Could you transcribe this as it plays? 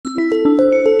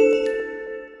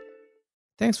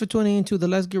Thanks for tuning into the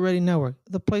Let's Get Ready Network,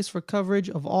 the place for coverage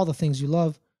of all the things you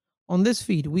love. On this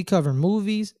feed, we cover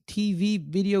movies, TV,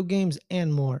 video games,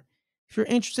 and more. If you're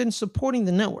interested in supporting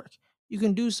the network, you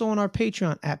can do so on our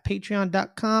Patreon at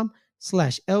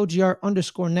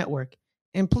patreon.com/LGR_network.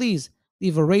 And please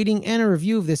leave a rating and a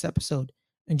review of this episode.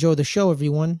 Enjoy the show,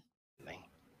 everyone.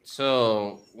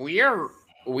 So we are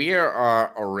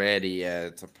already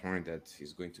at a point that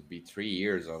it's going to be 3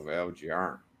 years of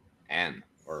LGRN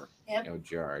or Yep.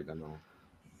 LGR. I don't know.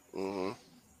 Hmm.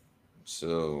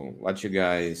 So what you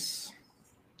guys?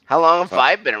 How long have thought-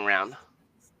 I been around?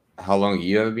 How long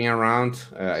you have been around?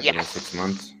 I don't know, Yes. 6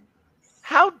 months.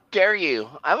 How dare you?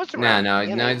 I was No, around. no,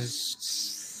 no.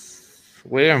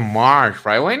 We're in March,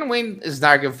 right? When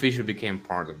Snark officially became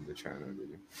part of the channel?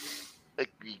 Really?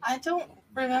 I don't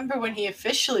remember when he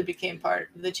officially became part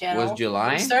of the channel. Was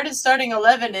July? We starting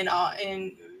 11 in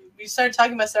we started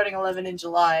talking about starting 11 in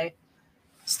July.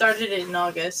 Started it in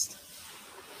August.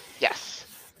 Yes,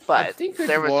 I but think it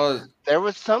there was. there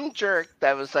was some jerk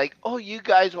that was like, "Oh, you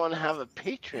guys want to have a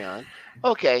Patreon?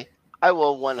 Okay, I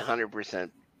will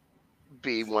 100%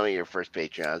 be one of your first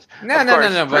Patreons." No, Of no, course,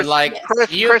 no, no. But Chris- like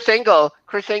Yes.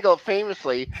 Chris Engel,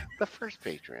 famously the first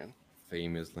Patreon,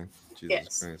 famously, Jesus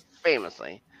Yes. Christ.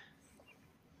 famously.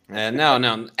 No,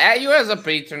 no. You as a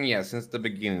patron, yeah, since the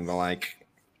beginning. But like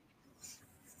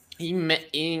in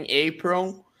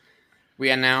April, we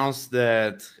announced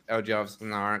that LG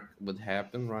Snark would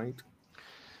happen, right?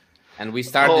 And we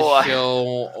started Oh, the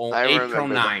show on I April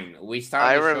remember that. 9. We I started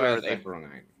the show remember at that. April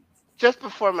 9. Just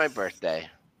before my birthday,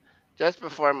 just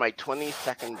before my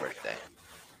 22nd birthday.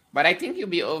 But I think you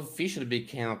officially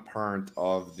became a part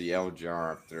of the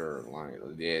LGR after like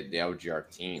the LGR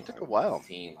team. It took a while.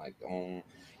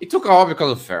 It took a while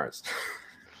because of Ferris.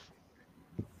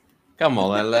 Come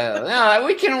on, no,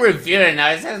 we can review it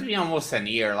now. It has been almost a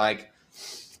year. Like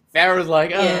Ferris, like,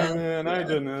 Yeah, man, I yeah.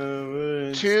 don't know.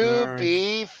 it's To not."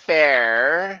 be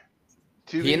fair,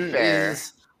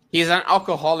 He's an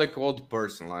alcoholic old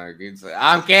person. Like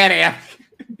I'm kidding.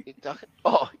 you're talking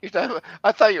about,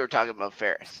 I thought you were talking about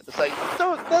Ferris. It's like,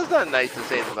 that's not nice to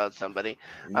say about somebody.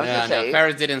 I was No, just no, saying.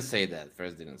 Ferris didn't say that.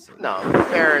 Ferris didn't say that. No,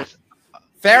 Ferris.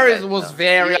 Ferris you guys was know.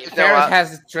 very. You guys know Ferris how-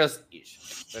 has trust issues.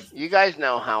 You guys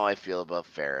know how I feel about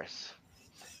Ferris,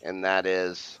 and that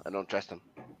is, I don't trust him.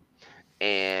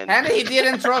 And he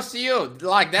didn't trust you.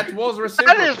 Like that was That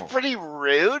reciprocal. is pretty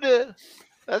rude.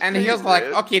 That's And he pretty was like,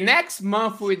 rude. okay, next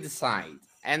month we decide.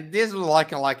 And this was like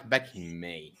back in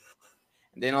May.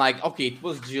 And then like, okay, it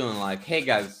was June. Like, hey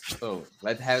guys, so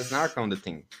let's have Snark on the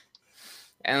team.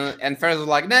 And Ferris was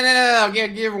like, no,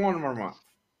 give 1 more month.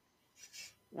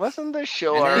 Wasn't the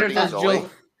show And then already it was going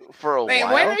for a Wait,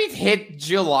 while? when it hit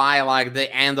July, like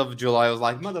the end of July, I was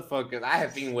like, motherfuckers, I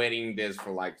have been waiting this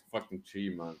for like fucking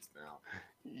 3 months now.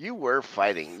 You were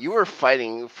fighting. You were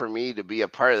fighting for me to be a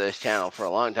part of this channel for a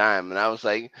long time, and I was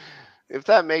like, if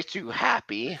that makes you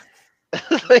happy,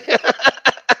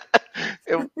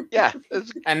 yeah.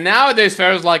 And nowadays,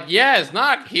 Ferris like, yeah, it's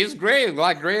not. He's great.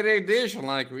 Like, great addition.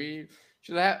 Like, we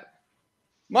should have.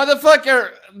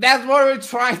 Motherfucker, that's what we're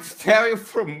trying to tell you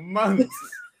for months.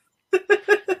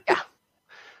 Yeah.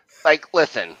 Like,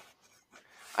 listen,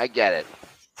 I get it.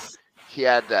 He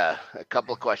had a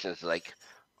couple of questions like,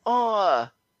 oh,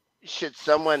 should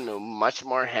someone much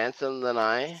more handsome than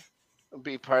I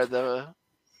be part of the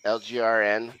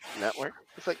LGRN network?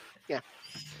 It's like, yeah.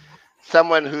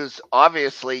 Someone who's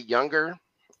obviously younger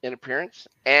in appearance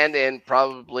and in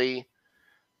probably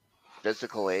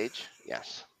physical age.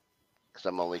 Yes. Because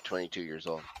I'm only 22 years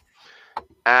old.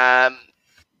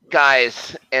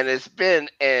 Guys, and it's been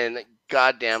a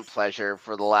goddamn pleasure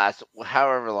for the last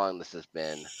however long this has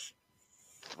been.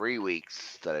 3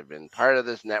 weeks that I've been part of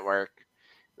this network.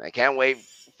 And I can't wait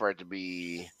for it to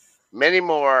be many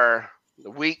more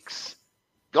weeks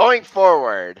going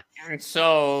forward. And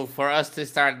so, for us to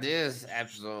start this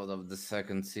episode of the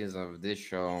second season of this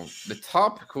show, the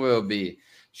topic will be,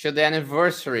 should the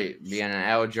anniversary be an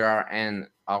LGRN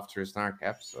After Snark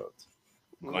episode?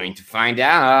 Going to find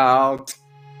out.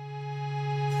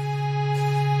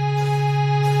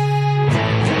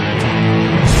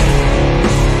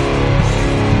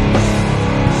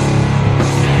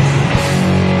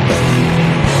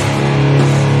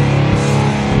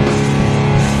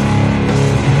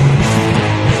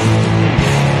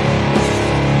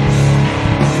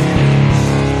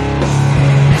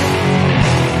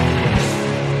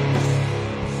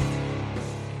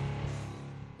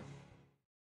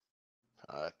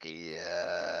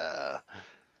 Yeah.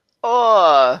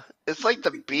 Oh, it's like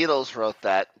the Beatles wrote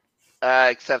that,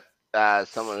 except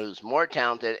someone who's more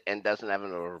talented and doesn't have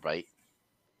an overbite.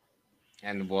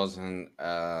 And wasn't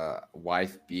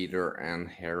wife beater and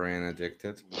heroin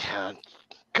addicted. Yeah,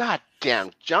 god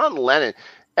damn, John Lennon.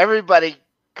 Everybody,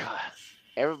 God,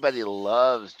 everybody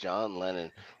loves John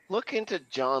Lennon. Look into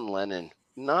John Lennon.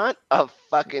 Not a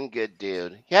fucking good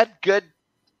dude. He had good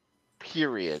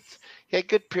periods. He had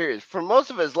good periods. For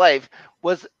most of his life,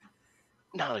 was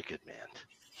not a good man.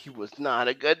 He was not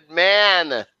a good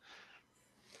man.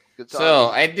 It's So,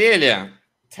 honest. Idelia,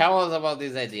 tell us about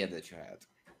this idea that you had.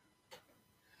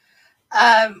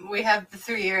 We have the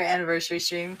 3-year anniversary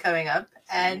stream coming up,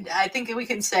 and I think we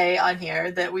can say on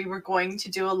here that we were going to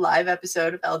do a live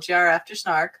episode of LGR After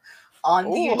Snark on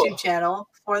the Oh, YouTube channel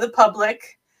for the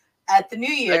public at the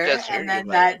new I year, just and heard then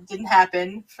about it. that didn't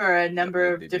happen for a No, number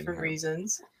it of didn't different happen.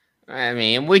 reasons. I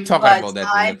mean, we talked But about that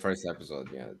in the I, first episode,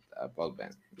 yeah, about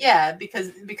Ben. yeah,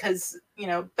 because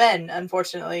Ben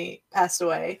unfortunately passed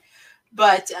away,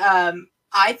 but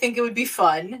I think it would be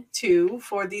fun to,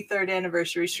 for the 3rd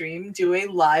anniversary stream, do a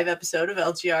live episode of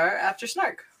LGR After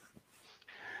Snark.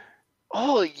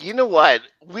 Oh, you know what?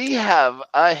 We have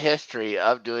a history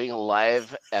of doing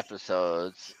live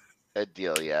episodes,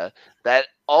 Adelia, that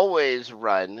always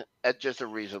run at just a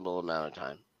reasonable amount of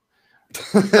time.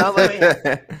 Not Oh like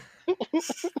yeah.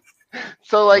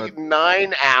 so, But like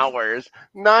 9 hours.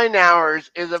 9 hours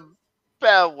is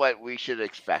about what we should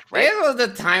expect, right? this was the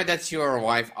time that your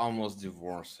wife almost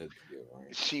divorced you,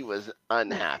 right? She was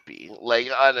unhappy. Like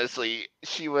honestly,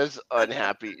 she was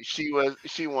unhappy. She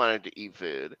wanted to eat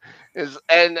food. Is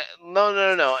and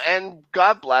no. And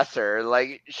God bless her.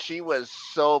 Like she was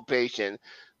so patient.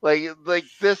 Like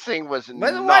this thing was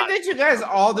But why not did you guys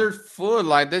comfortable. order food?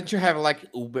 Like, didn't you have like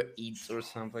Uber Eats or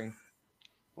something?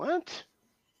 What?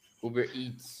 Uber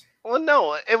Eats. Well,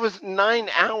 no, it was 9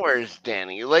 hours,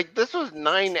 Danny. Like this was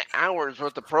 9 hours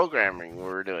worth of programming we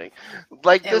were doing.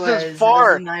 Like It this is was. It was a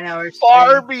far, 9-hour far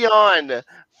stream. beyond,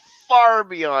 far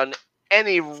beyond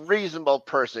any reasonable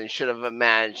person should have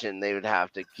imagined they would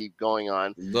have to keep going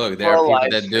on Look, there for are a people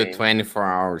live that do stream.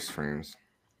 24-hour streams.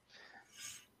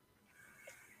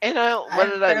 And what I've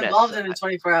did I been miss? involved in a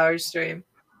 24-hour stream.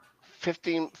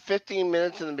 15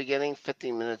 minutes in the beginning,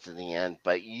 15 minutes in the end,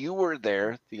 but you were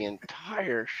there the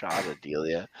entire shot,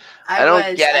 Adelia. I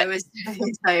don't get I it. was there the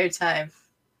entire time.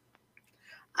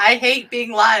 I hate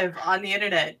being live on the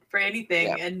internet for Yeah.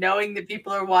 anything and knowing that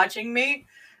people are watching me.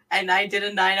 And I did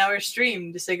a 9-hour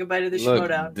stream to say goodbye to the Look,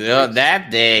 Schmodown. that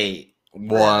day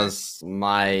Whatever. was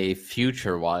my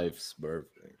future wife's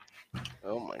birthday.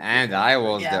 Oh my And goodness. I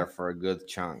was Yeah. there for a good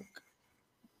chunk.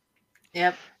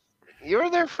 Yep. You were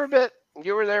there for a bit.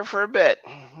 You were there for a bit.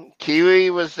 Kiwi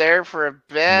was there for a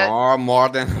bit. More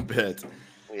than a bit.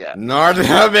 Yeah. More than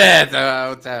a bit.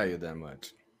 I'll tell you that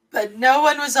much. But no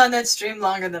one was on that stream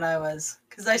longer than I was.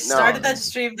 Because I started No. that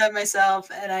stream by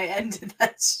myself and I ended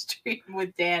that stream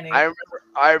with Danny.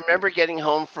 I remember getting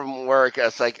home from work. I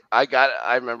was like, I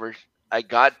remember I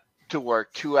got to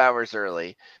work 2 hours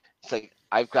early. It's like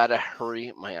I've got to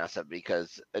hurry my ass up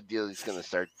because Adelia's gonna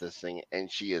start this thing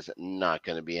and she is not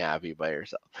gonna be happy by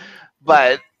herself.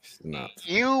 But No.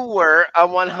 you were a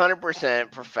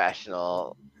 100%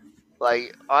 professional.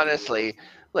 Like honestly,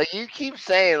 like you keep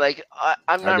saying, like I'm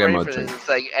I'll not get ready my for this. drink. It's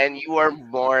like, and you are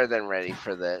more than ready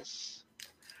for this.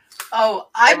 Oh,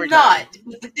 I'm Every time. not.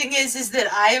 But the thing is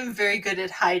that I am very good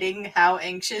at hiding how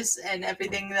anxious and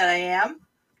everything that I am.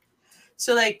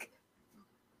 So, like,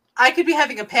 I could be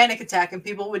having a panic attack and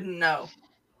people wouldn't know.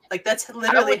 Like, that's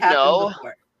literally would happened know.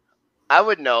 before. I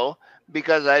would know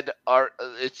because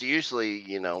it's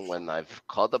usually, when I've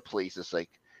called the police, it's like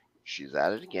she's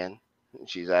at it again.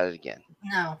 She's at it again.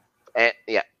 No, And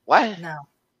yeah, what? no.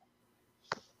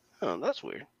 Oh, that's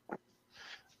weird.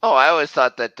 Oh, I always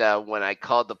thought that when I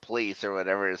called the police or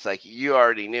whatever, it's like you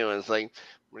already knew. And it's like,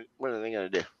 what are they gonna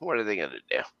do? What are they gonna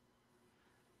do?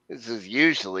 This is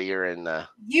usually you're in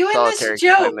You in solitary this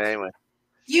joke. confinement anyway.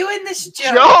 You in this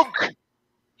joke. Joke?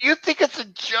 You think it's a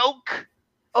joke?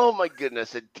 Oh my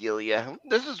goodness, Adelia.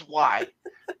 This is why.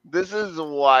 This is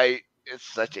why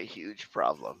it's such a huge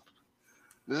problem.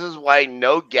 This is why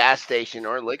no gas station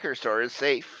or liquor store is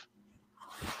safe.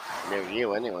 Near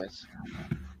you, anyways.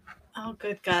 Oh,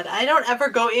 good God. I don't ever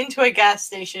go into a gas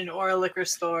station or a liquor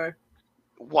store.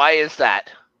 Why is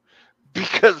that?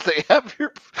 Because they have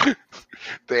your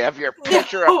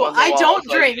picture up No, on the I wall. don't It's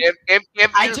like, drink.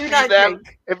 if I you do see not them,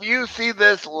 drink. if you see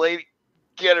this lady,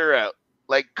 get her out.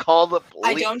 Like call the police.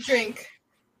 I don't drink.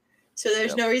 So there's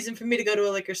Yep. no reason for me to go to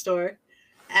a liquor store.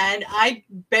 And I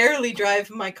barely drive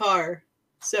my car.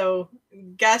 So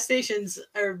gas stations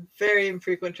are very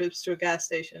infrequent trips to a gas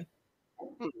station.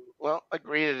 Well,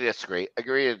 agree to disagree.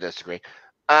 Agree to disagree.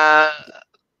 I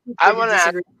Agree to want to ask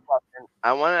disagree. a question.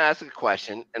 I want to ask a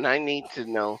question, and I need to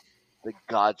know the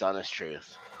God's honest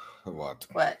truth. What?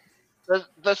 What?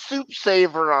 The soup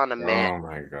saver on a man. Oh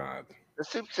my god. The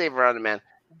soup saver on a man.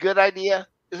 Good idea?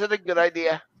 Is it a good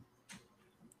idea?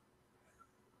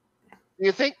 Do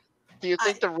you think? Do you I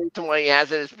think the reason why he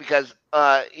has it is because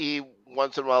he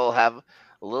once in a while will have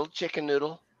a little chicken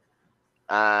noodle,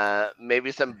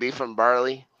 maybe some beef and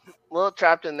barley, a little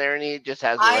trapped in there, and he just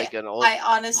has I like an old I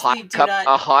honestly do not.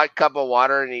 a hot cup of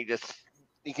water, and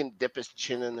he can dip his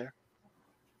chin in there.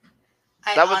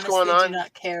 I That what's going honestly do on?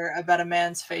 not care about a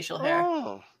man's facial hair.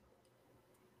 Oh,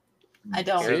 I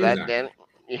don't. hear She's that, not. Danny?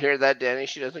 You hear that, Danny?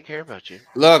 She doesn't care about you.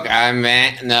 Look, I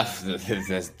mean, no,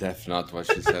 that's not what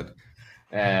she said.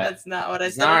 That's not what I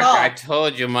said Snark, at all. I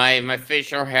told you my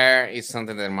facial hair is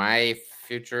something that my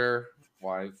future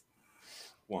wife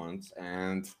wants,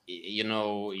 and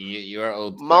you're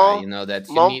old guy. Mon, You know that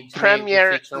you mon need to maybe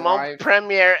premiere, fix your wife.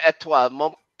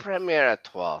 mon premiere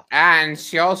étoile. And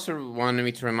she also wanted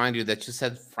me to remind you that you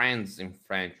said friends in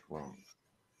French wrong.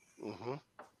 Mm-hmm.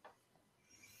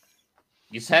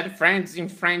 You said friends in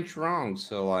French wrong,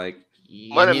 so like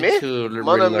you Mon need ami, to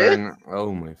mon ami. relearn.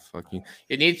 Oh my fucking!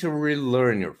 You need to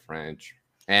relearn your French.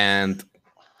 And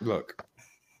look,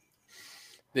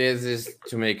 this is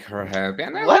to make her happy,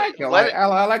 and I What? like it. What?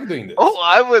 I like doing this. Oh,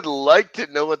 I would like to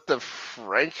know what the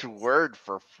French word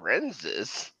for friends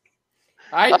is.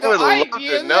 I would love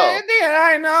to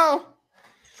know.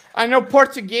 I know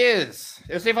Português.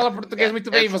 Eu sei falar português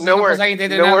muito bem. It's Vocês não nowhere, conseguem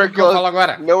entender nada do que eu falo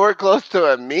agora. nowhere close to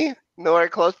a me. Nowhere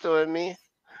close to a me.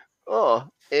 Oh,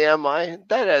 AMI.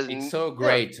 That has. It's so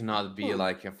great to not be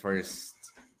like a first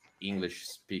English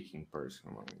speaking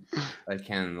person. I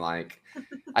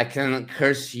can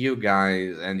curse you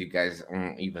guys, and you guys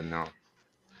won't even know.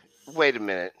 Wait a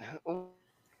minute.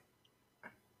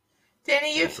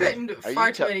 Danny, you've threatened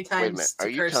far too many Wait a minute. times Are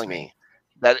to you curse telling me. me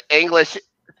that English?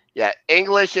 Yeah,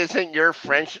 English isn't your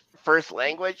French first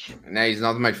language. No, it's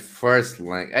not my first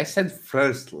language. I said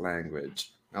first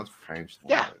language, not French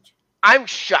Yeah. language. I'm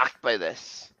shocked by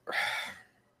this.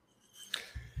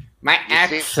 My You see,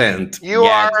 accent. you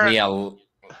gets are- me a.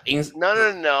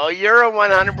 No. You're a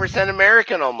 100%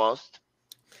 American almost.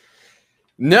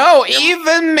 No,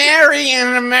 even marrying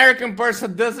an American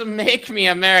person doesn't make me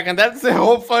American. That's the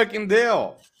whole fucking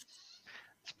deal.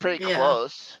 It's pretty Yeah.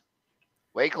 close.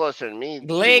 Way closer than me.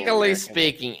 being Legally American.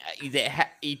 speaking,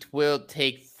 it will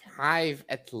take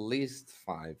at least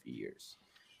 5 years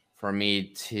for me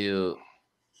to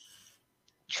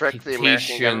Trick the American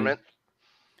petition- government.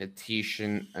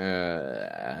 petition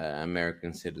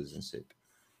American citizenship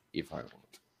if I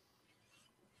want.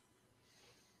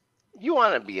 You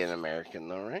want to be an American,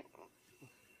 though, right?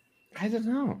 I don't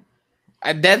know.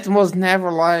 That was never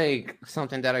like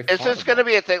something that I. It's just gonna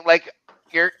be a thing. Like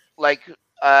you're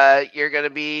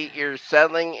you're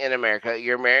settling in America.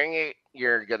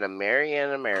 You're gonna marry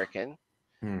an American,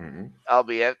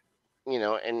 albeit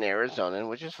in Arizona,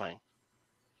 which is fine.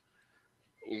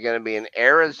 You're gonna be an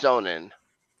Arizonan.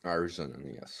 Arizona,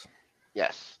 yes.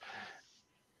 Yes.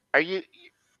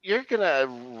 You're gonna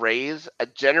raise a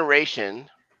generation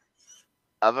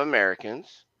of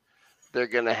Americans. They're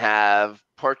gonna have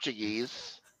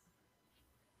Portuguese,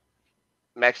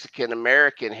 Mexican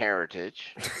American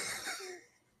heritage.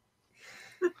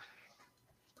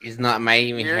 It's not my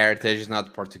even You're- heritage. It's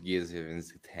not Portuguese. Even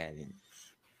it's Italian.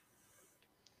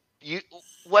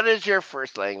 What is your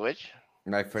first language?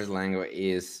 My first language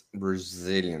is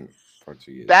Brazilian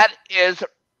Portuguese. That is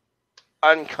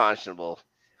unconscionable.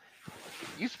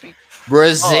 You speak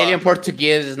Brazilian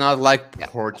Portuguese is not like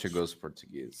Portugal's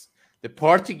Portuguese. The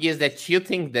Portuguese that you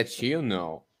think that you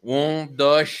know.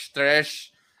 Dois, três.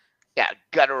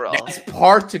 guttural. That's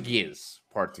Portuguese.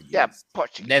 Portuguese. Yeah,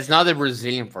 Portuguese. That's not the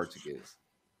Brazilian Portuguese.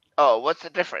 Oh, what's the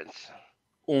difference?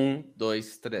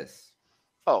 Dois, três.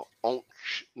 Oh, onch,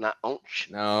 not onch.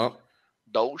 No.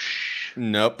 Dosh.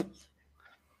 Nope.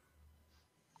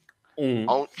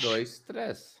 Onch. Dois,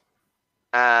 três.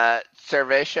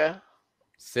 Cerveja.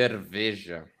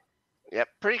 Cerveja. Yep,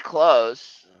 pretty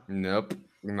close. Nope.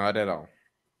 Not at all.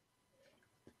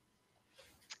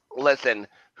 Listen,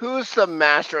 who's the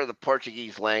master of the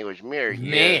Portuguese language? Me or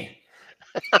you? Me.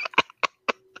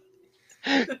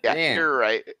 Yeah, Man. you're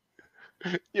right.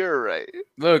 You're right.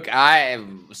 Look,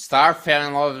 Star fell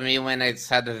in love with me when I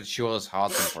said that she was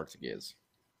hot in Portuguese.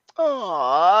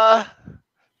 Aww.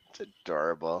 It's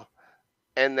adorable.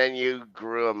 And then you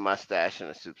grew a mustache and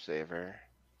a soup saver.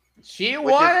 She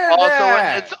Which wanted is also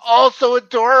that. it's also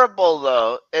adorable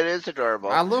though. It is adorable.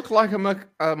 I look like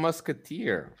a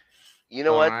musketeer. You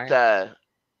know Why? what?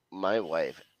 My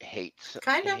wife hates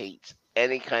Kinda.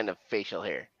 any kind of facial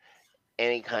hair,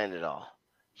 any kind at all.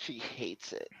 She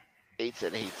hates it. Hates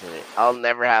it, hates it. I'll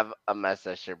never have a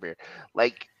mustache or beard.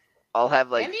 Like, I'll have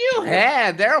like And you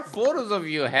had. There are photos of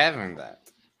you having that.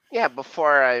 yeah,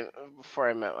 before I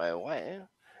met my wife.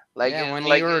 Like Yeah, when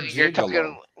like you were you're talking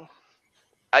gigolo.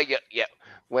 I get yeah.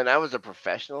 When I was a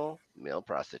professional male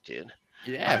prostitute.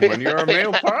 Yeah, when you were a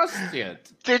male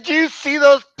prostitute. Did you see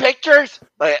those pictures?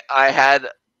 Like I had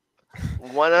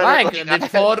 100 Like like, the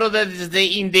photo that is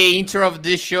in the intro of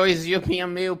this show is you being a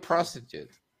male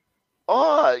prostitute.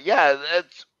 oh yeah,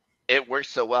 it works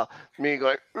so well. Me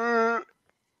going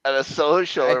at a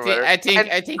social I or think whatever. I think And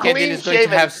I think Edin clean is going to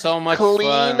shaven. have so much Clean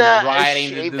fun writing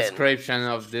the shaven. description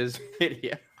of this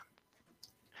video.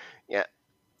 Yeah.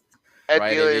 And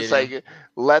Right, dealer is Edin? like,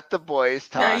 let the boys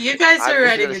talk. No, you guys I'm are just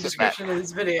writing gonna the sit back. description of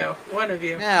this video. One of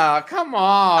you. No, come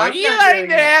on. I'm You not are in doing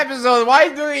the it. episode. Why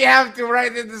do we have to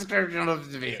write the description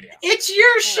of the video? It's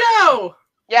your show.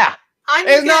 Yeah. I'm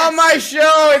It's the not guest. my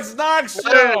show. It's Snark's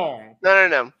show.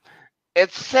 No.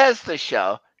 It says the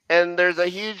show, and there's a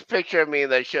huge picture of me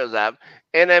that shows up,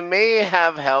 and I may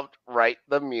have helped write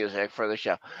the music for the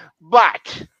show.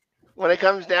 But when it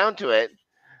comes down to it,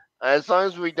 as long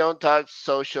as we don't talk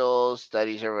social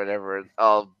studies or whatever,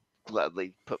 I'll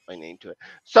gladly put my name to it.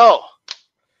 So,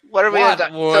 what are we going to What?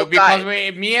 talk? Well, So, because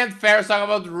guys, me and Ferris talk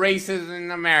about racism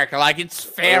in America. Like it's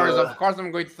Ferris. Uh. Of course,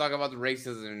 I'm going to talk about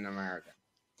racism in America.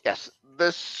 yes,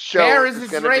 this show Ferris is is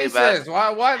going to be about.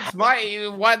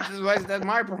 racist. What's that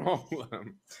my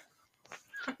problem?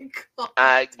 Oh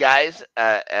my God. Guys,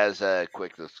 as a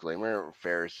quick disclaimer,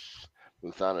 Ferris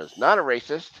Muthana is not a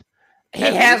racist. He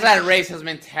At has that least- racist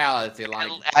mentality. Like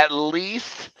At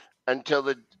least until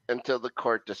the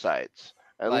court decides.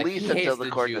 At like least he until hates the the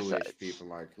court Jewish decides. people.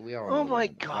 Like we all. Oh know my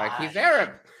that. Like he's God. Arab.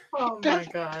 Oh He my does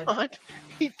God. not.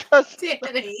 He does.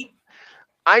 Danny.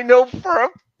 I know for a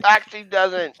fact he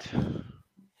doesn't.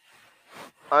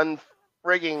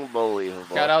 Unfrigging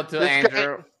believable. Shout out to This guy-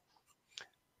 Andrew.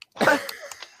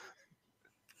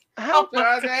 How? Shout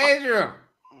out to Andrew.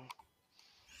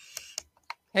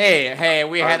 Hey,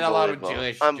 we had a lot of Unbelievable.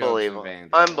 Jewish Unbelievable. jokes with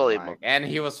Andrew, Unbelievable. like, and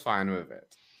he was fine with it.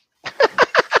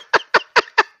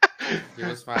 He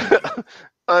was fine with it.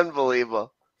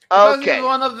 Unbelievable. Because Okay, he's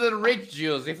one of the rich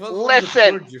Jews. If it was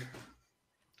Listen. the poor Jew-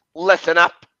 listen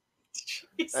up.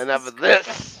 Jesus Enough of Christ.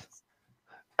 this.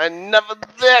 Enough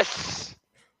of this.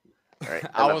 All right,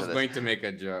 I enough was of this. going to make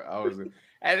a joke. I was.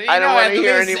 And, you I don't know, wanna at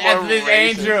hear least, any at more least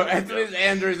racist Andrew, at jokes. least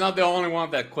Andrew is not the only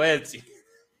one that quits.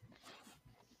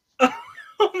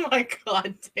 Oh my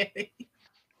God, Danny.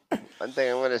 One thing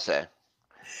I'm going to say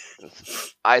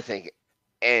is I think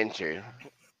Andrew,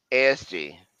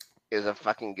 ASG, is a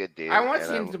fucking good dude. I want and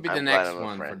him I'm- to be I'm the glad next I'm a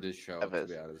one for friend this show. of To his.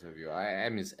 be honest with you, I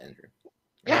miss Andrew.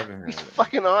 I Yeah, haven't heard he's of him.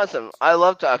 fucking awesome. I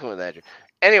love talking with Andrew.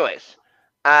 Anyways,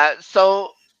 so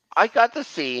I got to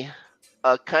see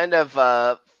a kind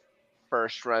of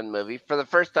first run movie for the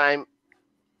first time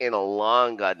in a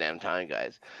long goddamn time,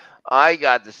 guys. I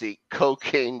got to see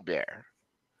Cocaine Bear.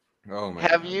 Oh my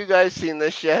Have God. you guys seen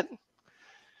this yet?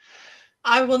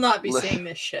 I will not be Listen. seeing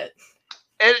this shit.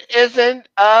 It isn't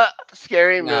a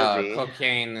scary No, movie.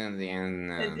 cocaine in the end.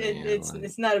 No,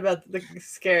 It's not about the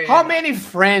scary. How many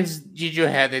friends did you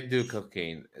have that do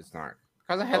cocaine, Snark?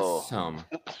 Because I had Oh. some.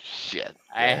 Shit.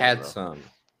 I Yeah, had bro. some.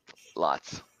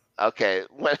 Lots. Okay.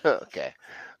 Okay.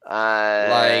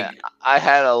 Like- I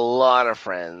had a lot of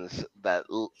friends that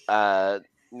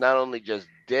not only just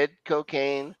did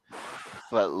cocaine,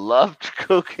 but loved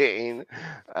cocaine.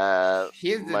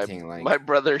 Here's the my thing, like, my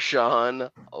brother Sean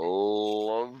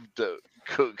loved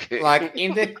cocaine. like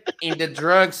in the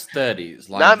drug studies,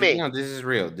 like Not me. You know, this is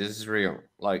real. This is real.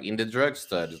 Like in the drug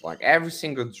studies, like every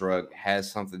single drug has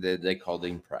something that they call the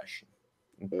impression.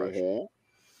 Mhm.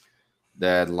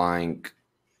 That like,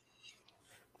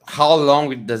 how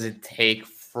long does it take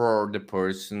for the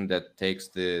person that takes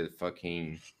the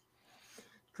fucking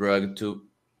drug to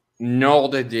know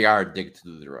that they are addicted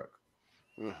to the drug?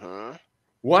 Mhm.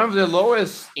 One of the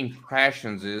lowest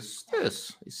impressions is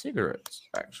cigarettes,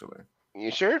 actually. You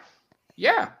sure?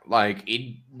 Yeah, like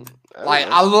it. I don't Like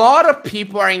know. a lot of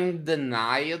people are in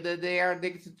denial that they are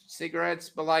addicted to cigarettes,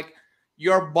 but like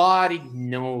your body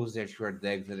knows that you're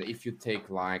addicted if you take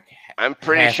like I'm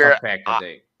pretty half sure. a pack a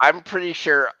day. I'm pretty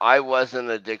sure I wasn't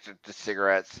addicted to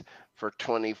cigarettes for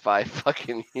 25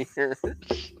 fucking years.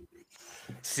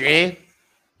 See,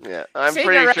 Yeah, I'm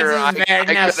cigarettes pretty sure is very,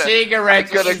 now I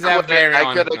cigarettes could is a have very I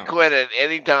could honest have no. quit at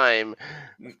any time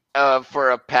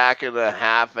for a pack and a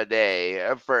half a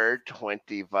day for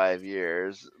 25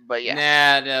 years. But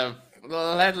yeah, Nah, no.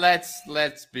 Well,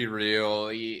 let's be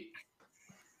real.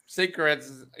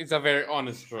 Cigarettes is a very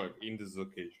honest drug in this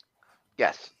occasion.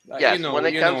 yes, Like, yes. you know, when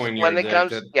it you know comes, when when you're it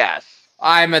comes, addicted. yes.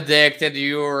 I'm addicted.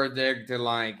 You're addicted.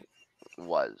 Like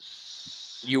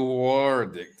Was. you were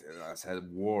addicted. I said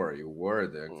were. You were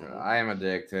addicted. Mhm. I am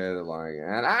addicted. Like,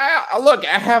 and look.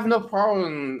 I have no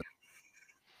problem.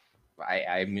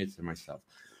 I admit to myself.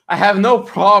 I have no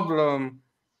problem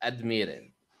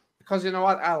admitting because you know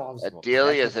what? I love smoking.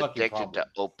 That's Adelia the is fucking addicted problem. to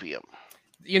opium.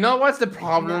 You know what's the No.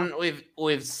 problem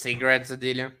with cigarettes,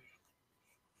 Adelia?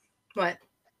 What?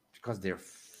 Because they're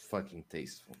fucking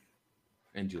tasteful,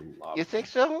 and you You love think them.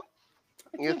 so?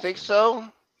 I You think think so.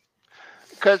 so?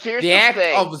 Because here's The the act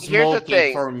thing. of Here's the smoking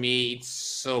thing. for me, it's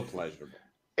so pleasurable.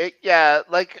 Yeah,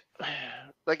 like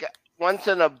once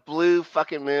in a blue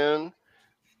fucking moon,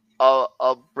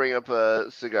 I'll bring up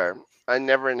a cigar. I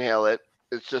never inhale it.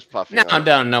 It's just No, puffing on it.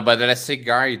 no, no. But a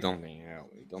cigar, you don't inhale.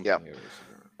 You don't Yeah. inhale a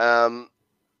cigar. Um,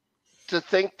 to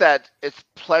think that it's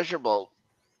pleasurable,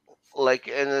 like,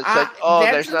 and it's like, oh,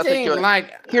 That's there's the nothing thing. to it.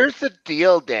 Like, Here's the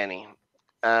deal, Danny.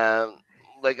 Um,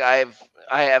 like I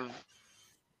have.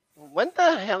 When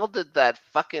the hell did that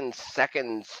fucking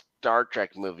second Star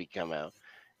Trek movie come out?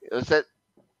 Was it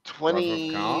Wrath of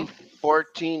Khan?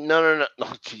 2014? No, no, no, no.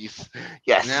 Jeez.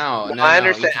 Yes. No, No, no, I no.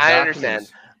 understand. Into I understand.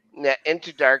 darkness. Yeah,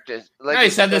 Into Darkness. No, Like you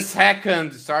it's said the like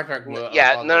second Star Trek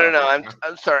yeah. about the No, no, Wrath no. of I'm Khan.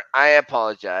 I'm sorry. I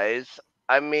apologize.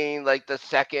 I mean like the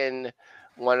second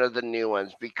one of the new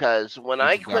ones because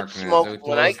Into darkness. It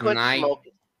when I was quit night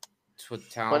smoking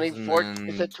 2000 2014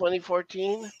 is and it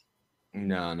 2014?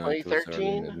 no, no. It was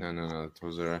early. 2013? No, no, no.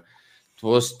 It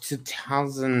was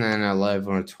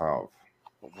 2011 or 12.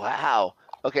 Wow.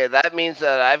 Okay, that means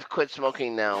that I've quit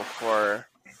smoking now for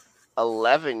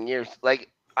 11 years. Like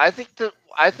I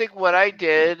think what I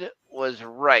did was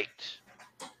right.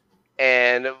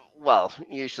 And well,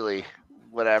 usually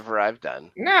whatever I've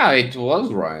done No, it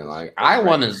was right. Like was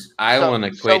right. I So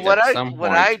wanna so quit at some what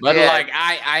point. I But did like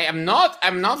I'm not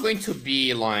going to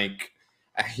be like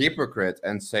a hypocrite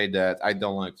and say that I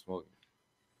don't like smoking.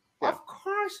 yeah, Of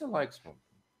course I like smoking.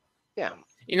 yeah.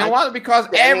 You know I what? Because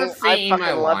Danny, I everything in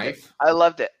my fucking loved it. life, I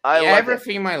loved it. I loved it.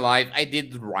 everything in my life, I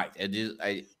did right.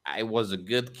 I was a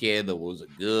good kid. I was a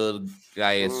good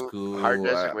guy at Hard school.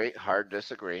 disagree. Hard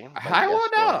disagree. But I yes, was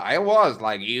go no, ahead. I was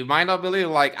like you might not believe.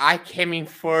 Like I came in Good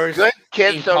first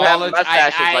kids in don't have college.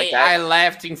 mustaches like that. I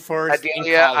left in first in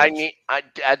Adelia, college.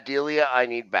 Adelia, I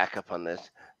need backup on this.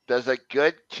 Does a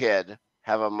good kid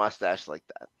have a mustache like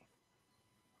that?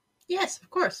 Yes, of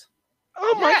course.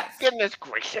 Oh my Yes. goodness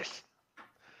gracious!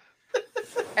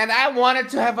 And I wanted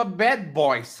to have a bad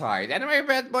boy side. And my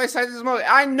bad boy side is more.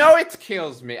 I know it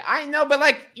kills me. I know, but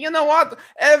like, you know what?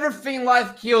 Everything in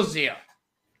life kills you.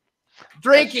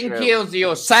 That's Drinking true. kills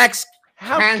you. Sex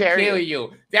How can dare kill you?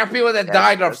 you. There are people that Yes,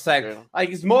 died of that's sex. true.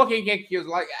 Like smoking can kill.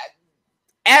 Like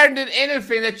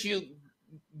anything that you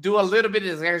do a little bit of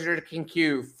exaggeration can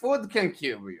kill you. Food can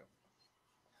kill you.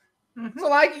 Mhm. So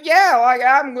like yeah, like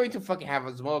I'm going to fucking have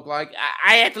a smoke. Like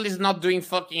I at least not doing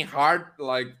fucking hard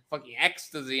like fucking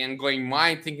ecstasy and going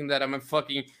mine thinking that I'm a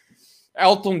fucking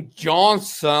Elton John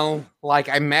son. Like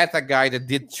I met a guy that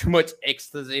did too much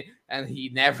ecstasy and he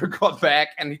never got back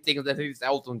and he thinks that he's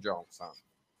Elton John son.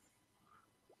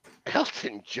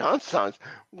 Elton John songs.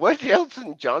 What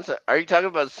Elton John song? Are you talking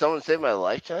about Someone Saved My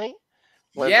Life tonight?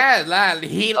 One of the Yeah, lad,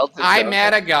 he Elton I John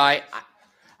met songs? a guy.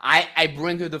 I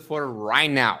bring you the photo right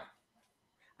now.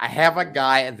 I have a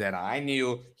guy that I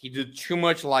knew. He did too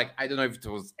much. Like I don't know if it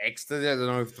was ecstasy. I don't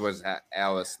know if it was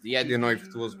LSD. I don't know if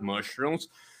it was mushrooms.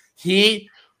 He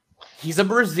he's a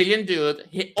Brazilian dude.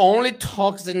 He only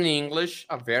talks in English,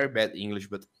 a very bad English,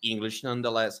 but English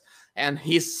nonetheless. And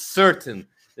he's certain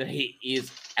that he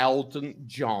is Elton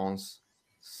John's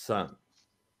son.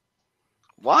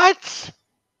 What?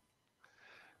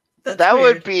 That's That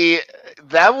weird.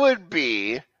 would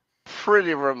be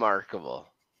pretty remarkable.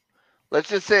 Let's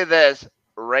just say this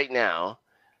right now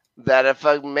that if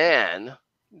a man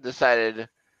decided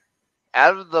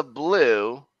out of the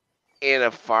blue in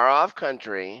a far off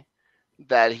country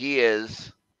that he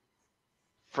is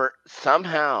for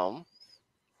somehow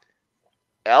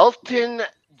Elton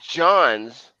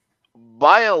John's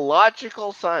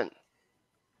biological son,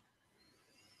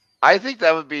 I think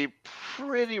that would be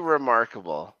pretty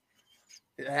remarkable.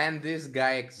 And this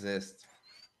guy exists.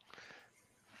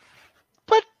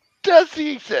 But does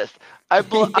he exist? I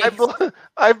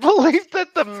believe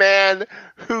that the man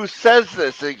who says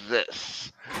this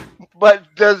exists.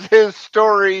 But does his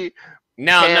story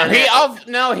No, no, pan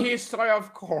out? his story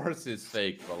of course is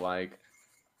fake, but like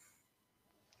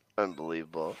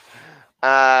Unbelievable.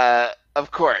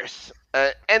 Of course.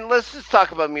 And let's just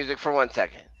talk about music for 1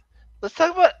 second. Let's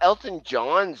talk about Elton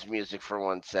John's music for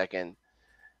 1 second.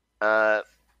 Uh,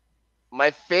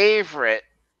 my favorite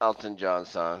Elton John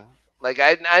song Like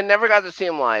I never got to see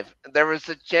him live. There was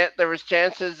there was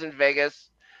chances in Vegas.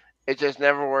 It just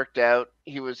never worked out.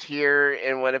 He was here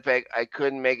in Winnipeg. I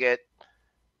couldn't make it.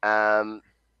 Um,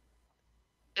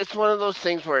 it's one of those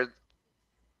things where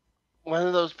one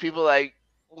of those people I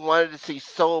wanted to see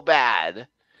so bad,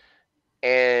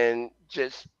 and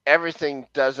just everything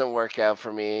doesn't work out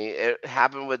for me. It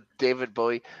happened with David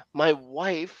Bowie. My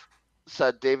wife saw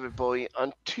David Bowie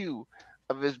on two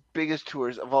of his biggest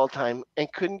tours of all time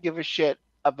and couldn't give a shit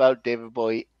about David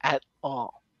Bowie at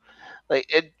all. Like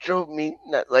it drove me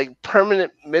nuts. Like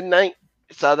Permanent Midnight,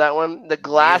 saw that one. The This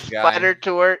Glass guy, Spider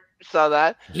tour, saw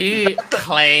that. he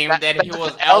claimed that he That's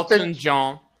was Elton. Elton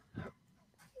John.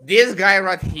 This guy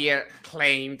right here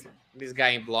claimed, this guy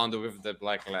in blonde with the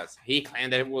black glasses, he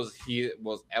claimed that he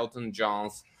was Elton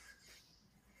John's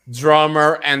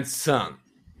drummer and son.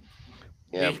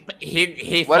 Yeah.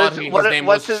 He What thought is his name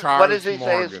was what Charles does he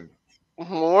say? Is Morgan.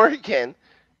 Morgan.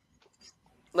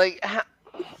 Like, all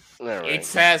It right.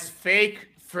 says fake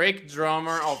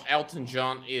drummer of Elton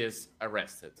John is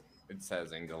arrested. It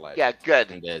says in the legend. Yeah,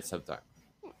 good. In the subtitle.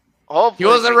 Hopefully He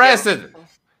was they give- arrested.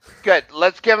 Good.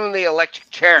 Let's give him the electric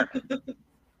chair.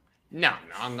 No,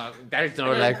 there's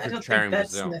no I electric don't chair think in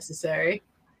that's Brazil. necessary.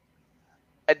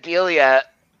 Adelia,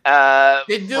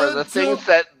 They for do the too. things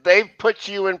that they put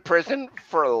you in prison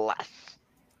for less.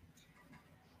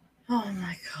 Oh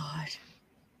my god.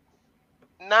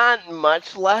 Not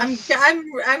much less. I'm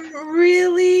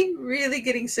really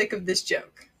getting sick of this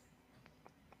joke.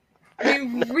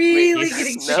 I'm really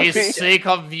getting sick of She's this joke. sick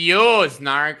of you,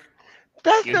 Snark.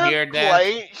 That's You not hear that?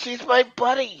 polite. She's my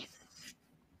buddy.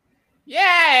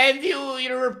 Yeah, and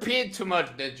you repeat too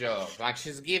much the joke. Like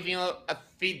she's giving you a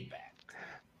feedback.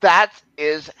 That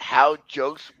is how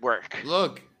jokes work.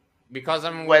 Look, because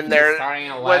I'm When with they're starting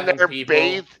 11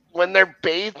 people. when they're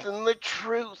bathed in the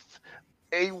truth.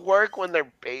 They work when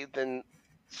they're bathed in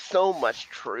so much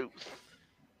truth.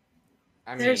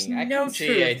 I mean, There's I no can see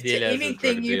truth to Adelia as a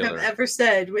anything drug you have dealer. ever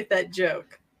said with that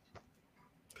joke.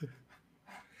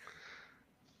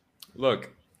 Look,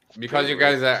 because you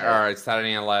guys are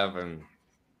starting 11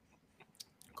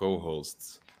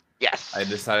 co-hosts, Yes. I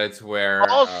decided to wear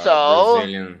Also,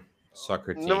 Brazilian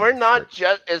soccer team. No, we're not shirt.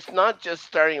 just. It's not just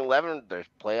starting 11. There's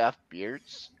playoff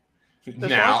beards. There's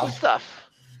Now, lots of stuff.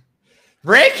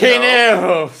 breaking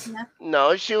No. news.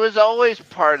 No, she was always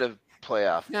part of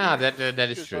playoff. No, beards. that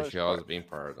is She's true. always She always been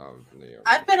part of the.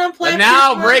 I've been on But Planet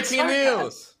now, Fitness breaking Snark Cast.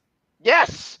 news.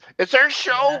 Yes, it's her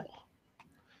show. Yeah.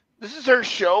 This is her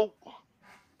show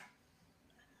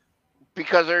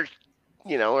because her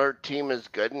team is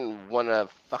good and won a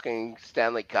fucking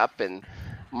Stanley Cup, and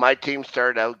my team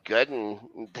started out good and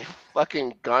they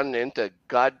fucking gone into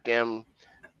goddamn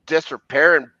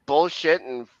disrepair and bullshit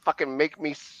and fucking make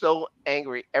me so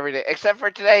angry every day. Except for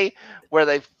today, where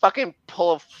they fucking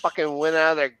pull a fucking win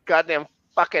out of their goddamn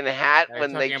fucking hat Are you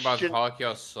when they talking about shouldn't. hockey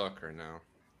or soccer now?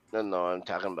 No, I'm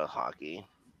talking about hockey.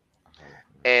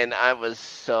 And I was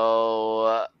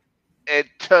so. It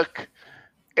took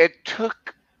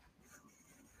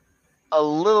a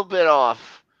little bit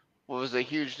off. What was a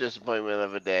huge disappointment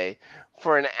of a day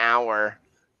for an hour.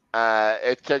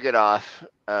 It took it off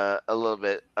a little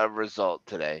bit. A result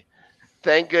today.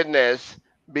 Thank goodness,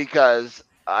 because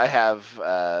I have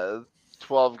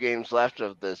 12 games left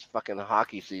of this fucking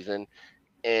hockey season,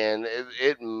 and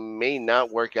it may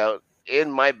not work out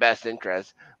in my best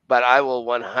interest, but I will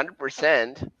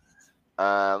 100%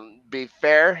 be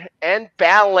fair and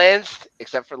balanced,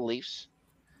 except for the Leafs,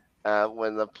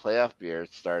 when the playoff beers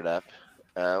start up.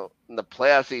 The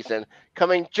playoff season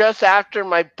coming just after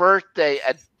my birthday,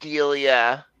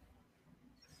 Adelia.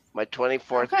 My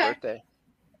 24th Okay. birthday.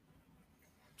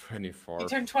 24. You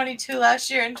turned 22 last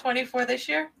year and 24 this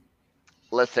year?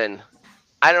 Listen,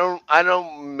 I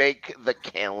don't make the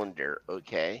calendar,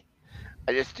 okay?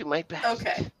 I just do my best.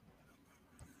 Okay.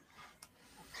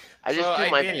 I just So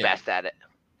do my ideally- best at it.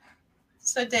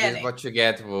 So This is Danny, what you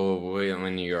get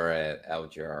when you're at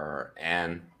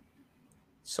LGRN.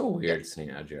 So weird saying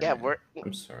LGRN. Yeah,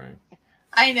 I'm sorry.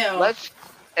 I know. I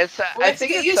We'll think have to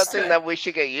get it's used to something it. that we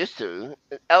should get used to.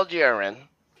 LGRN.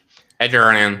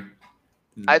 LGRN.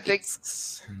 I think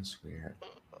Sounds weird.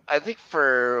 I think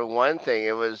for one thing,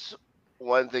 it was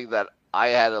one thing that I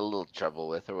had a little trouble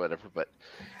with or whatever, but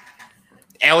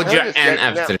LGRN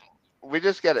no, after. we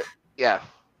just get it. Yeah.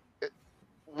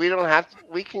 We don't have to,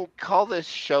 we can call this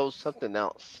show something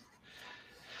else.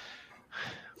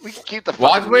 We can keep the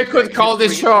What fucking we music. could call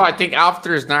this show, I think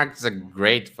After Snark is a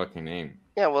great fucking name.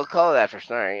 Yeah, we'll call it After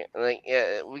Snark. Like,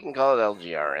 yeah, we can call it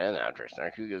LGRN After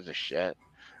Snark. Who gives a shit?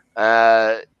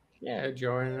 Yeah,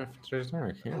 LGRN After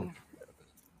Snark. Yeah.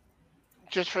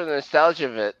 Just for the nostalgia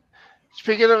of it,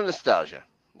 Speaking of nostalgia,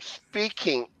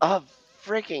 speaking of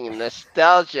freaking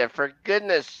nostalgia, for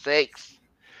goodness sakes,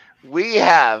 we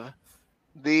have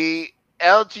the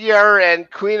LGRN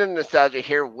Queen of Nostalgia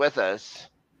here with us.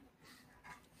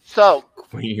 So,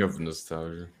 Queen of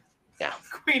nostalgia. yeah,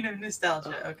 Queen of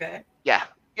nostalgia. Okay. yeah,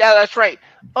 yeah, that's right.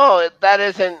 Oh, that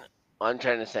isn't. I'm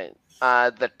trying to say.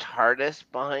 The TARDIS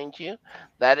behind you.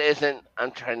 That isn't.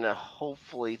 I'm trying to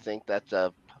hopefully think that's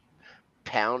a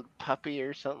pound puppy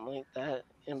or something like that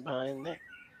in behind there.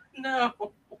 No.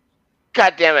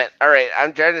 God damn it! All right,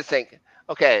 I'm trying to think.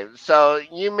 Okay, so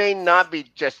you may not be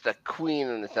just a queen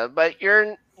in the sense, but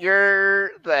you're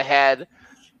the head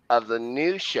of the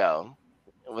new show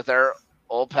with our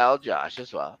old pal Josh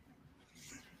as well.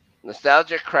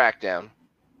 Nostalgia Crackdown,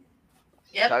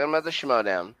 Yep. talking about the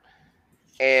Schmodown,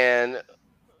 and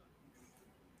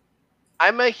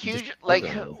I'm a The huge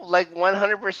showdown.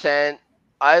 100%.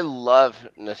 I love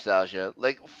nostalgia.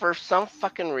 Like for some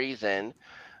fucking reason,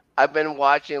 I've been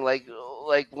watching like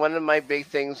one of my big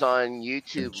things on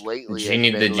YouTube lately has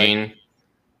Genie the been like Gene. I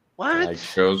what? like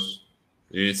shows.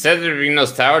 You said it'd be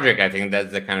nostalgic. I think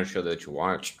that's the kind of show that you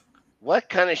watch. What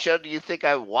kind of show do you think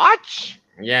I watch?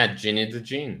 Yeah, Genie the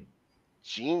Gene.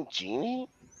 Genie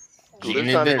lives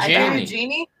Genie on the her I dream of back. Genie.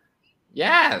 Genie.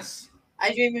 Yes.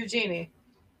 I dream of Genie. Oh,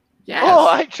 Yes.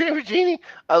 I Dream of Genie.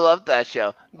 I love that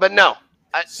show. But no,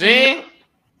 no. See?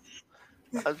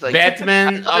 I was like, I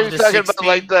Batman thought he of was the talking about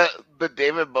like 60s. the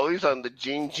David Bowie song, the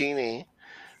Genie.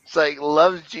 It's like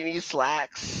loves Genie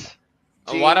slacks.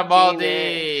 What about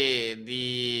Genie,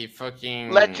 the let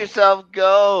fucking yourself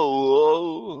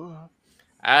go.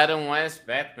 Adam West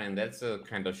Batman? That's a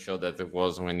kind of show that it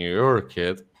was when you were a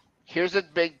kid. Here's a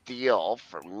big deal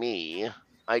for me.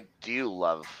 I do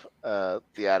love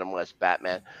the Adam West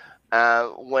Batman.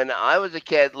 When I was a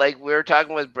kid, like we were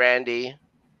talking with Brandy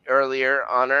earlier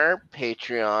on our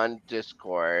Patreon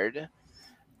Discord,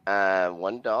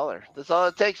 $1. That's all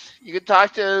it takes. You can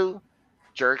talk to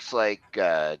jerks like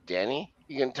Danny.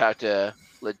 You can talk to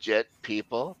legit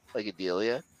people like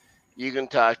Adelia. You can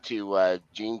talk to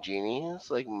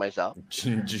genies like myself.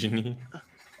 Genie.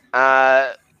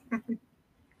 Uh,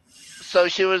 so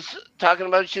she was talking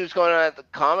about she was going at the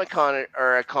Comic Con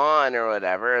or a con or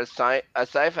whatever, a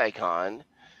sci-fi con.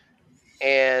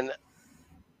 And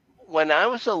when I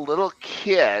was a little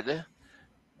kid,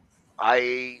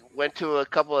 I went to a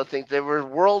couple of things. They were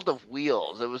World of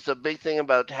Wheels. It was a big thing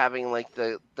about having like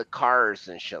the cars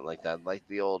and shit like that, like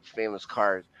the old famous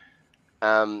cars.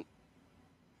 Um,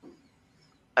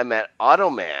 I met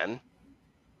Automan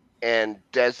and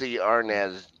Desi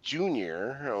Arnaz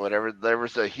Jr. or whatever. There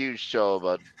was a huge show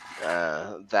about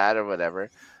that or whatever.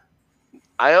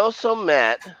 I also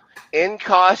met in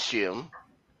costume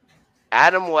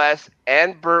Adam West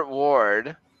and Burt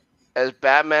Ward as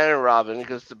Batman and Robin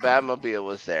because the Batmobile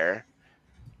was there,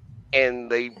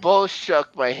 and they both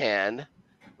shook my hand.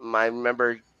 I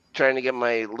remember trying to get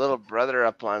my little brother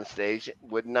up on stage,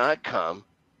 would not come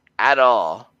at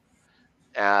all.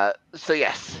 So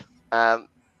yes,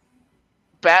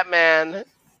 Batman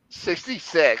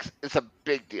 66 is a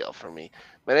big deal for me.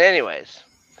 But anyways,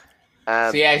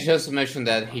 See, I just mentioned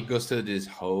that he goes to this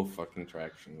whole fucking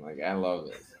traction. Like, I love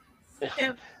it.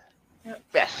 Yep. Yep.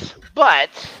 yes, but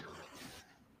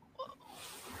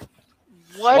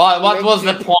What makes was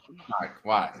the you point, Mark?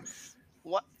 Why?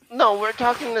 what? No, we're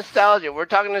talking nostalgia. We're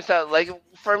talking nostalgia. Like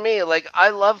for me, like I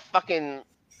love fucking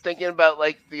thinking about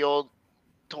like the old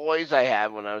toys I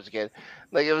had when I was a kid.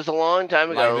 Like it was a long time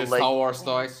Like ago. the Star Wars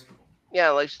toys? Yeah,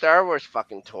 like Star Wars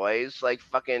fucking toys, like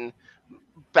fucking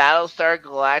Battlestar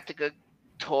Galactica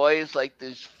toys, like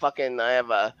these fucking. I have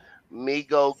a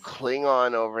Mego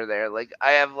Klingon over there. Like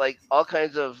I have like all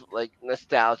kinds of like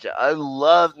nostalgia. I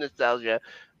love nostalgia.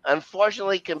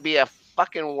 Unfortunately, it can be a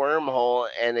fucking wormhole,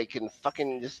 and it can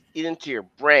fucking just eat into your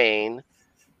brain.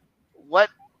 What?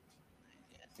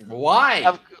 Why?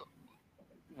 Of,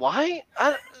 why?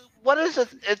 What is it?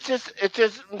 It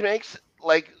just makes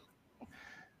like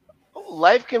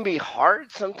life can be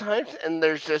hard sometimes, and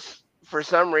there's just for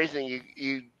some reason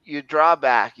you draw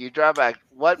back. You draw back.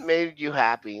 What made you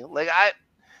happy? Like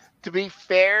to be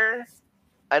fair,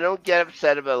 I don't get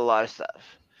upset about a lot of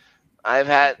stuff.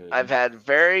 Okay. I've had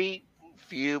very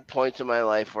few points in my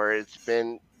life where it's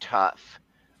been tough.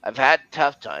 I've had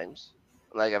tough times.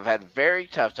 Like I've had very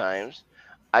tough times.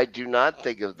 I do not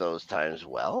think of those times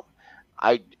well.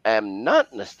 I am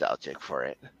not nostalgic for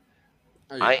it.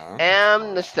 Oh, I yeah, of am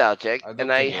course. nostalgic, I and don't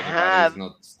think anybody is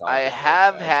I nostalgic about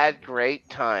have bad had times. great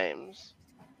times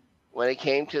when it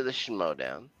came to the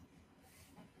Schmodown.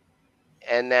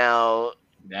 And now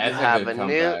you That's a have good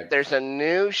comeback. there's a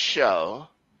new show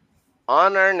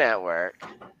on our network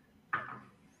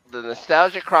the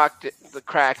nostalgia the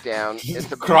crackdown. It's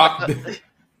about Croc.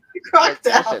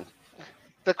 Crocodile. listen,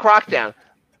 the crackdown.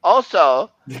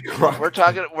 Also, The croc. we're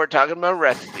talking about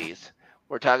recipes.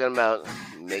 We're talking about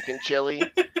making chili.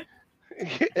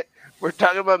 We're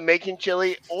talking about making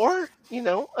chili, or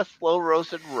a slow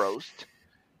roast,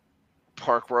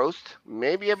 pork roast,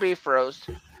 maybe a beef roast.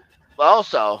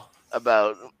 Also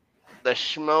about the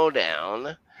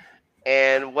schmodown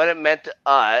and what it meant to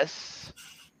us.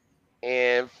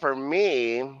 And for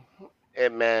me,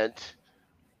 it meant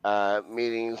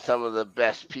meeting some of the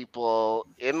best people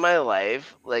in my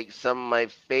life, like some of my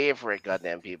favorite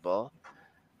goddamn people.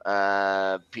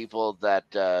 People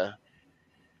that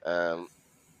um,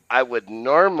 I would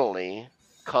normally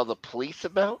call the police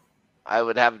about. I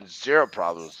would have zero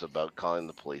problems about calling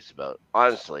the police about,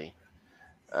 honestly,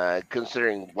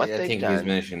 considering what I they've think he's done.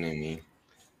 mentioning me.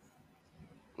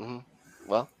 hmm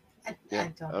Well, I yeah,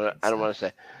 don't I think don't so. want to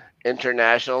say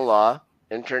international law.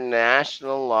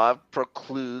 International law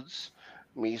precludes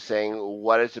me saying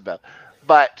what it's about.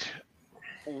 But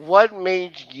what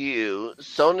made you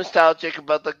so nostalgic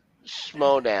about the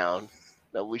Schmodown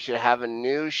that we should have a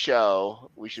new show?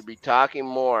 We should be talking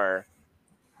more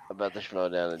about the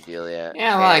Schmodown and Delia.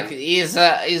 Yeah, like And is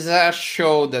a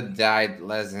show that died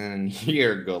less than a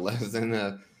year ago, less than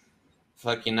a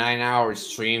fucking 9 hour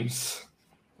streams.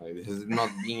 Like this has not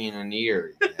been in a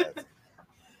year yet.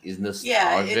 Is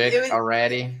Yeah, nostalgic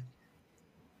already?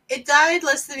 it died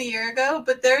less than a year ago,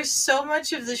 but there's so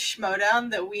much of the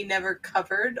Schmodown that we never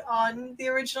covered on the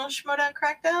original Schmodown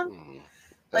Crackdown.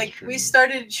 that's Like true. we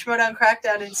started Schmodown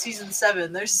Crackdown in season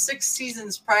 7. There's 6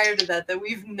 seasons prior to that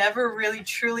we've never really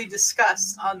truly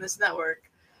discussed on this network,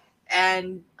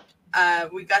 and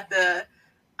we got the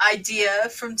idea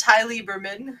from Ty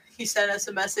Lieberman. He sent us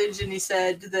a message and he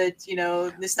said that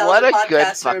What nostalgia a good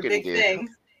podcasts are a fucking big dude. thing,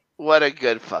 What a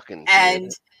good fucking dude.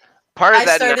 and Part of I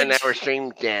that started- 9 hour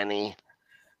stream, Danny.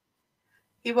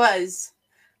 he was.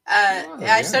 Oh, I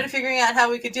yeah. started figuring out how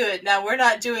we could do it. Now we're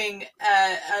not doing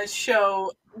a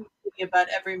show about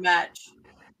every match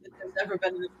that there's ever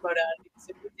been in the Schmodown, because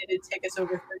if we did, it'd take us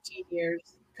over 13 years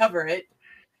to cover it.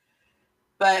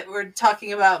 But we're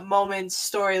talking about moments,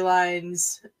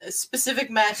 storylines, specific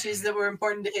matches that were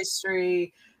important to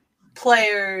history,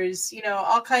 players,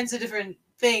 all kinds of different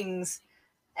things.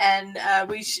 And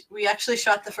we actually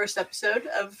shot the first episode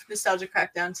of Nostalgia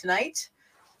Crackdown tonight.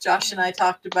 Josh and I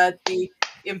talked about the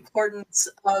importance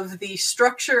of the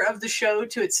structure of the show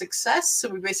to its success. So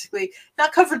we basically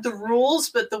not covered the rules,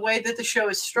 but the way that the show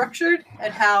is structured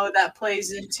and how that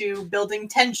plays into building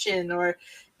tension or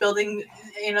building,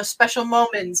 special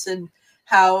moments, and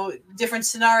how different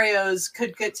scenarios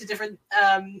could get to different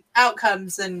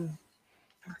outcomes and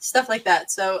stuff like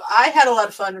that. So I had a lot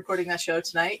of fun recording that show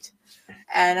tonight,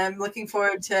 and I'm looking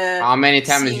forward to. How many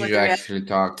times seeing did what you the actually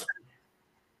talk?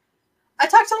 I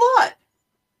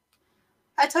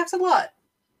talked a lot.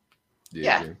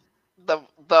 Yeah. The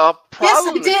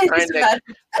problem Yes, I did.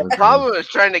 the problem is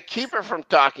trying to keep her from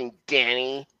talking,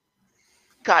 Danny.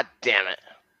 God damn it.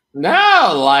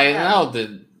 No, like Yeah. no,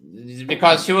 it's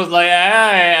because she was like,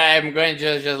 I'm going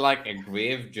to just like a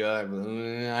grave job.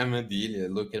 I'm a dealer.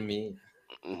 Look at me.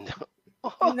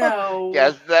 No.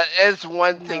 Yes, that is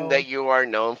one thing No. that you are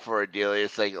known for, Adelia.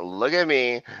 It's like, look at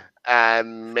me,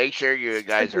 and make sure you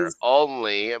guys are Please.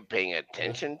 only paying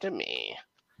attention to me.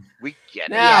 We get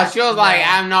No, it. Yeah, she was like, no.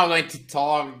 I'm not going to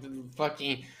talk.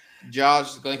 Fucking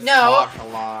Josh is going to No. talk a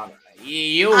lot.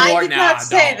 You I were did not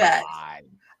say don't that. lie.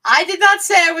 I did not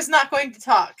say I was not going to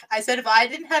talk. I said if I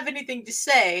didn't have anything to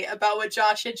say about what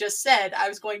Josh had just said, I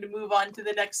was going to move on to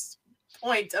the next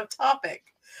point of topic.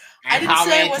 I And didn't how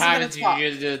say I many wasn't times gonna did talk. you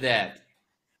just do that?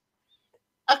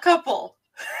 A couple.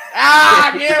 Ah,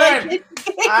 I But knew it!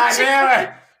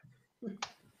 I knew it!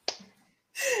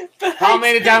 But How I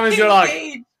many didn't times you're like,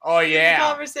 engage oh in the yeah.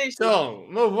 conversation. So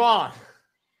move on.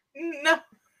 No.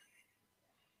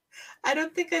 I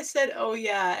don't think I said, oh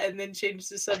yeah, and then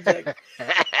changed the subject.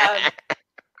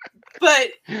 But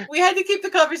we had to keep the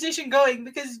conversation going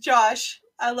because Josh,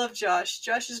 I love Josh.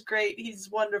 Josh is great. He's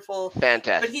wonderful.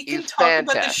 Fantastic. But he can He's talk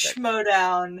fantastic. about the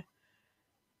Schmodown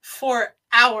for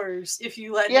hours if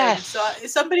you let him. Yes. So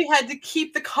somebody had to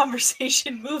keep the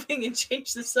conversation moving and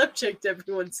change the subject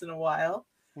every once in a while.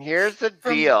 Here's the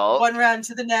From deal. one round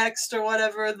to the next or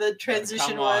whatever the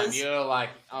transition Come on, was. you're like,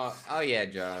 oh yeah,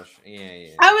 Josh. Yeah.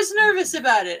 I was nervous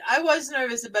about it. I was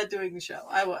nervous about doing the show.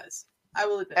 I was. I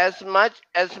will admit. As much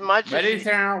But as it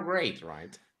turned out great,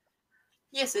 right?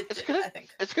 Yes, it It's did, gonna- I think.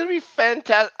 it's gonna be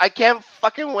fantastic. I can't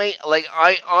fucking wait. Like,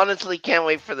 I honestly can't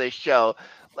wait for this show.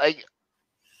 Like,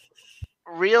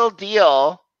 real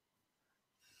deal.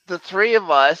 The three of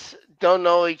us don't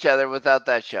know each other without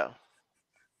that show.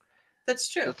 That's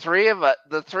true. The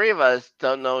three of us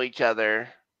don't know each other,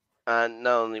 not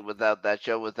only without that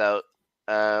show, without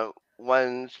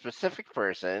one specific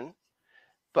person,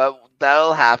 but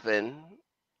that'll happen.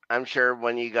 I'm sure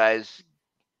when you guys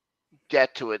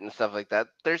get to it and stuff like that.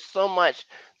 There's so much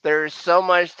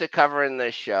to cover in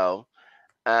this show.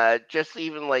 Just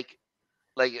even like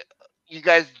you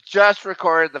guys just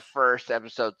recorded the first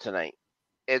episode tonight.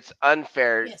 It's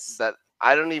unfair Yes. that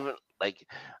I don't even like.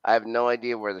 I have no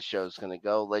idea where the show's gonna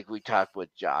go. Like we talked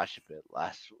with Josh a bit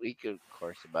last week, of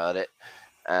course, about it.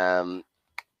 Um,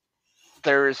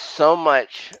 there is so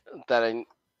much that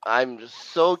I'm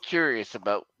so curious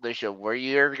about the show, where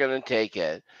you're gonna take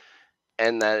it,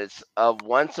 and that it's a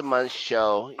once a month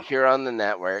show here on the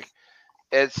network.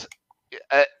 It's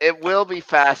it will be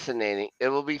fascinating. It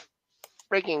will be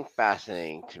freaking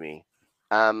fascinating to me.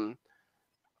 Um,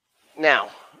 Now,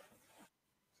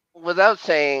 without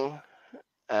saying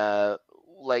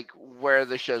like where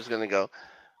the show's gonna go,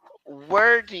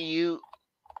 where do you?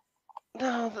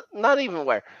 No, not even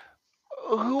where.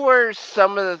 Who are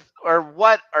some of the or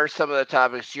what are some of the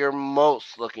topics you're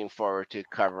most looking forward to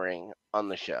covering on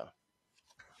the show?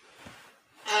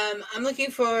 I'm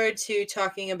looking forward to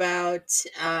talking about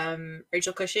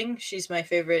Rachel Cushing. She's my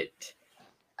favorite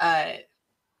uh,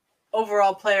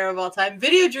 overall player of all time.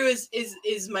 Video Drew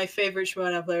is my favorite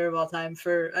Shimona player of all time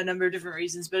for a number of different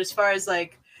reasons. But as far as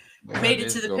like made it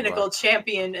to the pinnacle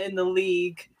champion in the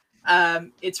league,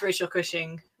 it's Rachel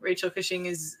Cushing. Rachel Cushing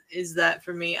is that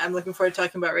for me. I'm looking forward to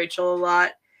talking about Rachel a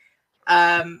lot.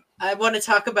 I want to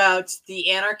talk about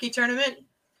the Anarchy tournament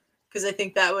because I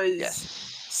think that was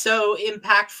so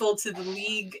impactful to the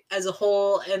league as a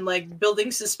whole and like building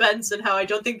suspense, and how I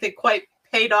don't think they quite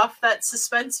paid off that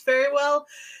suspense very well,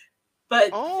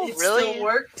 but it still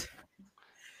worked.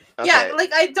 Okay. Yeah,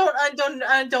 like I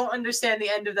don't understand the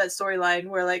end of that storyline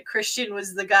where like Christian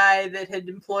was the guy that had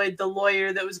employed the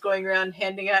lawyer that was going around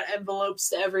handing out envelopes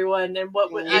to everyone, and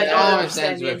what would I don't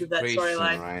understand the end of that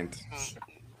storyline. Right?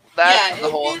 That's the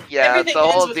whole the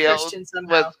whole deal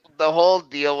with the whole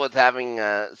deal with having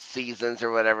seasons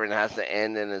or whatever, and has to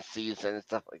end in a season and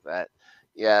stuff like that.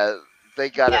 Yeah, they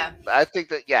got it. I think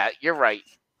that you're right.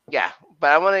 Yeah,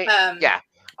 but I want to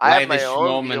I have my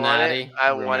own view on it.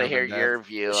 I want to hear your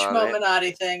view on it. The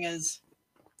Schmominati thing is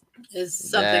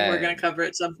something we're going to cover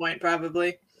at some point,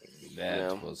 probably.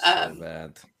 That was so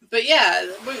bad. But yeah,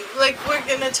 we're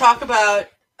going to talk about.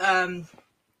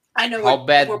 I know how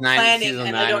bad we're planning,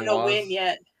 and I don't know when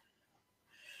yet.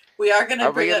 We are going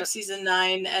to bring up season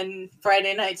 9 and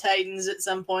Friday Night Titans at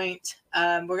some point.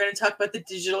 We're going to talk about the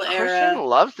digital era. Christian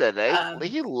loves it, eh?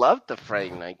 He loved the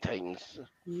Friday Night Titans.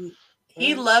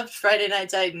 He loved Friday Night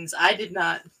Titans. I did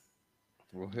not.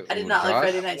 I did not like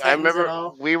Friday Night Titans I remember at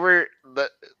all. The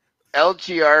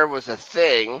LGR was a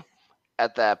thing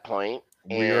at that point.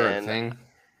 We were a thing.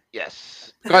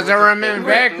 Yes. Because I remember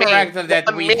very correctly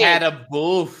that we had a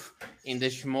booth in the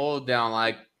Schmodown,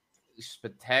 like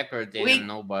spectacular day and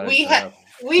nobody.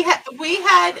 We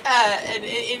had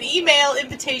an email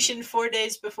invitation 4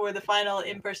 days before the final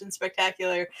in-person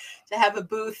spectacular to have a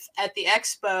booth at the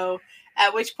expo.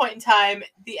 At which point in time,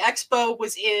 the expo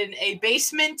was in a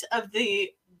basement of the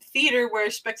theater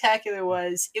where Spectacular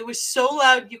was. It was so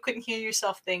loud you couldn't hear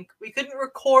yourself think. We couldn't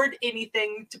record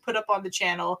anything to put up on the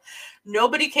channel.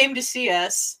 Nobody came to see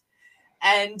us.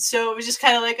 And so it was just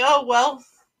kind of like, oh, well,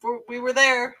 we were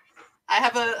there. I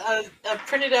have a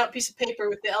printed out piece of paper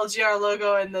with the LGR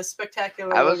logo and the Spectacular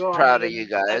logo. I was proud of you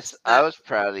guys. I was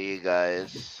proud of you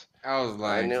guys. I was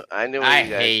like, I knew what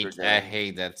you guys were doing. I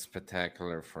hate that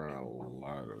Spectacular for a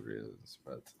lot of reasons,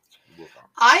 but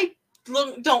I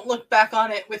don't look back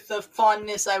on it with the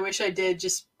fondness I wish I did,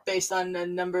 just based on a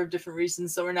number of different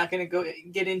reasons that we're not going to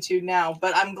get into now.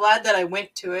 But I'm glad that I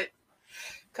went to it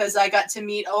because I got to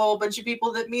meet a whole bunch of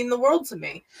people that mean the world to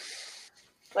me.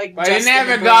 Like, but you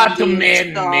never got to meet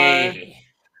me.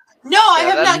 No, I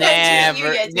have not gotten to meet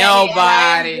you yet, Danny,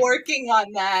 nobody. I'm working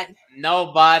on that.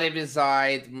 Nobody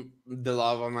beside the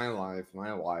love of my life,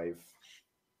 my wife,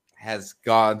 has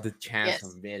got the chance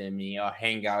of meeting me or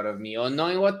hang out with me or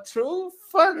knowing what true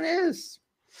fun is.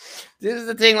 This is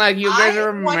the thing, like, you guys are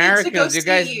Americans. You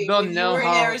guys don't know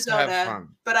how to have fun.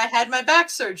 But I had my back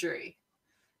surgery,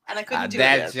 and I couldn't do it.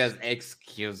 That's just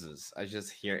excuses. I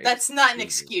just hear it. That's not an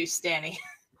excuse, Danny.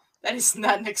 That is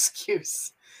not an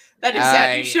excuse. That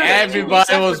is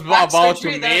everybody was about to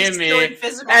meet me,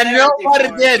 and nobody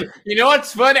did. You know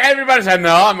what's funny? Everybody said,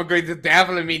 "No, I'm going to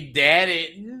definitely meet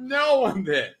Daddy." No one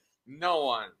did. No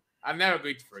one. I'm never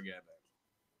going to forget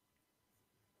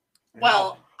it.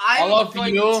 Well, I'm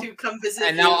going to come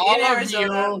visit you in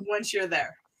Arizona once you're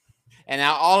there. And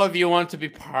now all of you want to be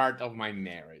part of my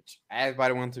marriage.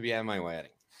 Everybody wants to be at my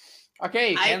wedding.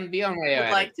 Okay, you I can be on my would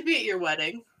wedding, like to be at your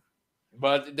wedding.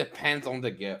 but it depends on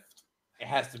the gift. It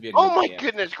has to be a Oh good my gift.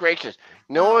 goodness gracious!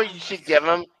 You know what you should give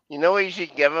him? You know what you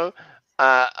should give him?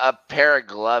 A pair of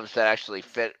gloves that actually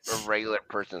fit a regular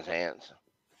person's hands.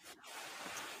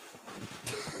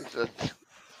 It's a-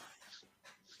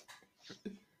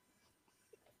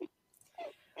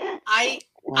 I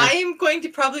am going to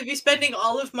probably be spending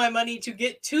all of my money to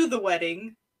get to the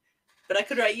wedding, but I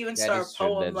could write you and That Star a is true,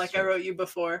 poem that is like I true. wrote you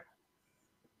before.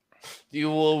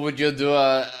 Would you do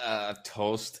a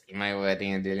toast in my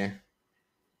wedding, Adelia?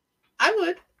 I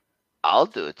would. I'll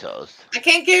do a toast. I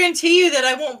can't guarantee you that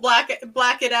I won't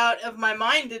black it out of my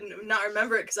mind and not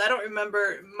remember it because I don't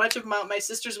remember much of my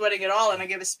sister's wedding at all, and I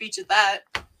gave a speech at that.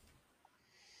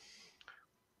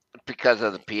 Because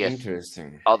of the PS,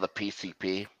 Interesting. all the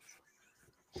PCP.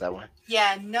 Is that one?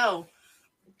 Yeah, no.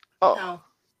 Oh, No.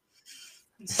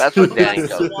 that's what Couple Danny glasses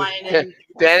told of wine me. and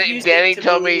Danny refusing to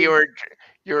told me you believe-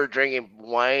 were drinking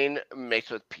wine mixed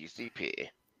with PCP.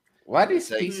 What is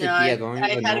Like- PCP? No, I don't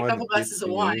I even had know a what couple glasses of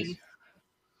PCP wine. is.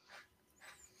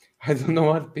 I don't know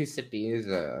what PCP is.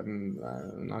 I'm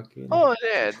not kidding. Oh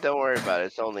yeah, don't worry about it.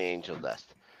 It's only angel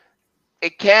dust.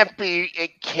 It can't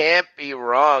be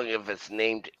wrong if it's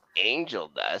named angel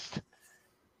dust.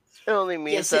 It only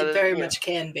means Yes, that it very you know- much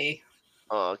can be.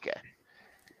 Oh, okay.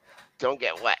 Don't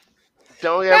get wet.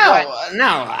 Don't get No, wet.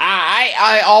 no.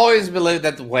 I always believe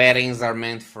that weddings are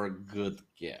meant for good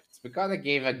gifts because I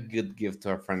gave a good gift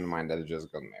to a friend of mine that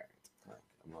just got married like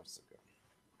a month ago.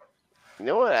 You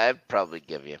know what I'd probably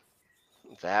give you?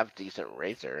 It's a half decent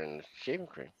razor and shaving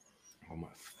cream. Oh my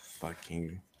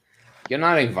fucking! You're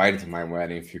not invited to my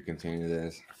wedding if you continue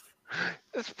this.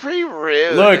 It's pretty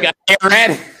rude. Look,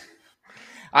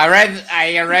 I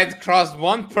read crossed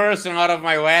one person out of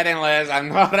my wedding list. I'm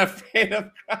not afraid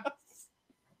of cross.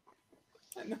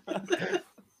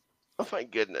 Oh my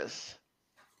goodness.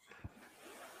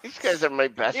 These guys are my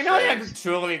best You know friends. that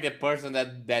truly the person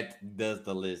that does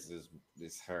the list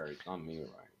is her, it's not me, right?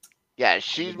 Yeah,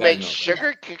 she You guys makes know that.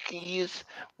 sugar cookies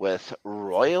with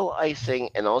royal icing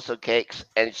and also cakes,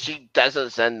 and she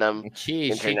doesn't send them She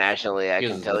internationally. I can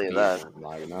chooses tell the you that. people,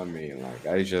 like not me. Like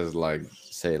I just like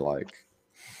say like,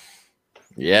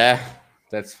 yeah,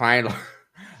 that's fine.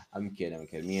 I'm kidding.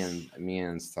 Me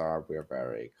and Star, we're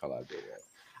very collaborative.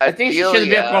 I think she should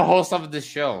be a Adelia- co-host of the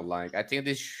show. Like I think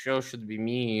this show should be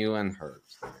me, you, and her.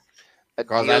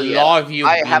 Because I Adelia, love you.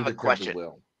 I being have the a third question.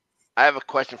 wheel. I have a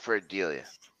question for Adelia.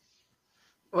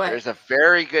 What? There's a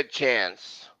very good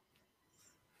chance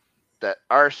that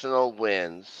Arsenal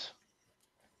wins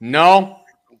No,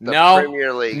 the no,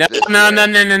 Premier League. no, this no, year. no,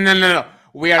 no, no, no, no.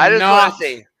 We are I just want not. to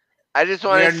see. I just We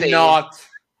want are to see. not.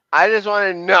 I just want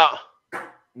to know.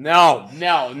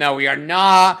 No, we are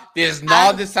not. This is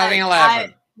not the starting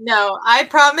 11. No, I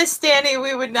promised Danny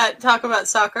we would not talk about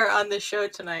soccer on the show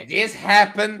tonight. This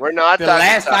happened We're not the talking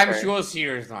last time soccer. she was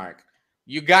here, Snark.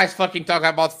 You guys fucking talk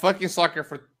about fucking soccer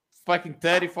for fucking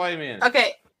 30, 40 minutes.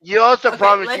 Okay, You also Okay,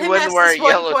 promised let you him wouldn't ask wear a this one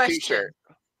yellow question. t-shirt.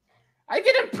 I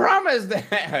didn't promise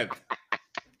that.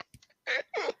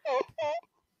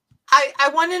 I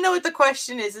want to know what the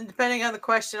question is, and depending on the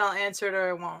question, I'll answer it or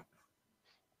I won't.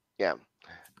 Yeah.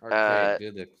 Okay,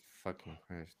 do the fucking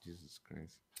Christ, Jesus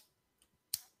Christ.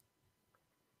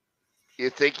 You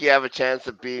think you have a chance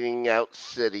of beating out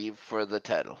City for the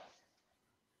title?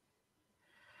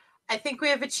 I think we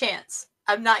have a chance.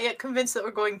 I'm not yet convinced that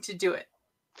we're going to do it,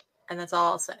 and that's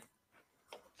all I'll say.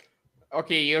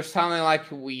 Okay, you're sounding like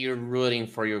you're rooting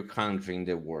for your country in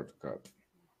the World Cup.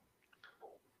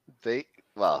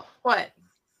 Well, What? said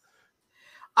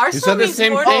Arsenal the means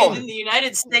same more to me thing. than the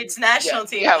United States national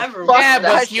team yeah, ever. fuck will. Yeah,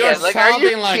 but that you're shit. Like, are you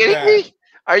sounding like kidding that. me?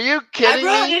 Are you I kidding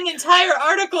wrote me? an entire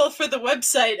article for the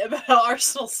website about how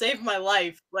Arsenal saved my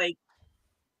life. Like,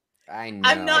 I know.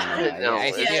 I'm not I,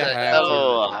 convinced I yet, still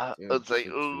though. have It's like, to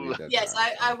ooh. read that yes,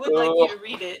 I article. would like you to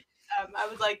read it. I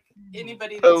would like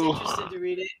anybody that's Oh. interested to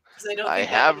read it because I don't. I think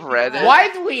that have many people read it. have.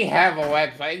 Why do we have a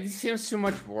website? It seems too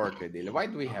much work, Adele. Why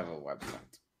do we have a website?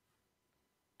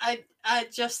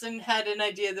 Justin had an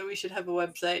idea that we should have a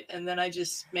website, and then I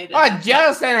just made it. Oh, happen.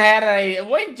 Justin had an idea.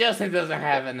 When Justin doesn't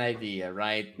have an idea,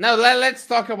 right? Now let's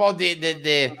talk about the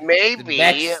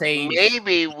backstage.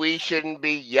 Maybe we shouldn't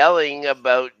be yelling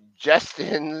about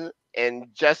Justin and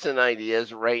Justin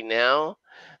ideas right now,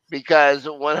 because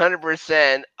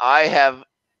 100% I have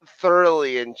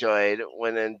thoroughly enjoyed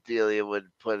when Adelia would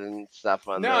put in stuff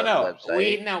on the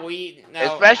website.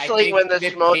 Especially I when the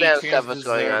think Schmodown patrons stuff was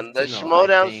going deserve on. The to know.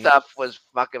 Schmodown stuff was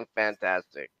fucking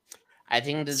fantastic. I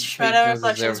think the Shredown patrons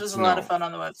Reflections deserve was to a lot know. of fun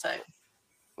on the website.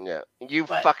 Yeah, you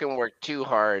But fucking work too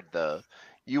hard though.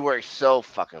 You work so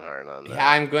fucking hard on that.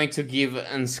 I'm going to give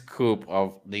a scoop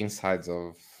of the insides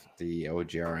of the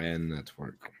LGRN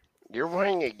network. You're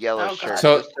wearing a yellow Oh, shirt God.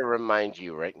 So just to remind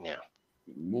you right now,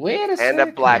 wait a and a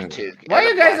second. black toque. Why and a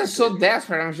you guys black are so toque.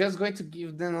 desperate? I'm just going to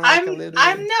give them like a little.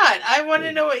 I'm not. I want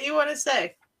to know what you want to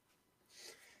say.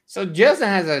 So Justin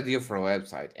has an idea for a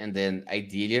website, and then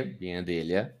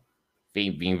Adelia,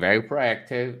 being very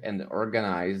proactive and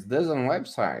organized, does a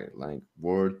website like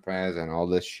WordPress and all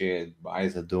this shit,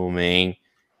 buys a domain.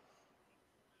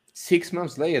 6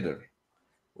 months later,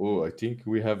 oh, I think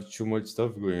we have too much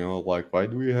stuff going on. Like, why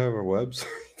do we have a website?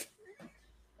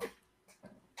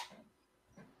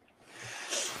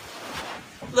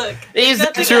 Look, Is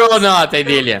that nothing true or else. not,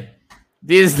 Adelia?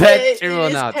 Is that true or It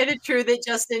is not? kind of true that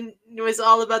Justin was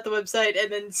all about the website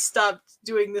and then stopped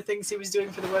doing the things he was doing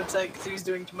for the website because he was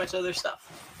doing too much other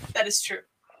stuff. That is true.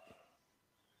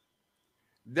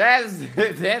 That's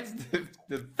the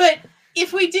But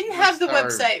if we didn't have the Star-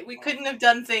 website, we couldn't have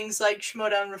done things like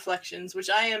Schmodown Reflections, which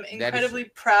I am is- incredibly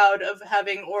proud of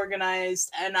having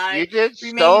organized, and You I did so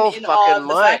remain in awe fucking of the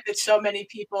much. fact that so many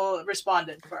people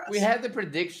responded for us. we had the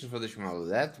prediction for the Shmuel.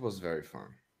 That was very fun.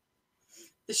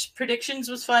 The predictions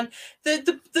was fun.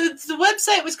 The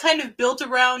website was kind of built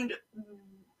around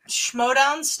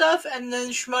Schmodown stuff, and then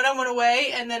Schmodown went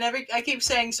away, and then I keep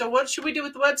saying, so what should we do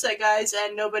with the website, guys?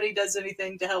 And nobody does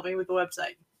anything to help me with the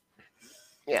website.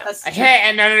 Yeah. That's the truth.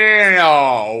 Hey,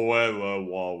 no. Wait.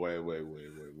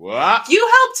 What?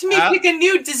 You helped me pick a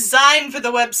new design for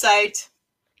the website.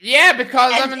 Yeah,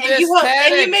 because I'm And the you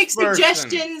aesthetics make person.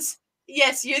 suggestions.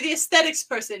 Yes, you're the aesthetics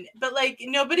person, but like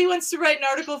nobody wants to write an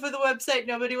article for the website.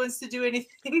 Nobody wants to do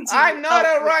anything. I'm not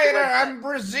help a with the writer. website. I'm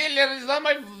Brazilian. It's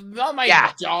not my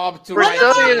Yeah. job to One write. of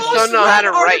our Brazilians most don't know how read to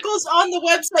write. articles on the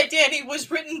website, Danny,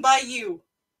 was written by you.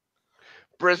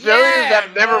 Brazilians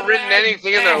have never but written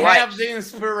anything in their I have life. the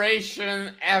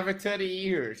inspiration every 30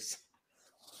 years.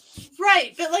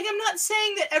 Right, but like I'm not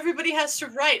saying that everybody has to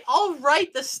write. I'll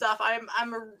write this stuff. I'm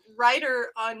a writer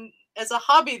on as a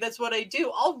hobby. That's what I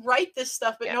do. I'll write this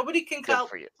stuff, but Yeah, nobody can Good come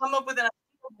for you. up with an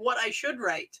idea of what I should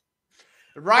write.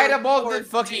 Right Or- about or the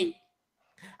fucking.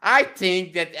 I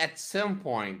think that at some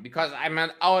point, because I'm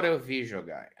an audio-visual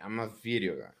guy, I'm a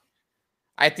video guy.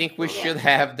 I think we should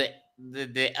have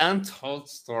the untold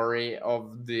story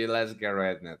of the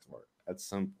LGRN network at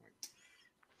some point.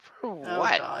 For Oh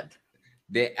what? God.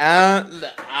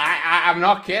 I'm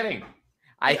not kidding.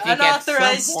 I The think at some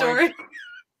unauthorized point story.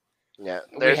 Yeah.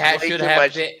 we There's should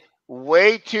have the.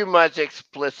 way too much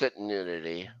explicit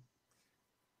nudity.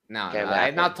 No, Can't I'm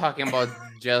happen. not talking about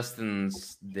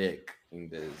Justin's dick in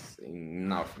this. In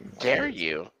nothing. Dare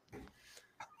you?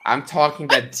 I'm talking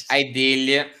that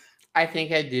ideally, I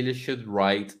think ideally should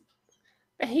write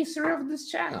the history of this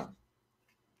channel.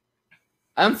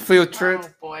 Unfiltered, Oh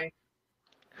boy.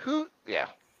 Who? Yeah.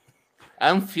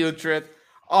 unfiltered,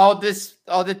 all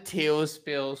the tail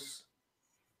spills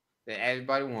that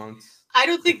everybody wants. I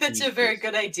don't think that's a very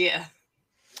good idea.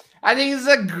 I think it's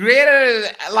a greater,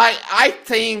 like, I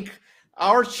think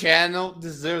our channel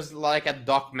deserves like a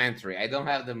documentary. I don't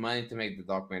have the money to make the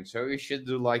documentary, so we should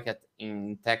do like it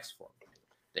in text form.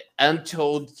 The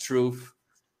untold truth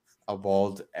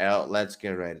about Let's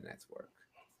Get Ready Network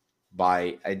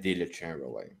by Adelia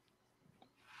Chamberlain.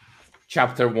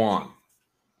 Chapter 1,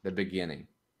 the beginning.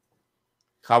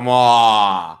 Come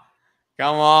on.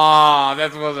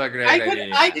 That was a great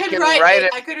idea. I You could can write write a,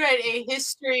 it. I could write a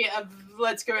history of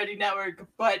Let's Get Ready Network,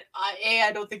 but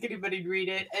I don't think anybody'd read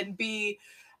it, and B,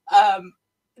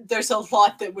 there's a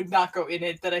lot that would not go in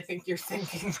it that I think you're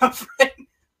thinking of right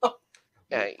now.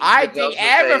 Yeah, you I could think also say,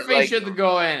 everything like, should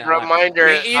go in. Reminder,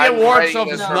 In I'm the words writing of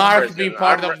this from Snark prison. being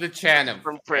part I'm of the channel,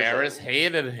 from prison. Ferris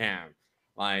hated him.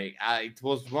 Like, it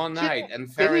was one Did- night, and did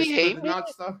he Ferris hate could me? not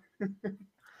stop.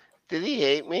 Did he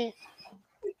hate me?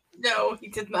 No, he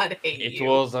did not hate It you.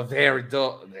 was a very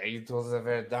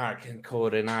dark and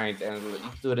cold night, and it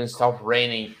didn't stop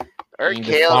raining I heard in the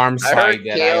Caleb, farm I heard side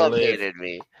that I Caleb live. hated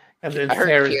me. And then I heard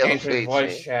Ferris Caleb entered hates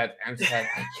voice me. chat and said,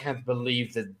 "I can't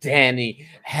believe that Danny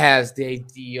has the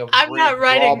idea of I'm not bringing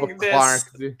writing Bob this. Clark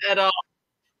to-" At all.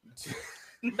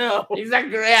 No. It's a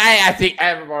great. I think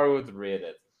everybody would read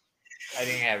it. I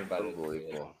think everybody would read it.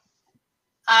 Unbelievable.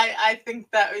 I think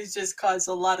that was just caused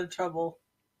a lot of trouble.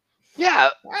 Yeah,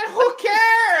 And who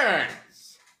cares?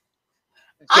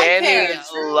 I care,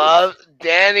 it's true.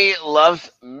 Danny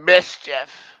loves mischief.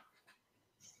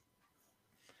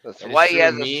 That's That is why he true,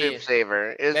 has a me- soup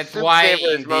saver. His That's soup why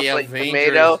saver in is the mostly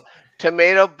Avengers.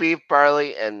 tomato, beef,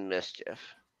 barley, and mischief.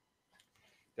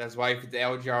 That's why if the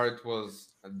LGR it was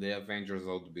the Avengers,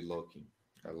 I would be looking.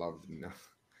 I love them now.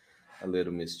 a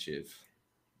little mischief.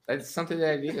 That's something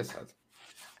that I did aside.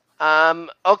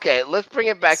 Okay, let's bring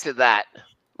it back to that.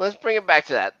 Let's bring it back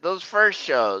to that. Those first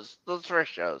shows. Those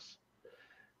first shows.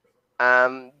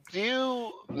 Do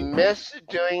you miss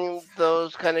doing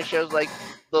those kind of shows, like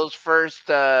those first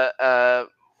the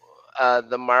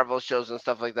Marvel shows and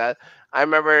stuff like that? I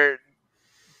remember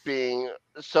being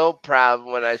so proud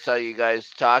when I saw you guys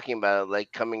talking about it,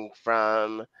 like coming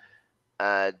from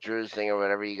Drew's thing or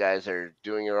whatever. You guys are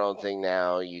doing your own thing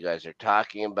now. You guys are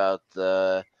talking about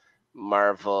the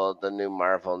new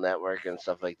Marvel network and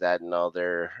stuff like that, and all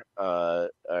their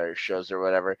shows or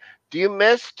whatever. Do you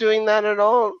miss doing that at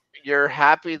all? You're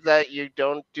happy that you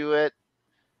don't do it.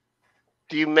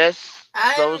 Do you miss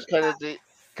I'm those kind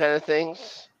of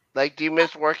things? Like, do you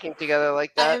miss working together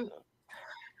like that? I'm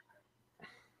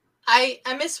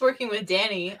I miss working with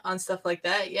Danny on stuff like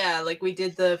that. Yeah, like we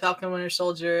did the Falcon Winter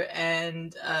Soldier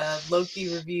and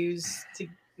Loki reviews to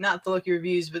not the Loki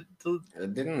reviews, but I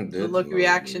didn't the do Loki the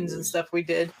reactions and reviews. stuff we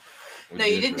did. We No,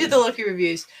 you did didn't do the- the Loki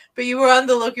reviews, but you were on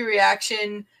the Loki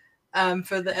reaction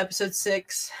for the episode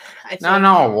 6. I think.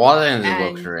 No, it wasn't the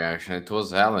And- Loki reaction. It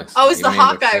was Alex. Oh, it was He the made a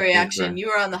Hawkeye fucking reaction. You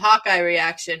were on the Hawkeye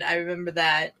reaction. I remember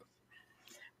that.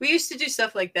 We used to do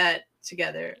stuff like that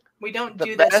together. We don't The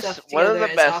do that best- stuff one of together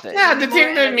the as best often things. Yeah, the anymore, thing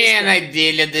and that I me miss and that.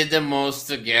 Idelia did the most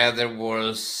together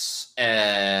was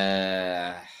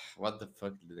what the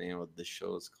fuck the name of the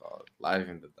show is called? Live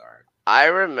in the Dark. I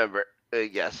remember.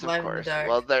 Yes, of Live in the course. Dark.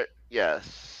 Well, there.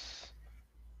 Yes.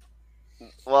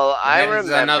 Well, I That is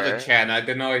remember. another channel. I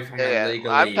don't know if I'm legally.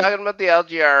 I'm talking about the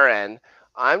LGRN.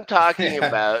 I'm talking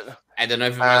about. I don't know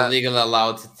if I'm legally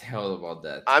allowed to tell about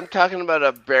that. I'm talking about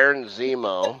a Baron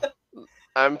Zemo.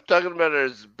 I'm talking about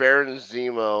a Baron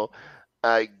Zemo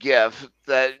gif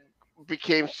that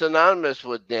became synonymous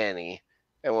with Danny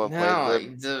at one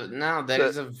point. There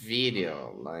is a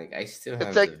video. Like I still have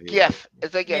It's a the video. gif.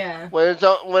 It's a gif. Yeah. When it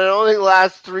only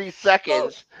lasts 3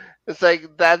 seconds, it's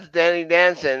like that's Danny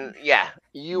dancing. Yeah,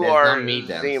 you That's are not me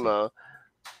dancing. Zemo.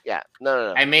 Yeah,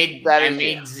 no. I made That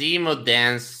is you. Zemo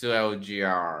dance to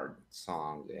LGR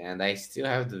song, and I still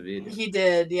have the video. He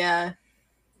did, yeah.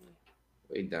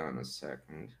 Wait down a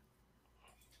second.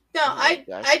 No, Oh my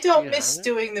gosh, I don't you miss have it?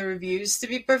 doing the reviews, to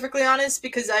be perfectly honest,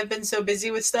 because I've been so busy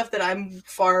with stuff that I'm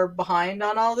far behind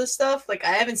on all this stuff. Like, I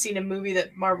haven't seen a movie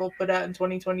that Marvel put out in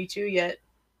 2022 yet.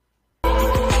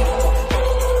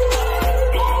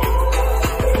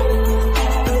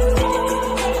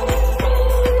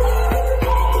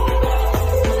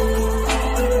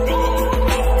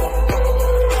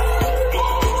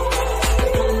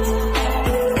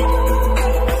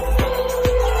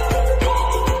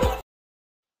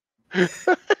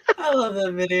 I love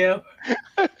that video.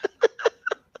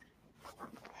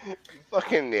 You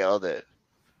fucking nailed it.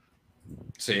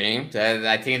 See,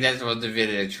 I think that's what the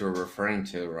video that you're referring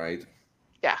to, right?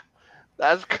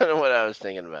 That's kind of what I was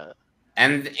thinking about.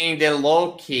 And in the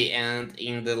Loki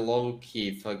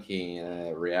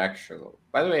fucking reaction.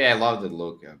 By the way, I love the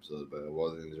Loki episode, but it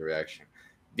wasn't in the reaction.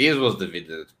 This was the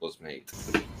video that was made.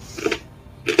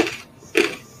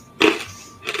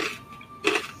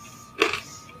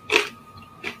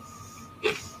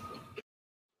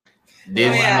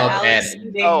 This is not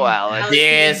edited. Oh, Alex.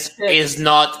 This is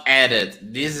not added.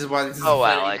 This is what. Oh,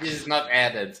 Alex. This is not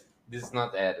added. This is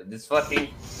not added. This fucking.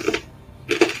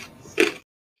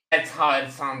 That's how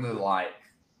it sounded like.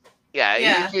 Yeah,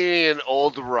 Yeah. you see an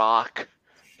old rock.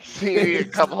 See a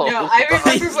couple. No,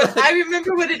 I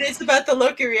remember what it is about the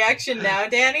Loki reaction now,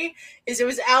 Danny. Is it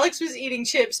was Alex was eating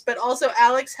chips, but also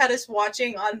Alex had us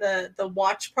watching on the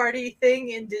watch party thing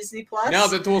in Disney Plus. No,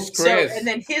 that was Chris. So, and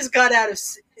then his got out of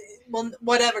well,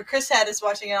 whatever. Chris had us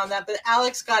watching it on that, but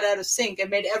Alex got out of sync and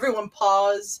made everyone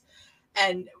pause.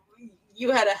 And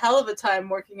you had a hell of a time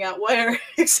working out where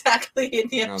exactly in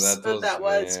the episode that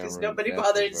was because nobody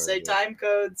bothered to say time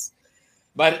codes.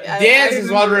 But I this is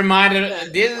what remember reminded.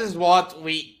 that. This is what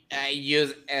we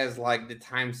use as like the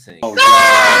time sync. Oh,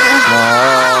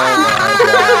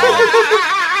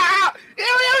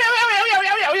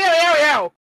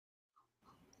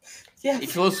 Yeah,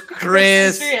 It was Chris's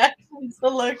Chris. reaction to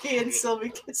Loki and Sylvie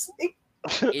kissing.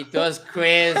 It was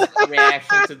Chris'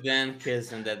 reaction to them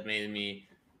kissing that made me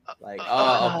like,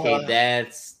 oh, okay,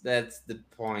 that's the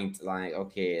point. Like,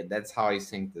 okay, that's how I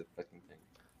sync the fucking thing.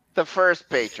 The first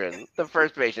patron,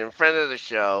 friend of the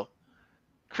show,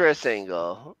 Chris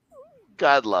Engel.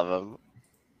 God love him.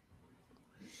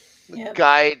 The Yep.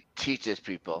 guy teaches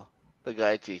people.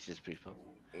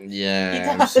 Yeah, He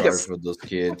I'm does. sorry for those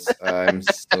kids. I'm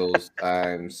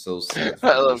so sad. For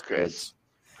I love those Chris. kids.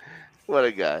 What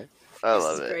a guy. I This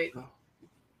love is it. great.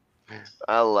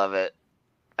 I love it.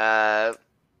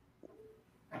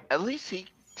 at least he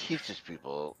teaches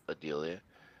people, Adelia.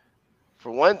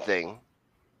 For one thing,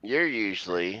 you're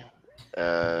usually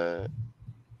uh,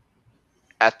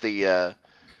 at the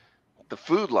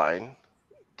food line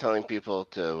telling people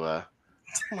to.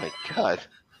 Oh my God,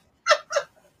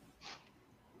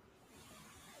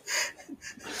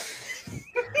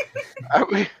 are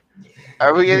we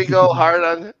are we gonna go hard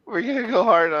on? We're gonna go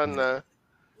hard on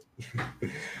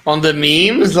On the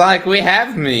memes, like we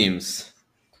have memes.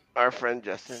 our friend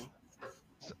Justin.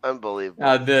 It's unbelievable.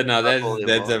 No, that's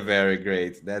Unbelievable. a very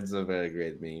great. That's a very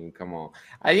great meme. Come on,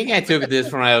 I think I took this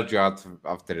from LG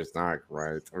after the Snark,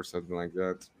 right, or something like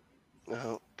that.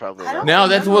 No, probably I don't not. No,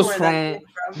 that remember was where that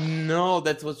from. came from. No,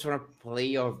 that was from a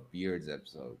Play of Beards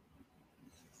episode.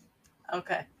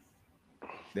 Okay.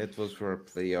 That was for a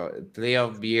Play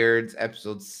of Beards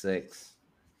episode 6.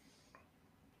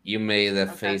 You made that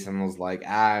Okay. face and was like,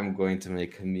 "I'm going to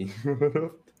make a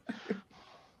meme."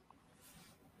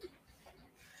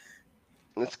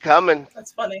 It's coming.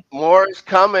 That's funny. More is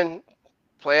coming.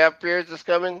 Playoff periods is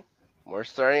coming. More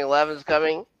starting 11 is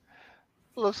coming.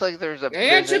 Looks like there's a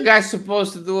Aren't you pivot. guys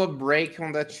supposed to do a break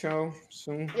on that show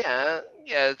soon? Yeah,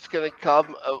 yeah, it's gonna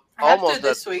come I have to almost at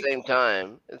this the week. same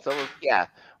time. It's almost yeah.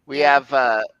 We Yeah.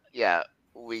 have yeah.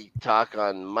 We talk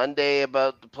on Monday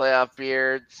about the playoff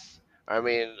beards. I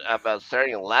mean about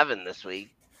starting 11 this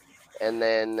week, and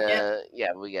then Yep.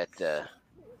 yeah, we get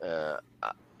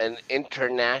an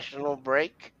international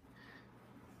break,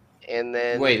 and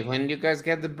then Wait, when you guys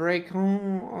get the break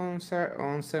on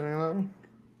 7-Eleven?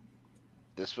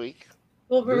 this week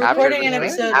We'll be This week, recording an right?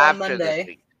 episode on after this Monday,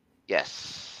 week,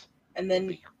 yes, and we'll then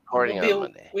be we'll recording be on a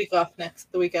Monday. week off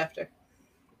the week after.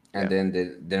 And then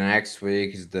the next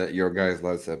week is your guys'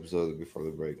 last episode before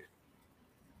the break,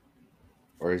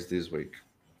 or is this week?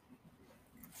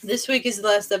 This week is the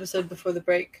last episode before the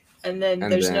break, and then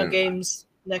And there's no then games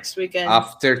next weekend.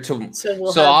 after to So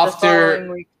we'll so have the following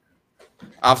after week.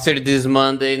 after this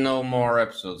Monday, no more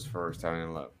episodes for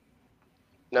 7-Eleven.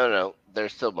 No,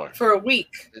 there's still more. For a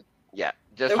week. Yeah,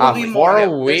 just There will 1 be week. more. For a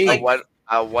There's week. like-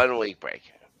 A 1 week break.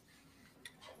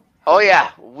 Oh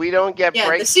yeah, we don't get Yeah, the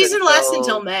breaks. season lasts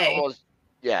until May.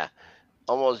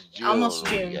 Almost June. Almost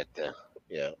we June. get to-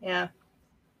 yeah. Yeah.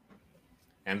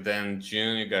 And then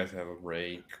June, you guys have a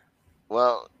break.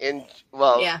 Well,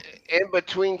 Yeah. in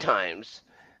between times,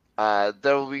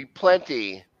 there will be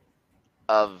plenty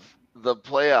of the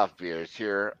playoff beers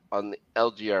here on the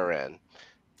LGRN.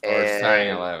 Or starting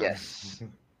And 11. yes,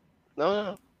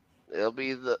 no, it'll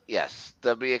be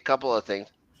there'll be a couple of things.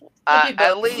 It'll be At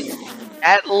both. least,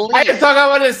 I can talk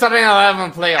about the starting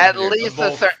 11 playoff. at here, least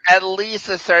both. at least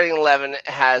the starting 11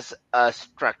 has a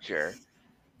structure.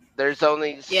 There's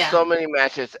only Yeah. so many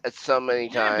matches at so many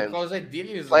Yeah, times. because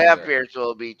ideally is Playoff longer. beers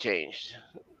will be changed.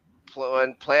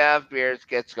 When playoff beers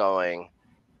gets going,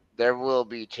 there will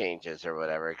be changes or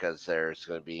whatever because there's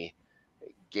going to be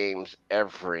games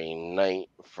every night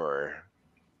for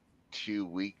 2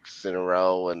 weeks in a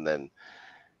row, and then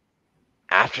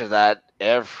after that,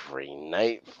 every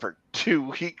night for 2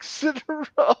 weeks in a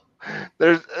row.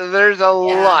 There's a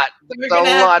lot. We're There's gonna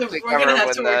a have lot to- to we're cover gonna have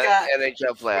when to the work out-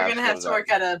 NHL playoffs We're gonna have comes to up. work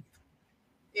out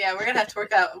we're gonna have to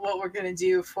work out what we're gonna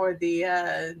do for the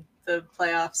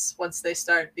playoffs once they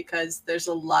start because there's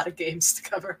a lot of games to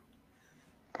cover.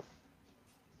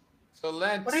 So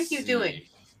let's. What are you doing?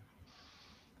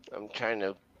 I'm trying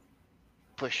to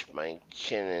push my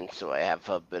chin in so I have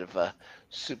a bit of a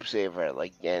soup saver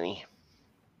like Danny.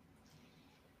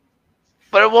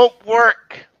 But it won't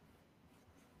work.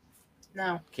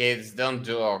 No. Kids, don't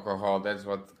do alcohol. That's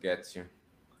what gets you.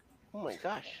 Oh my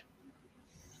gosh.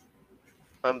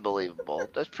 Unbelievable.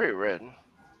 That's pretty rude.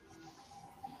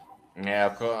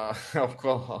 Yeah,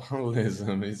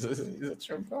 alcoholism is a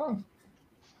true problem.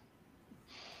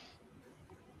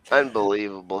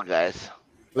 Unbelievable, guys.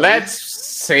 Let's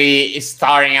say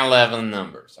starting 11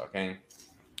 numbers, okay?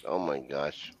 Oh my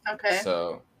gosh. Okay.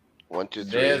 So 1, 2,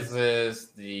 3, this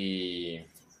is the.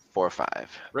 4, 5.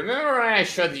 Remember when I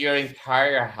showed your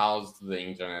entire house to the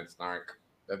internet, Snark?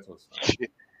 That was fun.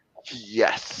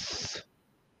 Yes.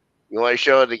 You want to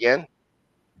show it again?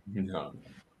 No.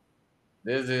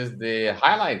 This is the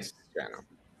highlights channel.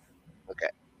 Okay.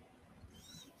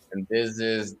 And this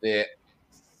is the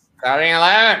starting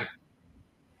 11.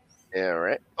 Yeah,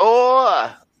 right.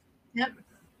 Oh,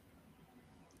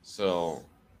 So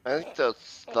I think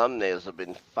those thumbnails have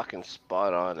been fucking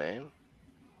spot on, eh?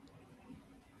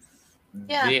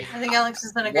 Yeah, the- I think Alex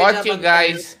has done a great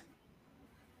job.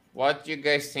 what you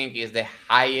guys think is the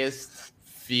highest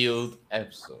field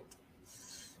episode?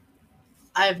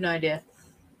 I have no idea.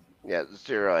 Yeah,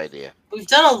 zero idea. We've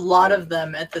done a lot of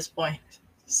them at this point.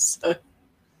 So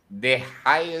the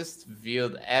highest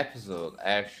viewed episode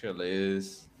actually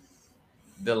is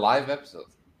the live episode.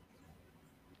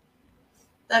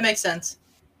 That makes sense.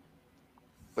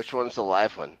 Which one's the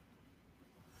live one?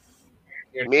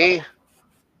 Me?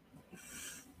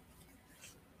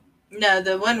 No,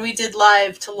 the one we did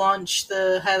live to launch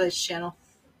the highlights channel.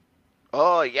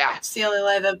 Oh yeah. It's the only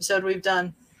live episode we've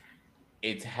done.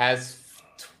 It has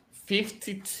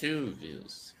 52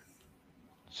 views.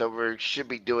 So we should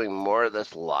be doing more of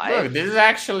this live. Look, this is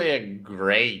actually a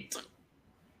great.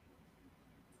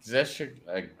 It's actually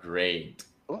a great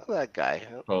Look at that guy.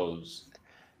 pose.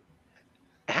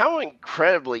 How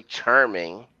incredibly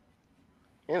charming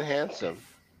and handsome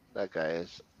that guy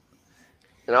is.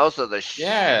 And also the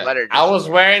Yeah, sweater. I was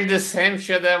wearing the same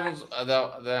shirt that was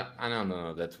the I don't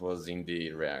know, that was in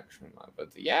the reaction, but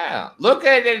yeah, look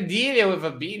at the deal with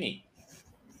a beanie.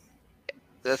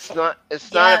 That's not.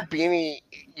 It's not a beanie.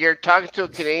 You're talking to a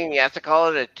Canadian. You have to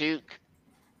call it a toque.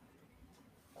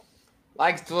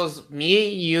 Like it was me,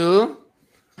 you,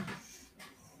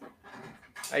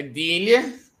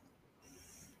 Adelia,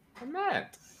 and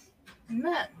Matt.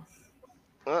 Matt.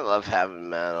 I love having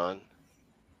Matt on.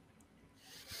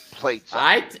 Plates.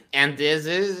 Right, and this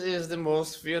is the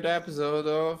most viewed episode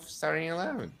of Starting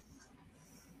 11.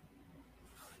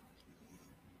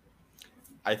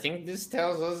 I think this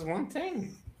tells us one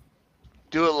thing.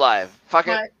 Do it live. Fuck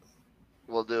What? it.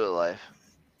 We'll do it live.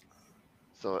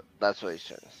 So that's what he's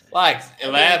trying to say. Like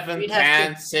 11, we'd have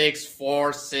 10, to- 6,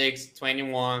 4, 6,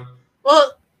 21.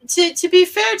 Well, to be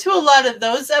fair to a lot of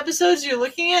those episodes you're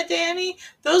looking at, Danny,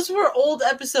 those were old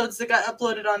episodes that got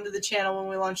uploaded onto the channel when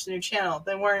we launched the new channel.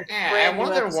 They weren't. Yeah, I brand new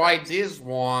wonder why episodes. this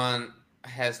one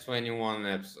has 21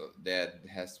 episodes. That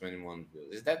has 21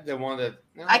 views. Is that the one that?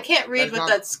 No, I can't read that's what not-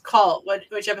 that's called.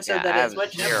 Which episode Yeah, I that have is?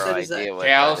 Which zero episode is that? idea what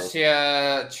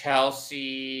that is.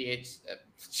 Chelsea. It's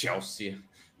Chelsea.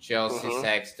 Mhm.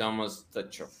 Sachs, Thomas,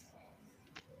 Tutcher.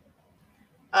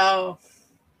 Oh,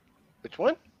 Which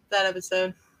one? that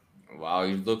episode. Wow,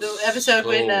 you look The episode so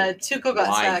when Tuco got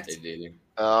white, sacked. Adelia.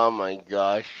 Oh my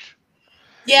gosh.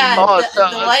 Yeah, Oh,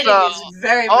 the lighting is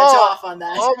very much off on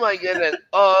that. Oh my goodness.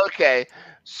 Oh, okay.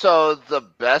 So the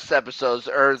best episodes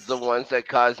are the ones that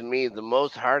cause me the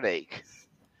most heartache.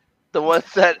 The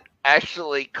ones that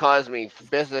actually cause me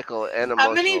physical and emotional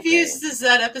How many views pain. does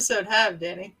that episode have,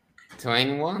 Danny?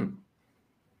 21.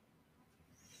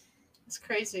 It's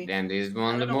crazy. And this is I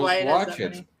one of don't the know why most it has that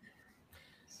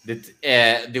watched.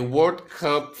 many. The World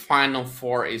Cup Final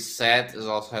Four is set. It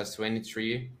also has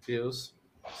 23 views.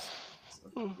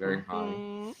 So very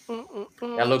high.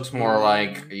 That looks more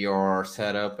like your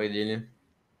setup, Adelia.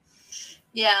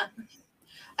 Yeah,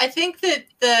 I think that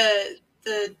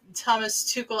the Thomas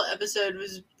Tuchel episode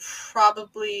was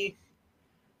probably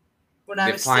when I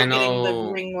The was still getting the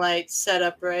final- ring light set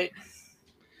up right.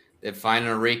 The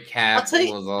final I'll recap tell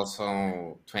you- was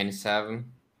also 27.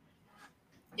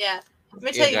 Yeah. Let me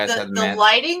You tell you, guys had the met.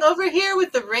 lighting over here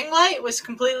with the ring light was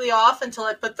completely off until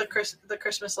I put the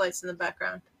Christmas lights in the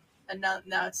background, and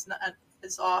now it's not.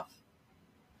 It's off.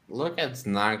 Look at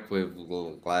Snark with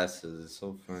little glasses. It's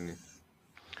so funny.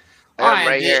 I'm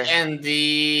right here. And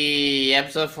the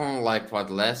episode from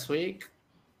last week,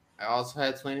 I also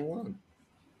had 21.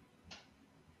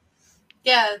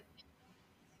 Yeah,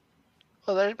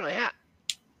 Oh, there's my hat.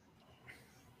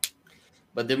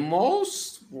 But the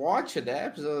most watched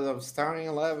episode of Starting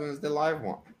 11 is the live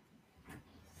one.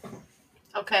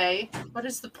 okay. What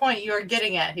is the point you are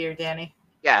getting at here, Danny?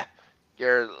 Yeah.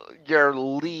 You're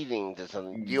leading to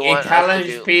something. Do you want us to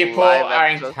Intelligent do people live are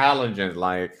episodes? intelligent.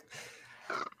 Like,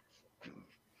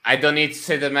 I don't need to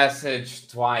say the message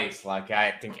twice. Like,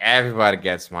 I think everybody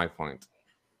gets my point.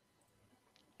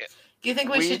 Do you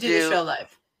think we We should do do- the show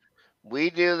live? We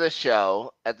do the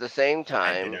show at the same I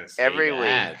time didn't say every week.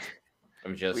 that.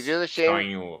 I'm just We do the showing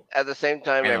same you at the same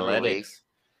time every week.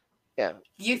 analytics.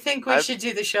 You think we should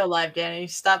do the show live, Danny?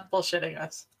 Stop bullshitting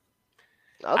us.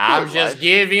 I'll do I'm it just live.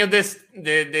 giving you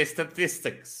the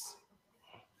statistics.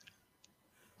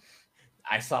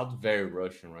 I sound very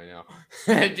Russian right now.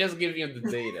 Just giving you the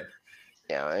data.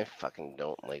 Yeah, I fucking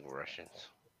don't like Russians.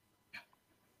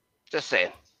 Just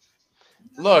saying.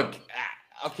 Look,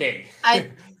 okay.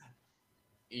 I-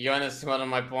 You understand one of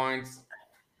my points?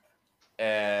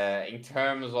 In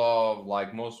terms of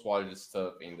most watched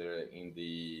stuff in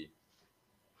the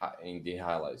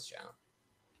highlights channel.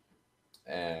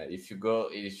 If you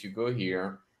go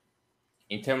here,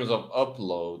 in terms of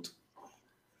upload,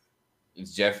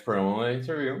 it's Jeff Peron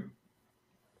interview.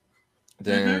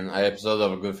 Then an episode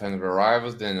of A Good Friend Never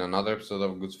Arrives, then another episode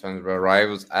of A Good Friend Never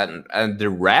Arrives, and the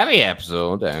Ravi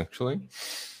episode actually.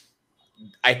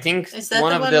 I think Is that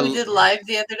one the of one the we did live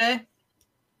the other day?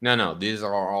 No. These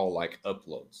are all like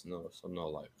uploads. No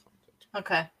live content.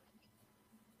 Okay.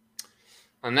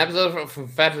 An episode from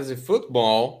fantasy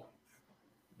football.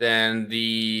 Then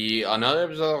another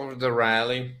episode of the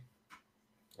rally.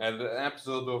 And an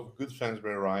episode of Good Friends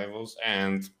Bad Rivals,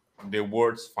 and the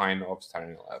worst final of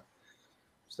Starting 11.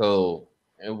 So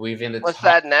within the What's top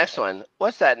that next one?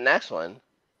 What's that next one?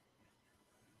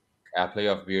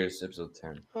 Playoff Beers episode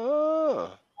 10.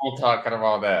 Oh. I'm talking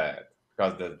about that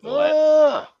because the last.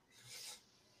 Oh.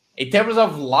 In terms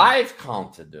of live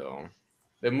content, though,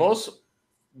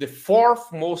 the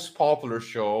fourth most popular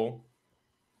show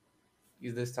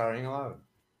is the Starting 11,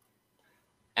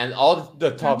 and all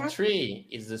the top three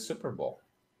is the Super Bowl.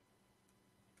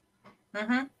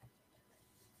 Mm-hmm.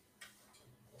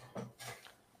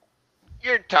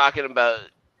 You're talking about.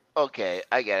 Okay,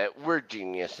 I get it. We're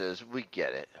geniuses. We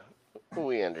get it.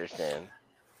 We understand.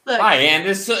 Look, And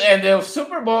the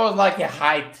Super Bowl is like a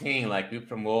high thing. Like we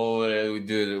promote it, we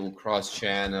do it cross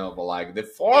channel, but like the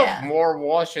fourth more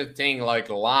watched thing like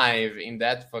live in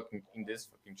this fucking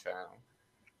channel.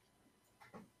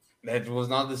 That was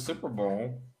not the Super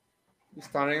Bowl. It's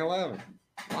Starting 11.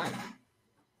 Why?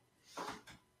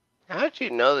 How'd you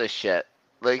know this shit?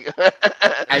 Like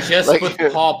I just like,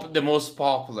 put the most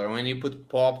popular. When you put the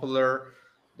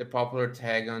popular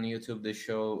tag on YouTube, they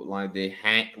show like they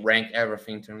rank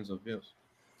everything in terms of views.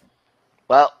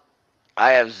 Well,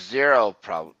 I have zero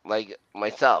problem. Like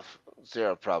myself,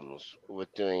 zero problems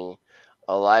with doing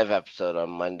a live episode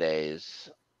on Mondays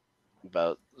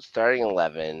about Starting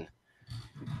 11,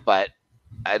 but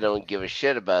I don't give a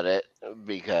shit about it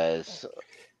because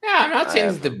Yeah, I'm not saying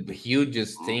it's the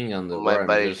hugest thing on the my world.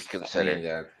 buddies consider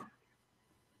that.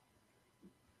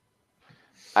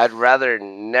 I'd rather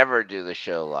never do the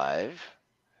show live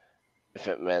if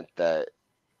it meant that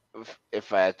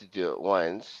if I had to do it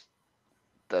once,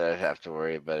 that I'd have to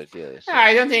worry about it daily. So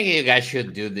I don't think you guys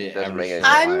should do the.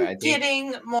 I'm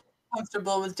getting more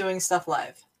comfortable with doing stuff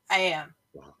live. I am,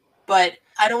 but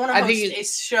I don't want to host a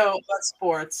show about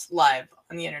sports live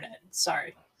on the internet.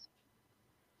 Sorry.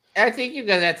 I think you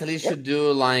guys at least should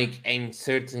do like in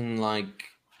certain like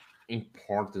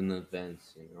important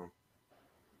events, you know,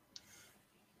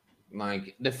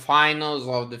 like the finals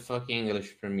of the fucking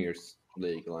English Premier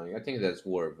League. Like I think that's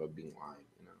worth of being live,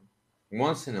 you know,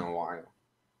 once in a while.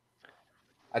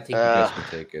 I think you guys can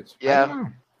take it. Yeah.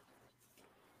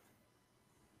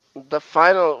 The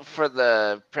final for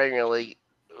the Premier League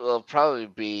will probably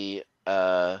be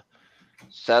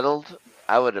settled,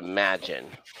 I would imagine,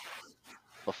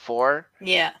 before.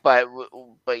 Yeah. But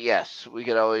yes, we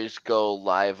could always go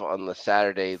live on the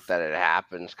Saturday that it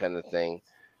happens, kind of thing,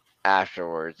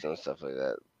 afterwards and stuff like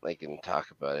that. They can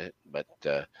talk about it. But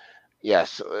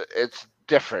yes, it's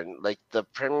different. Like the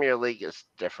Premier League is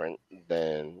different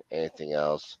than anything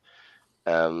else.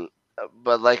 But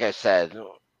like I said,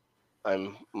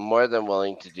 I'm more than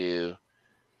willing to do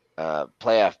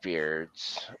playoff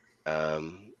beards,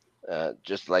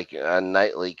 just like a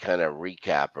nightly kind of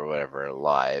recap or whatever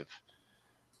live.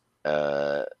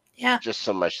 Yeah. Just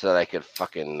so much that I could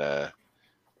fucking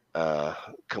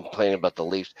complain about the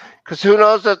Leafs, because who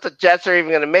knows if the Jets are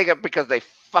even gonna make it, because they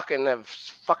fucking have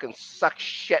sucked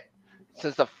shit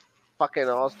since the fucking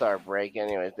All-Star break.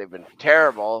 Anyways, they've been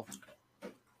terrible.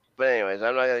 But anyways,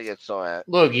 I'm not gonna get so angry.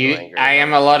 Look, I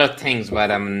am a lot of things,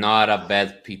 but I'm not a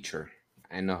bad pitcher.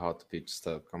 I know how to pitch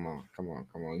stuff. Come on.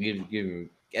 Give me,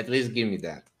 at least give me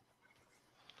that.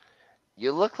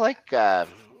 You look like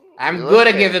I'm good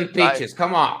at giving pitches.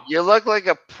 Come on. You look like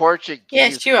a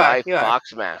Portuguese Guy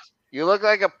Fawkes mask. You look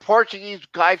like a Portuguese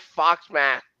Guy Fawkes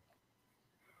mask.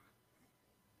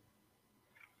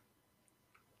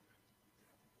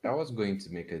 I was going to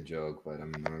make a joke, but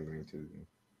I'm not going to.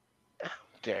 How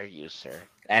dare you, sir?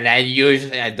 And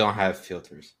I don't have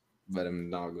filters, but I'm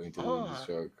not going to do this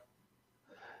joke.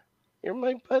 You're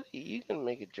my buddy. You can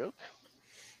make a joke.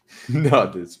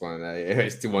 Not this one. I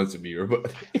still want to be your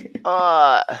buddy.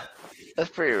 That's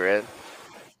pretty rad.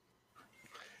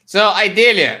 So,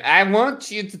 Idelia, I want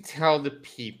you to tell the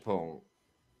people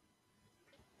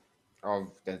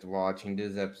that watching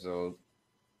this episode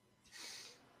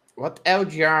what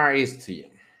LGR is to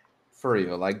you, for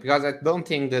real. Like, because I don't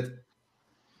think that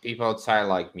people outside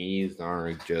like me,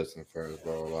 Snark, Justin, first,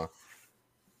 blah, blah, blah,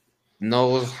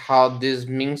 knows how this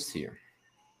means to you.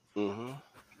 Mm-hmm.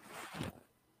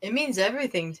 It means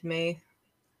everything to me.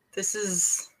 This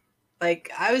is,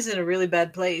 like, I was in a really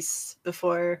bad place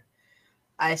before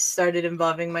I started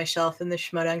involving myself in the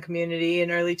Schmodown community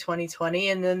in early 2020,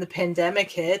 and then the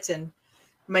pandemic hit, and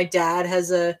my dad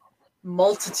has a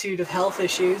multitude of health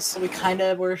issues, so we kind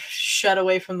of were shut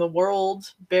away from the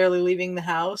world, barely leaving the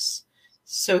house.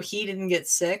 so he didn't get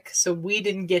sick, so we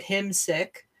didn't get him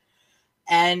sick.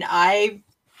 And I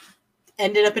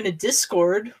ended up in a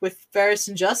Discord with Ferris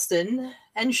and Justin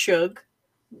and Shug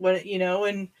when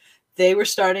when they were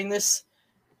starting this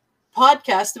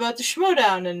podcast about the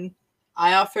Schmodown, and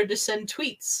I offered to send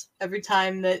tweets every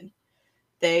time that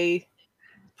they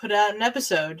put out an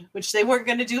episode, which they weren't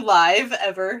going to do live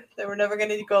ever. They were never going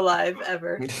to go live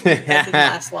ever. That didn't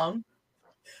last long.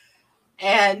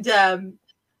 And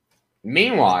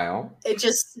Meanwhile,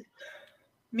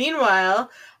 meanwhile,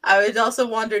 I had also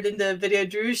wandered into Video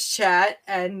Drew's chat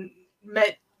and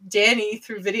met Danny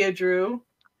through Video Drew,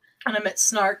 and I met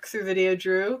Snark through Video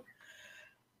Drew,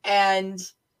 and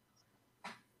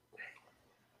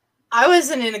I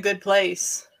wasn't in a good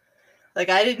place. Like,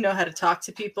 I didn't know how to talk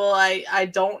to people.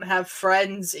 I don't have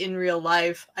friends in real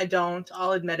life. I don't.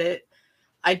 I'll admit it.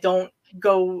 I don't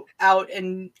go out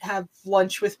and have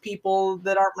lunch with people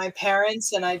that aren't my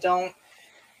parents, and I don't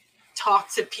talk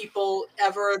to people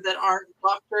ever that aren't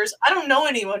doctors. I don't know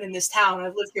anyone in this town.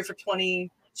 I've lived here for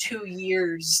 22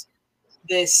 years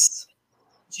this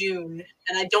June,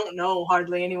 and I don't know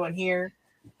hardly anyone here.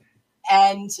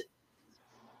 And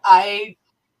I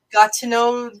got to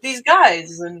know these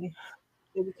guys, and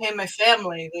they became my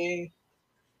family.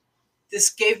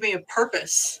 This gave me a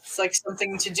purpose. It's like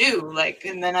something to do.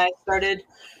 And then I started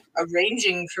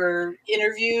arranging for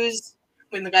interviews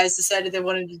when the guys decided they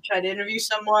wanted to try to interview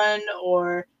someone,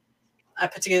 or I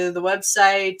put together the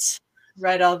website,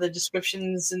 write all the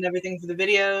descriptions and everything for the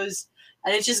videos,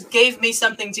 and it just gave me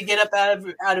something to get up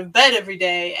out of bed every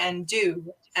day and do.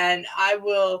 And I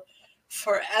will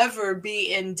forever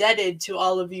be indebted to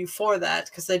all of you for that,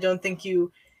 because I don't think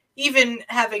you, even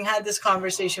having had this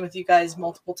conversation with you guys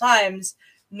multiple times,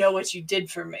 know what you did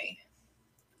for me.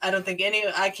 I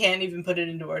can't even put it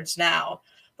into words now.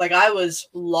 Like, I was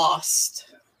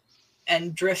lost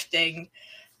and drifting,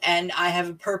 and I have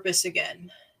a purpose again.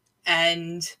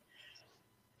 And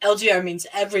LGR means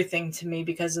everything to me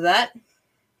because of that.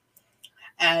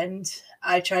 And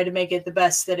I try to make it the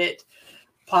best that it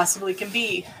possibly can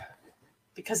be,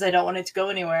 because I don't want it to go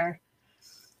anywhere.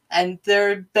 And there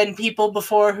have been people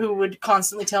before who would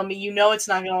constantly tell me, it's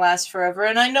not going to last forever.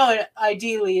 And I know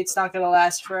ideally it's not going to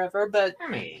last forever, but I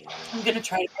mean, I'm going to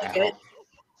try to make it.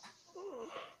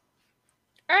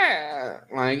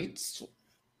 like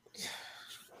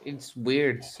it's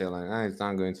weird to say like, it's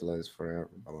not going to last forever,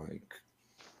 but like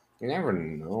you never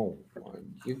know. Like,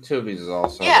 YouTube is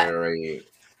also very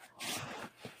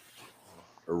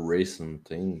a recent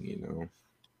thing,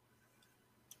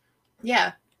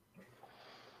 Yeah.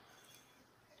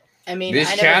 I mean, this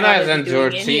I never channel thought has I'd be doing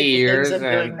endured any 2 of the things years I'm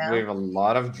doing and now. with a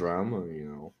lot of drama,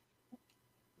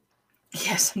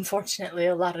 Yes, unfortunately,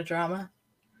 a lot of drama.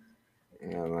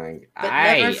 Like But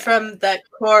never from that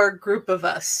core group of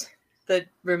us that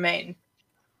remain.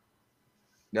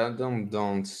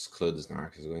 Don't exclude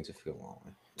Snark. He's going to feel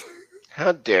lonely.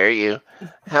 How dare you?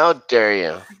 How dare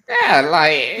you?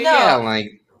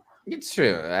 Like it's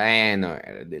true. I know what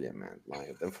I did it, man.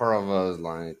 Like the four of us,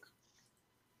 like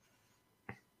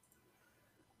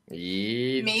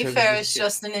me, Ferris,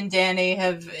 Justin, and Danny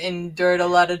have endured a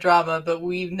lot of drama, but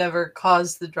we've never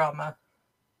caused the drama.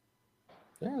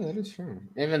 Yeah, that is true.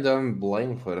 Even though I'm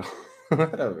blamed for a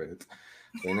lot of it,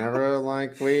 we never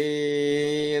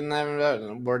we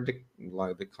never were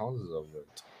the causes of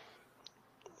it.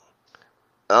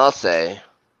 I'll say,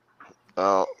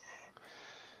 well,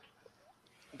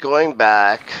 going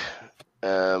back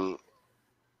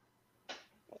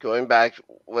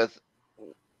with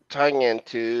tying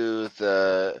into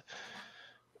the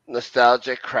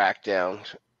nostalgic crackdown.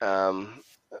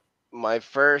 My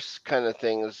first kind of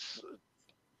things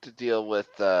to deal with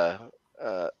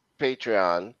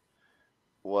Patreon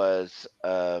was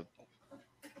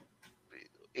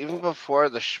even before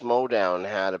the Schmodown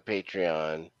had a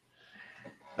Patreon.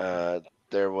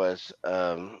 There was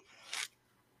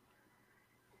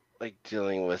like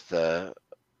dealing with a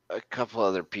couple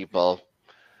other people,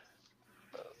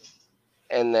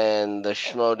 and then the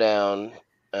Schmodown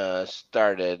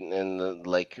started, and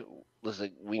was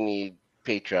like, we need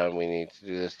Patreon, we need to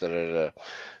do this, da da da.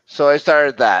 So I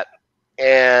started that,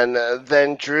 and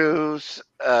then Drew's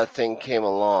thing came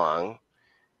along,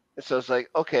 so it's like,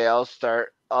 okay,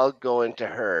 I'll go into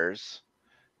hers.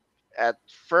 At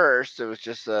first, it was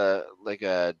just like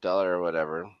 $1 or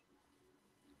whatever.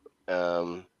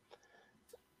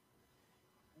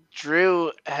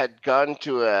 Drew had gotten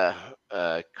to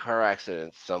a car accident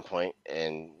at some point,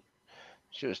 and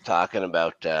she was talking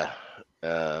about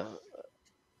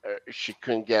she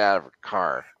couldn't get out of her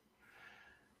car,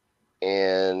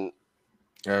 and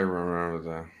I remember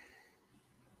that.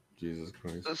 Jesus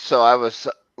Christ. So I was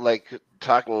like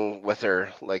talking with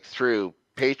her like through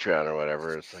Patreon or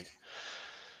whatever. It's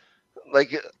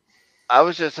like I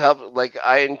was just helping. Like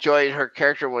I enjoyed her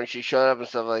character when she showed up and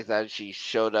stuff like that. She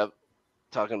showed up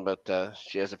talking about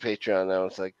she has a Patreon now.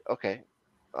 It's like okay,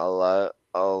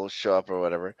 I'll show up or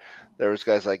whatever. There was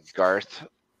guys like Garth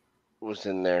was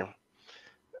in there,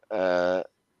 uh,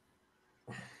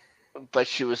 but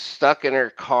she was stuck in her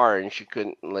car and she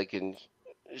couldn't like and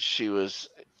she was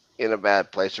in a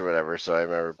bad place or whatever. So I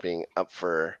remember being up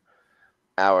for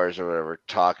hours or whatever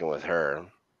talking with her.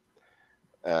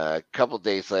 A couple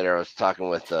days later, I was talking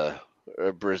with a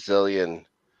Brazilian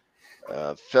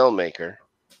filmmaker,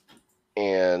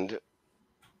 and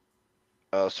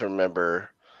I also remember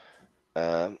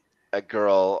um a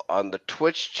girl on the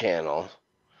Twitch channel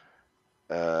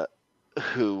uh,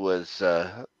 who was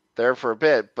there for a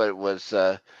bit, but was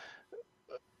uh,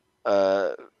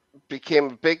 became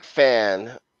a big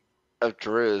fan of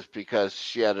Drew's because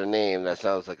she had a name that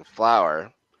sounds like a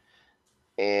flower,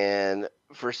 and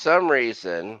for some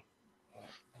reason,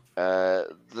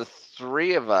 the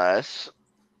three of us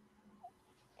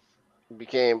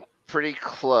became pretty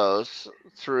close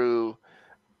through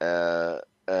uh,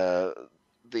 uh,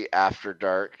 the After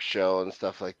Dark show and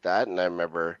stuff like that. And I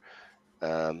remember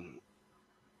um,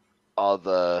 all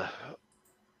the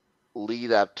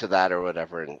lead up to that or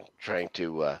whatever, and trying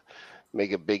to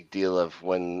make a big deal of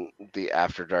when the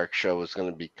After Dark show was going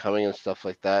to be coming and stuff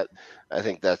like that. I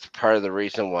think that's part of the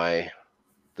reason why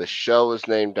the show was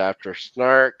named after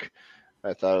Snark.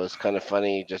 I thought it was kind of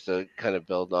funny just to kind of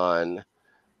build on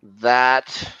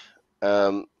that.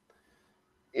 Um,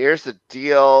 Here's the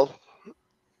deal.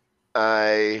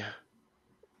 I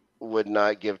would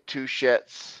not give two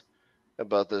shits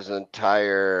about this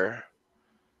entire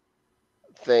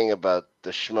thing about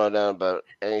the schmodown about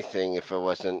anything if I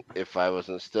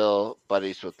wasn't still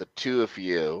buddies with the two of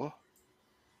you.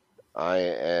 I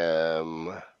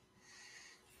am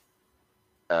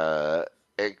uh,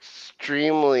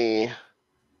 extremely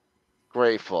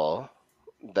grateful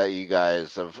that you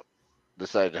guys have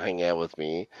decided to hang out with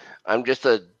me. I'm just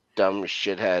a dumb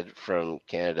shithead from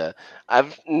Canada.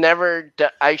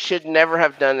 I should never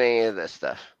have done any of this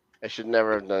stuff. I should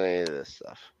never have done any of this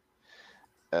stuff.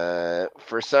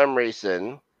 For some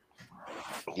reason,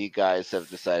 you guys have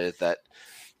decided that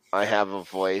I have a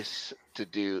voice to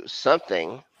do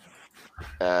something.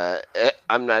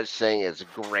 I'm not saying it's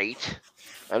great.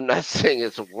 I'm not saying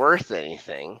it's worth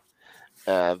anything.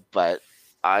 But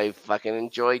I fucking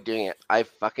enjoy doing it. I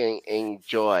fucking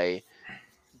enjoy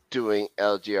doing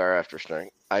LGR after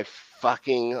starting. I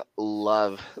fucking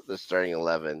love the starting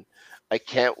 11. I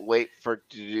can't wait for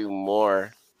to do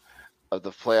more of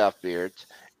the playoff beards,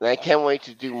 and I can't wait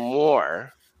to do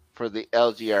more for the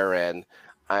LGRN.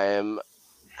 I am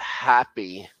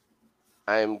happy.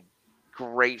 I am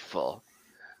grateful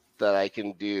that I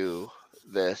can do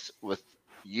this with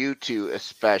you two,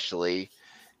 especially,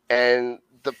 and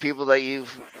the people that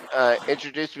you've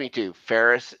introduced me to,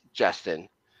 Ferris,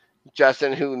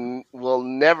 Justin, who will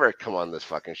never come on this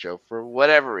fucking show for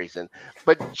whatever reason,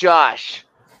 but Josh,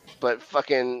 but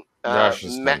fucking Josh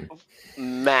is fun.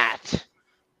 Matt,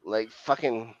 like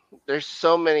fucking, there's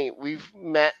so many. We've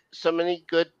met so many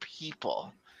good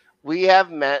people. We have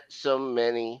met so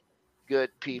many good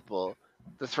people,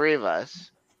 the three of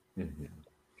us, Mhm.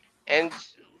 and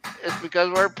it's because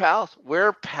we're pals.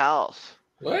 We're pals.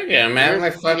 Look at man, my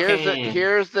fucking.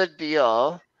 Here's the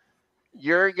deal.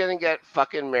 You're gonna get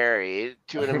fucking married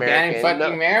to an I'm getting American.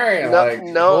 fucking married. Like,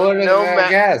 who did No, I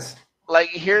guess? like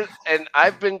here, and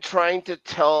I've been trying to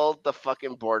tell the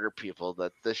fucking border people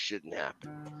that this shouldn't happen.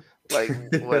 Like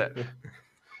what?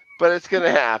 But it's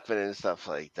gonna happen and stuff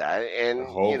like that. And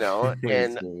Hopefully, it's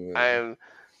and gonna happen. I'm,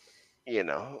 you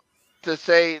know, to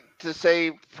say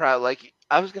proud. Like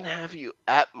I was gonna have you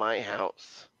at my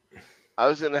house. I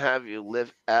was gonna have you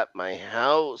live at my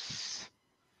house.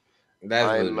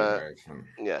 That would I'm be very fun.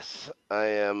 yes,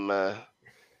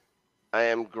 I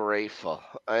am grateful.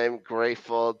 I am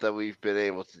grateful that we've been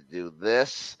able to do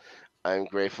this. I'm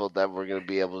grateful that we're going to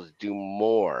be able to do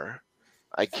more.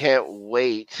 I can't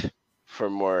wait for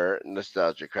more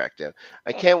nostalgia crackdown.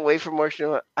 I can't wait for more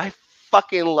Shimano. I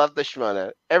fucking love the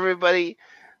Shimano. Everybody,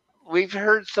 we've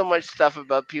heard so much stuff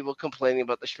about people complaining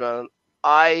about the Shimano.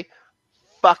 I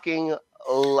fucking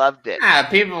loved it. Ah,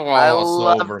 people will I also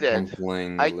over loved it.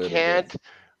 complain a I little bit. can't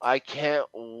I can't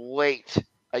wait.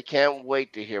 I can't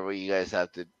wait to hear what you guys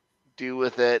have to do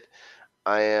with it.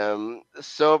 I am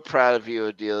so proud of you,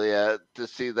 Adelia, to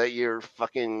see that you're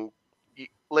fucking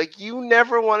like you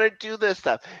never want to do this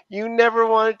stuff. You never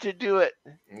wanted to do it.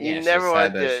 You Yeah, she never said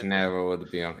want to do that she it. never would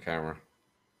be on camera.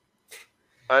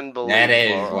 That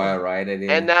is unbelievable. well right And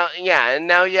idea.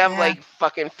 now you have Yeah. like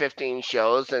fucking 15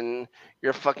 shows, and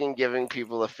you're fucking giving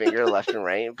people a finger left and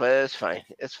right. But it's fine.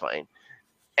 It's fine.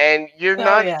 And you're Oh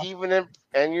not yeah. even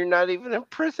in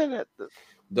prison at the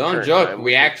Don't current joke. time, We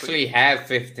which is pretty. actually have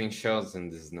 15 shows in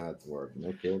this network.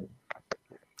 No kidding.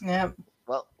 Yeah.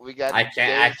 Well, we got I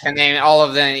days. can name all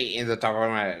of them in the top of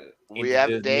my head. We Into have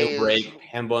this new days. break,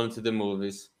 handball into the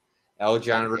movies, We got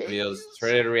LGRN reviews, days.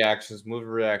 trailer reactions, movie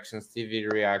reactions, TV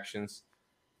reactions,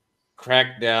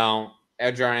 Crackdown,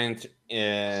 LGRN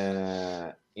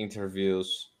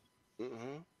interviews,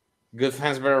 Hmm. Good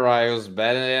Fans Better Rivals,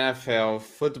 Bad NFL,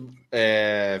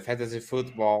 fantasy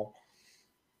football,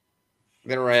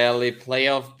 the rally,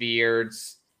 playoff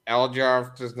beards, LGR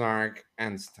after Snark,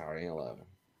 and starting 11.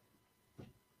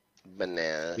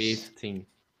 Bananas. 15.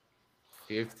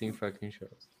 15 fucking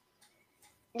shows.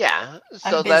 Yeah. I'm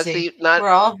So that's busy. not We're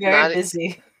all very not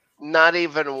busy. not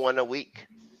even one a week.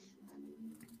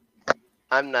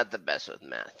 I'm not the best with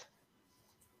math.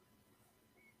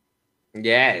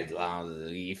 Yeah,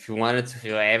 if you wanted to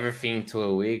fill everything to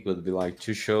a week, would be like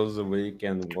 2 shows a week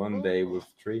and one day with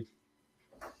 3.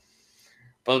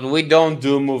 But we don't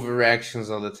do movie reactions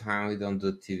all the time. We don't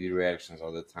do TV reactions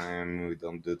all the time. We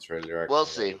don't do trailer We'll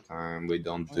reactions all see. the time. We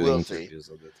don't do We'll see. interviews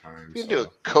all the time. We can do a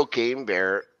So cocaine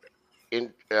bear.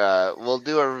 We'll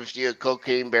do a review of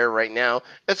Cocaine Bear right now.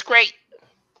 It's great.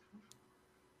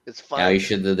 It's yeah, you fun.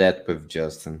 should do that with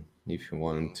Justin if you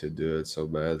want to do it so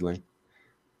badly.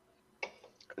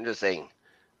 I'm just saying,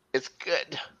 it's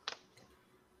good.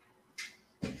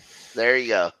 There you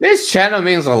go. This channel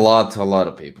means a lot to a lot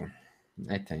of people,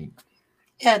 I think.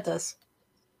 Yeah, it does.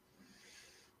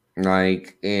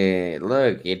 Like,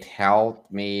 look, it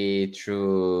helped me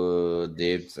through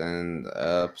dips and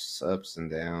ups and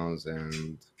downs,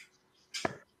 and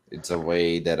it's a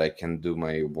way that I can do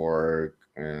my work.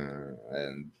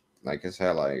 And like I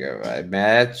said, like I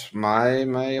met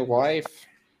my wife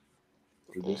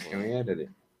through this Mhm. community.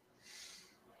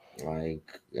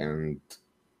 Like, and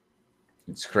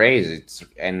it's crazy.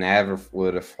 I never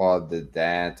would have thought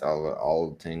that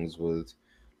all things would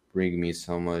bring me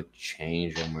so much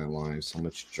change in my life, so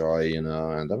much joy, And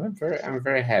I'm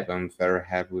very happy. I'm very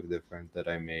happy with the friend that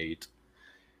I made.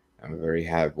 I'm very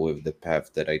happy with the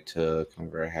path that I took. I'm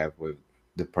very happy with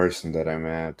the person that I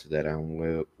met, that I'm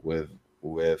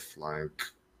with like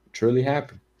truly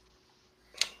happy.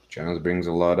 Channel brings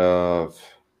a lot of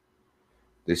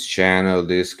this channel,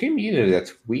 this community that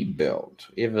we built,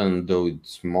 even though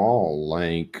it's small,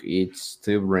 like it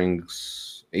still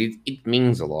brings it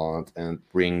means a lot and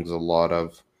brings a lot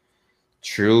of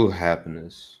true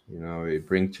happiness. It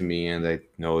brings to me, and I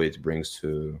know it brings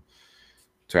to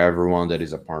everyone that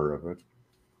is a part of it.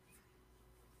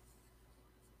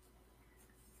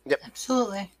 Yep.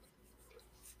 Absolutely.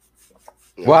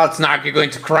 Yep. Well, it's not you're going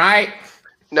to cry.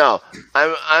 No,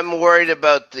 I'm worried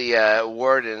about the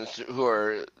wardens who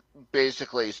are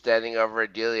basically standing over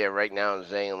Adelia right now and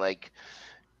saying like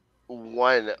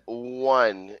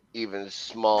one even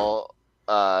small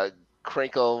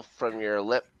crinkle from your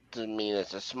lip to mean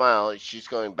it's a smile. She's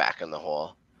going back in the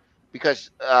hole because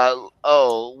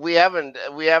we haven't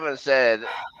said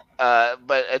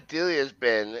but Adelia's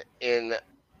been in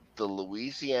the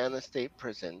Louisiana State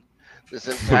Prison this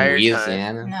entire time.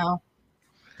 Louisiana. No.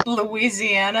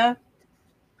 Louisiana.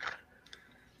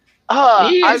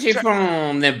 Is I've she tried.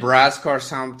 from Nebraska or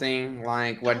something?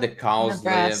 Like where the cows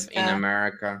live in Nebraska.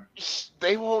 America?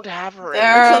 They won't have her There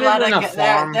Does are she a live lot on of a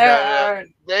farm? there No. are.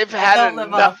 They've I had don't live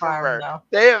on a enough of farm, her. no.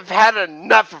 They have had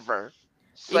enough of her.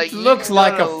 It's It like you looks can go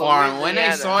like to a farm. When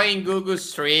I saw Louisiana. it in Google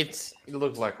Streets, it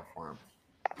looked like a farm.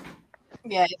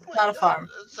 Yeah, it's not a farm.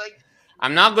 It's like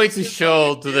I'm not going to this is show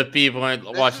like a to the dude. people This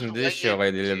is watching this like a show,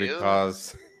 Idea, dude.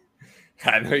 because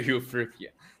I know you freak. Yeah.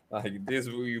 Like this,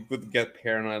 you could get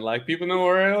paranoid. Like people know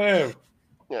where I live.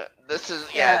 Yeah, this is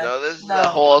Yeah, no. This is the no.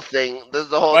 whole thing. This is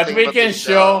the whole But thing we about the can show.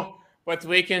 show. But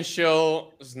we can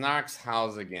show Snark's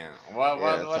house again. What Yeah,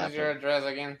 what it's what is your happening. address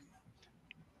again?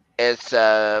 It's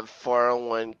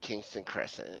 401 Kingston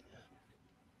Crescent,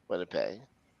 Winnipeg.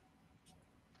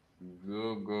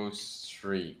 Google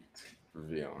Street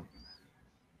View.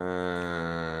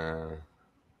 Uh,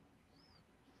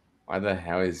 why the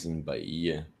hell is in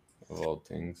Bahia of all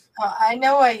things? I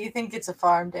know why you think it's a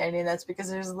farm, Danny. That's because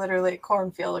there's literally a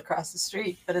cornfield across the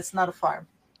street, but it's not a farm.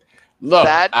 Look,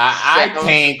 That I sounds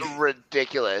think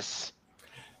ridiculous.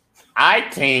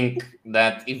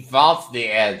 that if out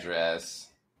the address,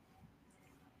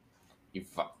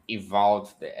 if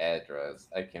out the address,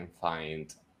 I can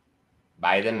find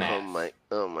by the map,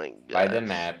 Oh my by the gosh.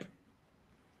 map,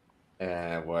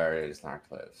 where is Snark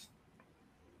lives.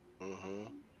 Hmm.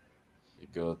 You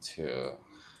go to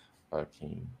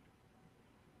fucking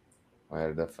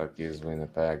where the fuck is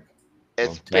Winnipeg?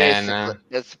 Montana.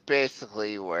 It's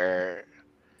basically where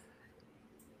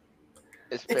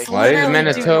it's It's basically What is literally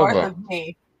due north Manitoba? of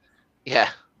me. yeah.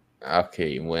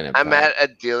 Okay, I'm Winnipeg. at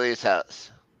Adelia's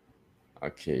house.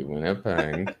 Okay,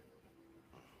 Winnipeg.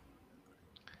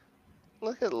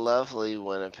 Look at lovely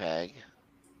Winnipeg.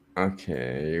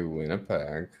 Okay,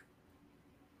 Winnipeg.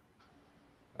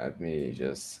 Let me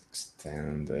just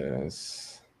extend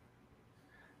this.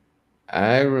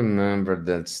 I remember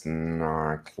that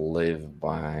Snark lived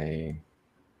by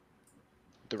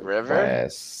The the river?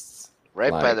 west.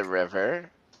 Right by the Like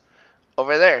river.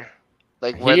 Over there.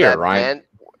 Like where here, that right? bend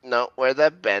no, where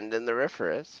that bend in the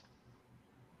river is.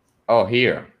 Oh,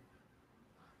 here.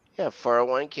 Yeah,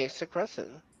 401 Kingston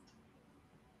Crescent.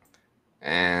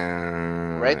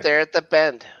 Right And there at the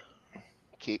bend.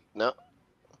 Keep no.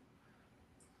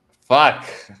 fuck.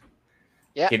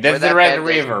 Yeah, Okay, where that's the that Red bend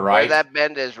is. River, Where right? that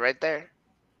bend is right there.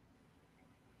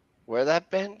 Where that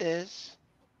bend is.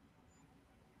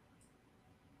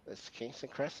 That's Kingston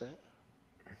Crescent.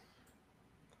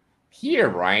 Here,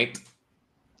 right?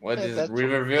 What Yeah, is that's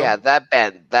Riverville? that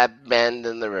bend. That bend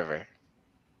in the river.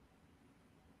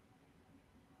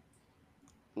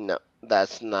 No,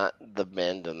 that's not the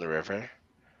bend in the river.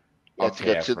 You have to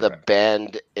go Okay, I to the forgot.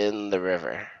 bend in the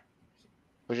river,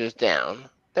 which is down.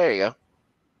 There you go.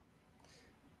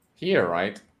 Here,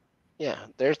 right? Yeah,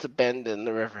 there's the bend in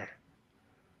the river.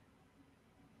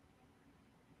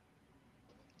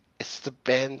 It's the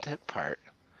bend part.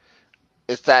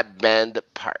 It's that bend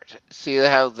part. See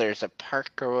how there's a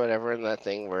park or whatever in that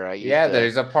thing Yeah, there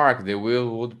is a park, the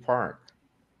Wheelwood Park.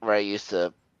 where I used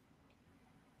to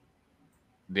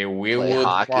The play Wheelwood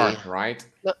hockey. Park, right?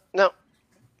 No, no,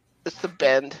 it's the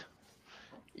bend.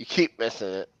 You keep missing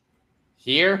it.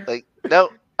 Here? Like no,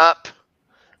 up,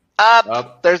 up.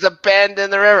 Up. There's a bend in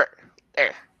the river.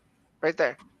 There, right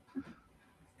there.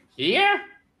 Here?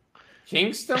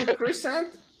 Kingston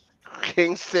Crescent?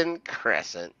 Kingston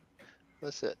Crescent.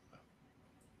 That's it.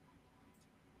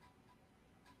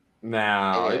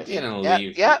 No, it Anyways, didn't yeah,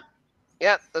 leave yeah, here.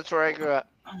 yeah. That's where I grew up.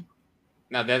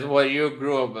 No, that's what you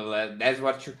grew up with. That's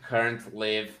what you currently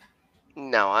live.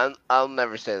 No, I'll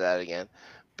never say that again.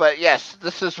 But yes,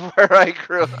 this is where I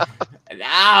grew up.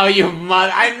 Oh, you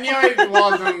mother! I knew it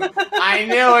wasn't. I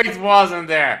knew it wasn't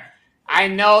there. I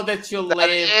know that you That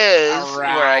live is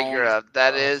where I grew around. up.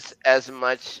 That is as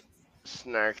much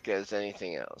Snark as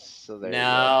anything else. So there you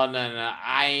go. No, no, no.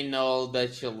 I know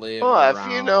that you live Well, if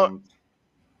you know, around.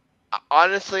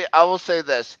 honestly, I will say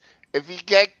this: if you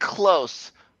get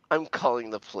close, I'm calling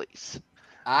the police.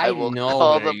 I I will know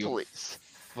call where the you police.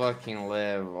 fucking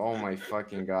live. Oh my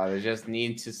fucking god! I just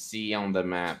need to see on the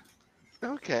map.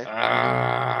 Okay,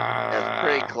 that's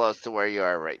pretty Ah, close to where you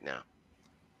are right now.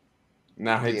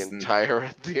 no, The it's entire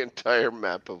the entire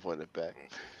map of Winnipeg.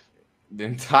 the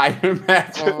entire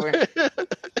map of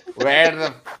where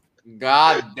the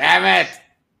god damn it!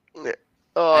 Yeah.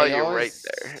 Oh, I you're right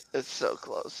there. always It's so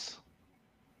close.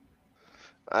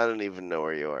 I don't even know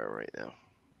where you are right now.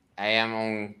 I am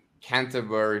on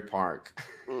Canterbury Park.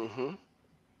 Mm-hmm.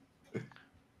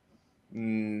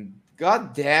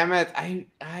 God damn it!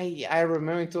 I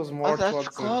remember it was Oh, more that's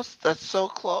towards the. close. That's so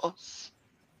close.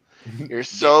 You're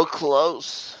so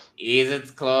close. Is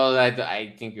it close?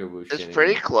 I think you're It's bullshitting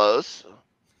pretty me. close.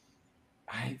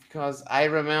 Because I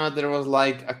remember there was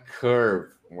like a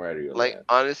curve where you Like live.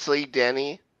 honestly,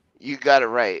 Danny, you got it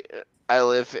right. I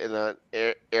live in an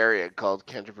area called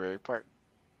Canterbury Park.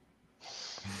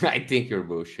 I think you're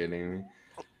bullshitting me.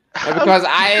 No, How because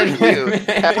dare you?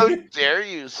 How I dare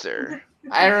you, sir?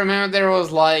 I remember there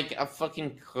was like a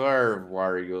fucking curve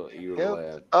where you Yep.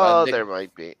 live, but Oh, there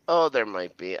might be. Oh, there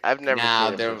might be. I've never now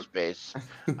seen it from there space.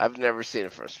 I've never seen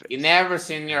it from you space. never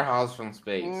seen your house from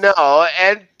space. No,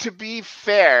 and to be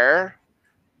fair,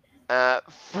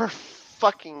 for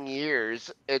fucking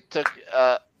years, it took.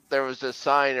 There was a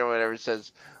sign or whatever that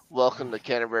says "Welcome to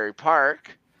Canterbury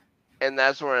Park," and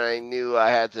that's when I knew I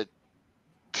had to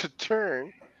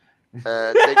turn.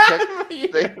 They took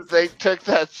Yes. they took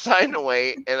that sign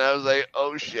away, and I was like,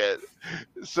 "Oh shit!"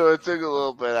 So it took a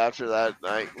little bit after that.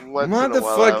 Like once in a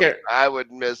while, Motherfucker. I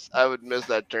would miss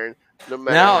that turn, no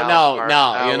matter No, no,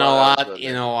 no. how You know long I was what? going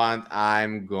You there. know what?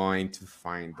 I'm going to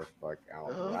find the fuck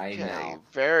out right Okay, now.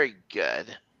 very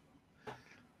good.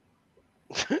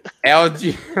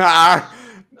 LGR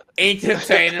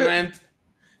entertainment.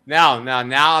 No, no,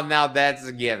 now that's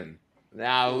a given.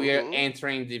 Now Mhm. we're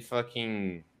entering the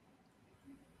fucking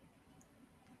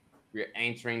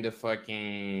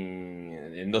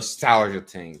nostalgia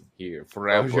thing here for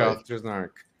Oh boy. LGR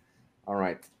Snark. All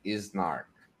right, is Snark.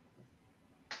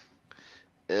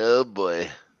 Oh boy.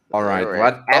 All right, Alright.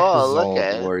 what Oh, look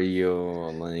episode at it. were you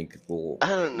like? I don't It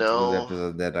was the know.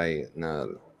 episode that I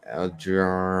no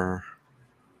LGR.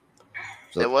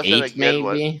 It Episode wasn't a 8 good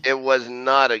one. maybe. It was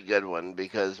not a good one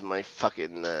because my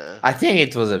fucking I think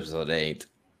it was episode 8.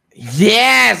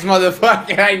 Yes,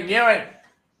 motherfucker! I knew it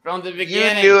from the you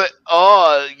beginning. knew it.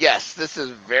 Oh yes, this is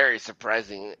very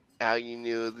surprising how you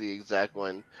knew the exact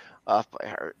one off by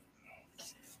heart.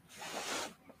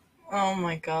 Oh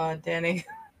my god, Danny.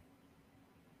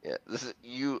 Yeah, this is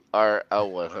you are a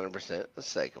 100% a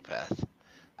psychopath.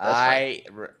 That's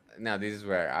fine. No, this is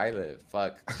where I live.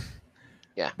 Fuck.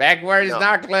 Yeah. Back where No.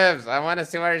 Snark lives. I want to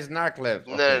see where Snark lives.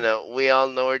 No, Okay. no. We all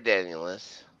know where Daniel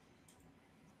is.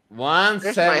 There's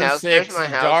my house. There's 176 my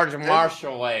house. George There's-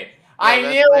 Marshall Way. No, I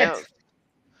that's knew my it. house.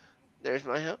 There's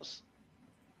my house.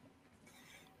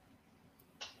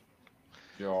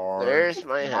 George There's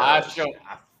my house. Marshall.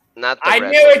 Not the I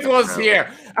red knew one, it the was brown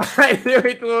here. I knew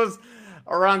it was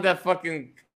around that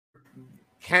fucking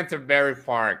Canterbury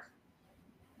Park.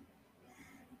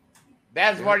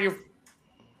 That's Yeah. where you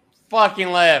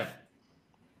fucking live.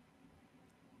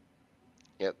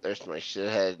 Yep, there's my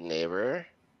shithead neighbor.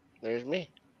 There's me.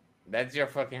 That's your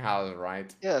fucking house,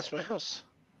 right? Yeah, that's my house.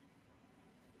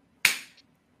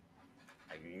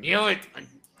 I knew it. I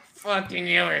fucking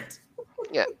knew it.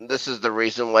 Yeah, this is the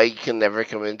reason why you can never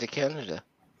come into Canada.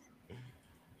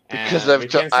 Because And we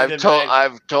can see the back.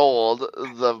 I've told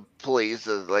the police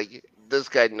that, like, this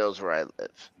guy knows where I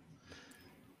live.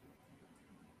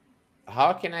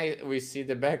 How can we see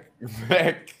the back?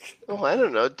 Back. Oh, I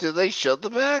don't know. Do they show the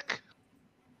back?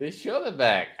 They show the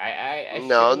back. I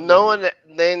No, showed no them. one.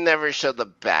 They never show the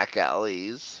back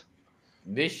alleys.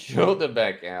 They show the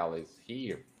back alleys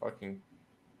here. Fucking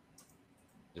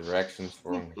directions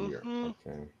from here. Mhm.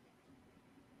 Okay.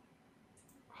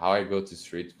 How I go to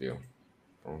Street View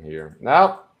from here?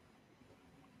 No,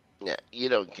 Yeah, you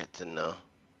don't get to know.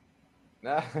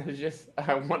 no.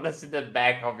 I want to see the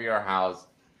back of your house.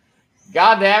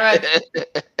 God damn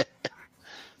it!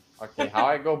 Okay, how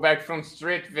I go back from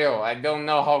Street View? I don't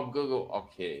know how Google.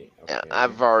 Okay. Yeah,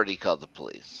 I've already called the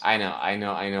police. I know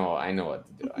what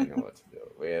to do. I know what to do.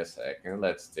 Wait a second.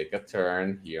 Let's take a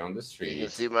turn here on the You can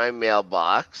street. see my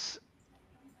mailbox.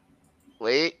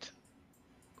 Wait.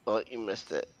 Oh, you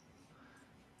missed it.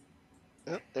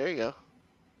 Oh, there you go.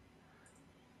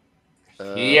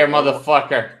 Here, one more-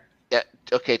 motherfucker. Yeah.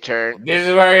 Okay, turn. This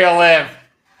is where you live.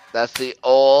 That's the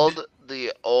old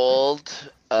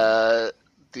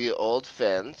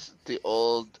fence, the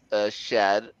old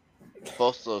shed.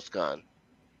 Both of those gone.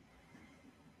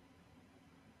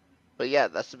 But yeah,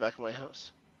 that's the back of my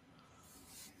house.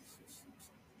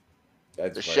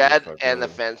 That's The where you shed fucking and the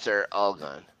live. fence are all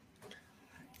gone.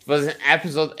 It was in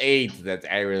episode 8 that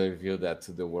I revealed that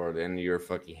to the world, and you're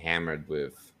fucking hammered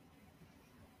with.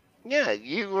 Yeah,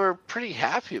 you were pretty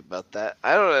happy about that.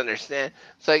 I don't understand.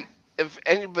 It's like, if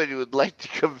anybody would like to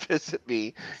come visit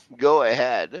me, go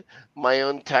ahead. My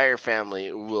entire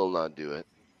family will not do it.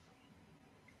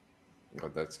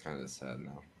 But that's kind of sad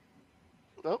now.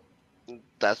 Nope.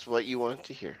 That's what you want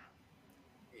to hear.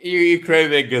 You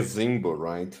created a gazebo,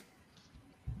 right?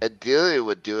 Adelia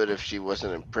would do it if she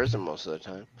wasn't in prison most of the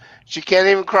time. She can't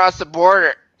even cross the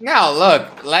border. Now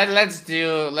look, let's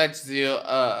do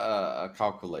a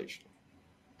calculation.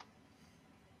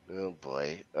 Oh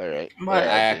boy! All right. What?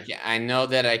 I know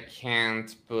that I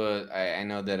can't put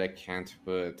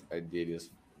Adelia's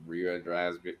real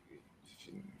address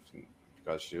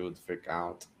because she would freak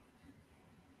out.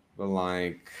 But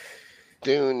like,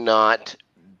 Do not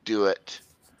do it.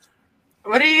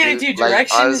 What are you gonna do? Like,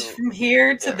 Directions from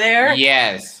here to there?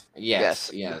 yes.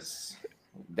 Yes.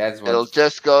 That's what. It'll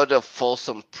just go to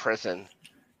Folsom Prison.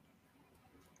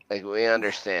 Like, we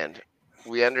understand.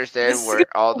 We understand This is where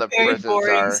all the Very prisons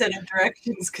boring are. set of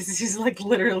directions because he's like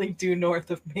literally due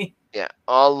north of me. Yeah,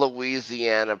 all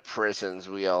Louisiana prisons.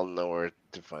 We all know where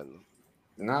to find them.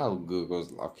 Now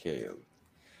Google's okay.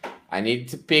 I need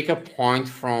to pick a point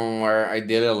from where I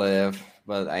did live,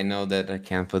 but I know that I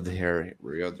can't put her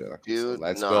real address. So Do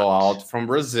let's not. go out from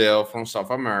Brazil, from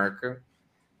South America,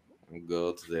 and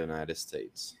go to the United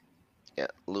States. Yeah,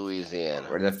 Louisiana.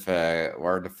 Where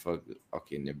the fuck?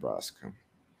 Okay, Nebraska.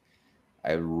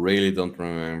 I really don't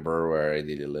remember where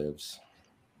Adele lives.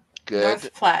 Good.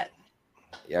 North Platte.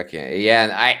 Yeah, okay, yeah,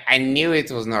 and I knew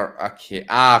it was not okay.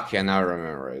 Okay, now I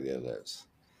remember where Adele lives.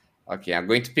 Okay, I'm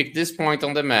going to pick this point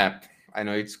on the map. I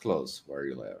know it's close where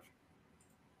you live,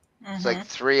 It's Mhm. like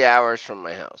 3 hours from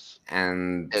my house.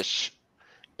 and Ish.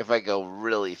 if I go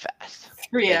really fast.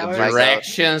 3 Like, hours.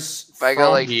 Directions If I go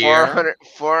from like here.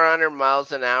 400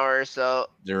 miles an hour or so,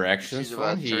 Directions she's from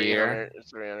about here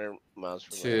 300 miles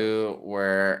from there. to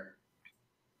where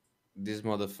this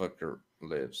motherfucker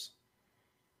lives.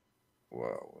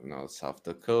 Well, no, South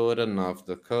Dakota, North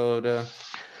Dakota,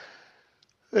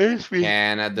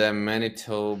 Canada,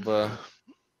 Manitoba.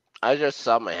 I just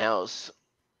saw my house.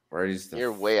 Where is the?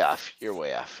 You're way off. You're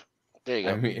way off. There you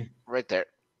I go. mean, Right there.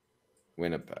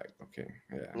 Winnipeg. Okay,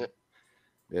 yeah. Yep.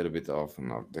 A little bit off in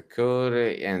North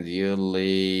Dakota, and you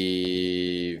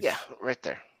live. Yeah, right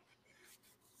there.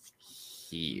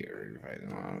 Here, if I don't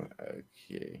know.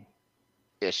 Okay.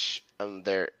 Ish. I'm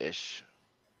there ish.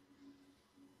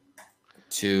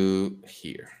 To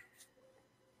here.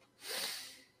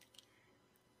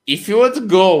 If you were to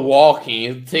go walking,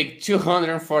 it'd take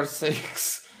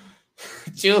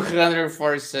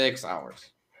 246 hours.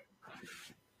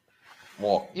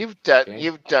 Walking. You've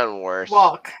done worse.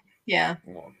 Walk. Yeah.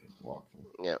 Walking.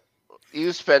 Yeah.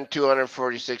 You spend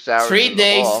 246 hours 3 in the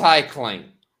days hall. cycling.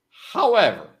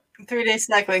 However, 3 days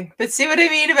cycling. But see what I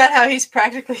mean about how he's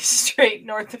practically straight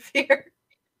north of here?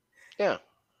 Yeah.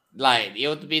 like it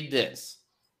would be this.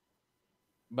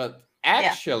 But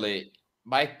actually,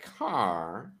 by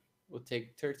car would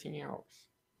take 13 hours.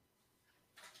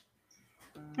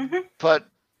 But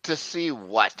to see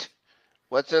what?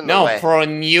 What's in the way? No, for a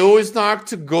new Snark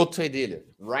to go to Idiot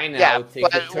right now. Yeah, it would take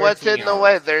but 13 what's in the hours.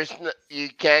 way? There's you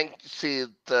can't see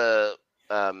the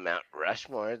Mount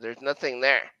Rushmore. There's nothing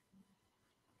there.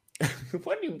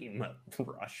 What do you mean Mount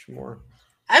Rushmore?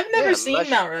 I've never Yeah, seen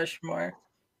Mount Rushmore.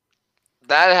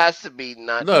 That has to be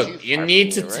not too Look, you far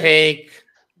need from to you, right? take.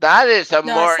 That is a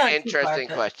No, more it's not too far, interesting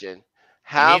but- question.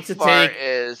 How need to far take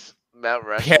is Mount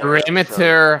Rushmore?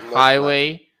 Perimeter from North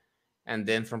Highway, and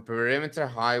then from Perimeter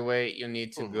Highway, you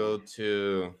need to go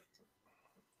to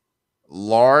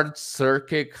Lord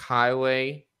Circuit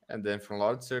Highway, and then from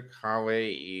Lord Circuit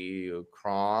Highway you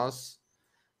cross.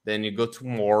 Then you go to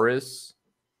Morris.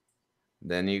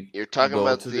 Then You're talking go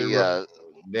about to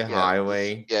the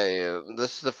highway.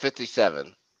 This is the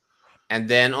 57. And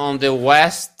then on the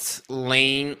west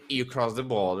lane, you cross the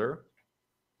border.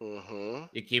 Mm-hmm.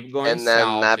 You keep going And then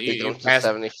south. that You becomes the pass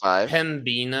 75.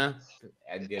 Pembina.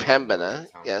 Pembina,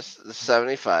 yes, the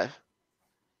 75.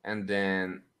 And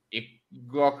then you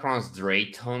go across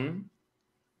Drayton.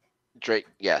 Drake,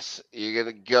 yes. You're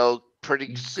going to go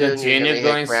pretty soon. Continue You're going to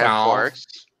going hit Grand south.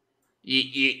 Forks.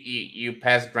 You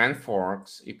pass Grand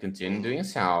Forks. You continue doing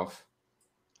south.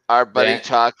 Our buddy Then-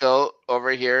 Taco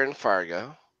over here in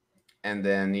Fargo. And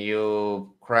then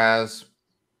you cross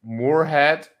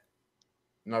Moorhead,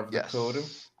 North Yes. Dakota.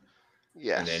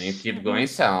 Yes. And then you keep going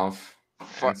south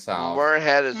and south.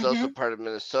 Moorhead is also part of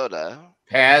Minnesota.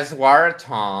 Pass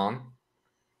Watertown.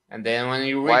 And then when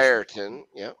you reach Wyerton,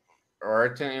 yep.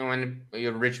 Watertown, when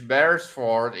you reach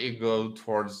Beresford, you go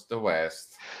towards the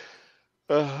west.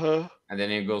 Uh-huh. And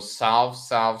then you go south,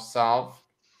 south, south.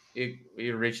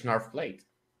 You reach North Plate.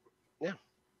 Yeah.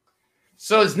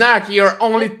 So it's not, you're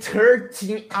only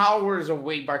 13 hours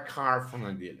away by car from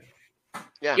a dealer.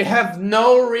 Yeah. You have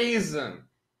no reason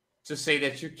to say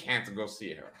that you can't go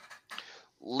see her.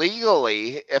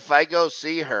 Legally, if I go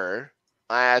see her,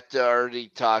 I have to already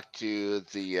talk to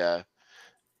the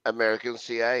American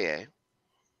CIA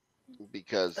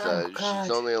because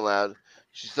she's only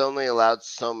allowed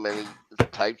so many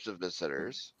types of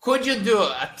visitors. Could you do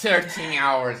a 13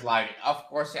 hours? Like, of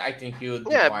course, I think you would.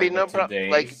 Yeah, it'd be no problem.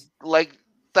 Like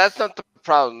that's not the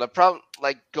problem. The problem,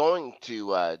 like going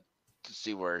to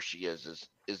see where she is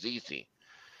easy.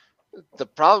 The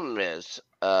problem is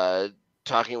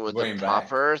talking with the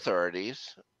proper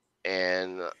authorities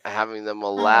and having them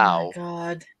allow Oh my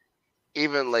God.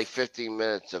 even like 15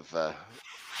 minutes of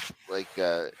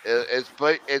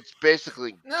it's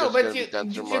basically No, just but gonna be done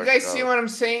did through you guys see what I'm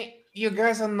saying? You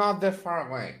guys are not that far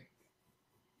away.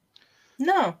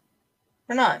 No,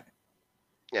 we're not.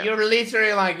 Yeah. You're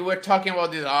literally like, we're talking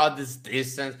about this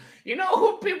distance. You know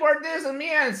who people are dissing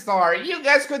me and Star? You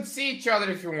guys could see each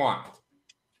other if you want.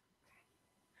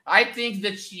 I think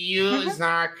that you,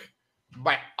 Snark,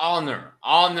 by honor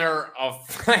of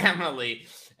family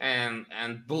and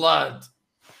blood,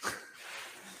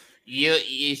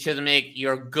 you should make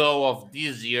your goal of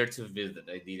this year to visit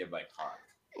Idilia by car.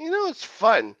 You know, it's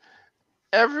fun.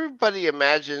 Everybody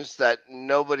imagines that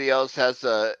nobody else has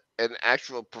an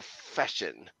actual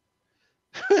profession.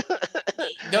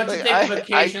 Don't you take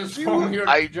vacations from your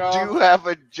job? I do have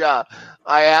a job.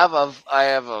 I have a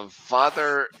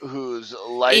father whose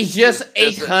life it's just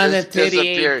is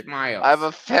 838 miles. I have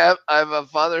a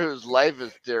father whose life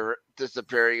is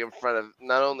disappearing in front of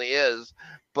not only his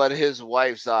but his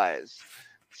wife's eyes.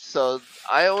 So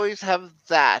I always have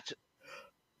that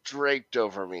draped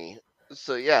over me.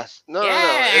 So yes, no.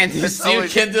 Yeah, and you It's still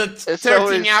always can do it's 13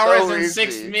 always hours so and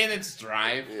 6 easy. minutes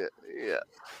drive. Yeah.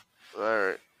 All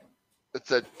right.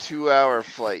 It's a 2-hour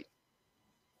flight.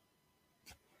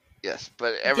 Yes,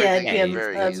 but Yeah, it'd everything be Yeah, is it's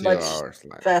very a easy. 2 hours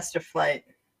much like, faster flight.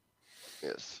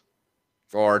 Yes.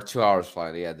 or 2 hours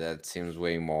flight. Yeah, that seems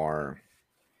way more.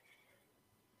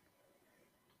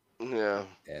 Yeah.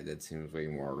 Yeah, that seems way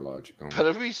more logical. But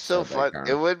it'd be so Side by fun.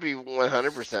 It car. would be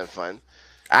 100% fun.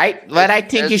 But I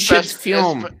think you should Especially,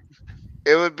 film.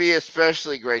 it would be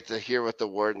especially great to hear what the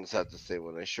wardens have to say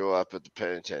when they show up at the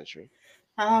penitentiary.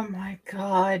 Oh my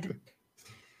god.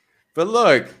 But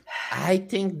look, I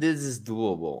think this is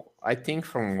doable. I think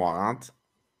from what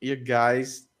you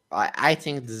guys, I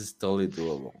think this is totally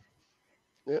doable.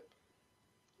 Yep.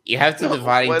 You have to No,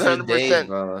 divide in 2 days, 100%.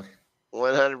 but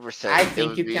 100%. I It think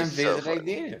would you be can so visit. I fun.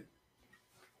 did.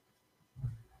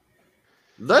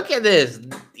 Look at this.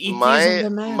 It is on My the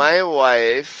map. my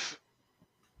wife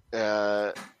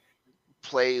uh,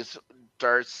 plays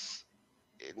darts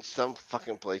in some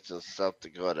fucking place in South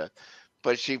Dakota,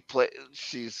 but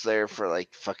she's there for like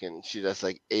fucking she does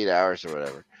like 8 hours or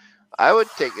whatever. I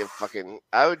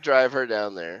would drive her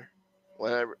down there.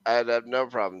 Whenever I'd have no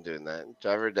problem doing that.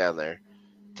 Drive her down there.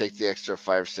 Take the extra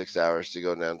 5-6 hours to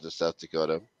go down to South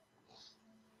Dakota,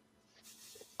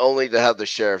 only to have the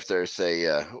sheriff there say,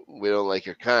 "We don't like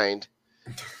your kind,"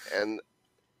 and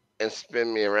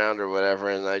spin me around or whatever,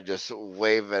 and I just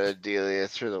wave at Adelia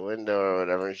through the window or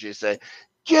whatever, and she say,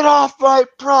 "Get off my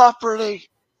property."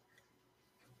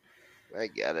 I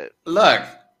get it. Look,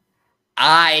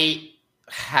 I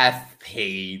have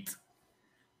paid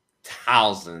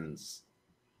thousands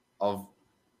of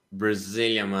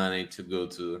Brazilian money to go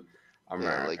to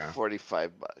Yeah, like America.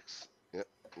 $45. Yep,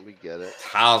 we get it.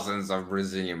 Thousands of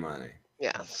Brazilian money.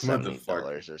 Yeah, Motherfucker.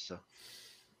 $70 or so.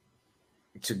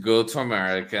 To go to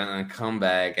America and come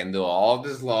back and do all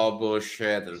this law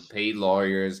bullshit and pay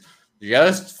lawyers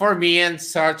just for me and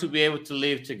Sar to be able to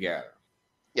live together.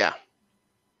 Yeah.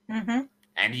 Mm-hmm.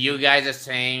 And you guys are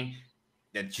saying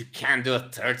that you can't do a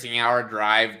 13-hour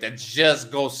drive that just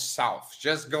goes south.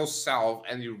 Just go south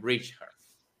and you reach her.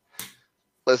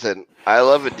 Listen, I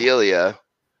love Adelia,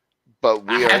 but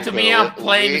I we have aren't to gonna be on live.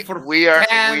 plane for We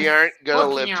 10 aren't gonna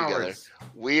fucking live together. hours.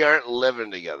 We aren't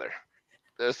living together.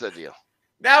 That's the deal.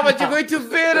 No, but you're No. going to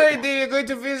visit. You're going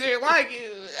to visit. Like,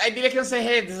 Idea can say,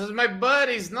 "Hey, this is my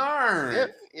buddy,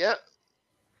 Snark." Yeah.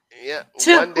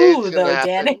 To One day who, it's gonna though, happen.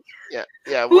 Danny?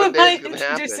 Yeah. Who One am day I it's gonna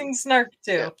happen. introducing Snark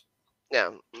to? Yeah.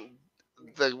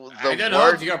 I don't know.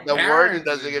 Warden, Your the warden parents,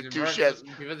 doesn't give two shits.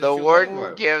 people that The you live warden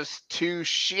with. gives two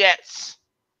shits.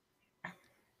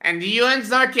 And you and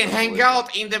Snark can hang Unbelievable.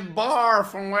 out in the bar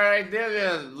from where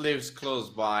Idea lives close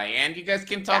by, and you guys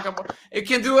can talk about. You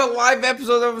can do a live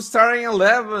episode of Starting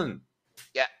 11.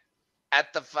 Yeah.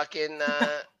 At the fucking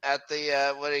at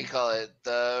the what do you call it?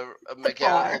 The mechanical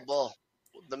bar. bull.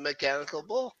 The mechanical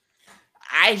bull.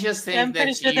 I just think I'm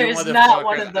pretty that sure you there is not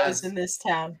one motherfuckers of those as- in this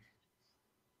town.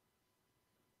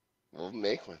 We'll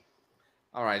make one.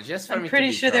 All right, just for I'm me pretty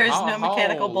to be sure there is how no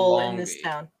mechanical bull in long this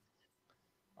town.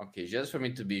 Okay, just for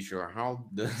me to be sure, how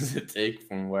does it take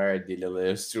from where Adelia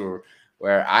lives to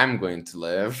where I'm going to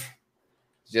live?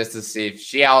 Just to see if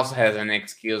she also has an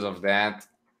excuse of that.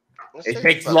 Let's It take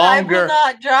takes about- I longer. will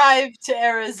not drive to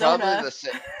Arizona.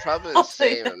 Probably I'll the tell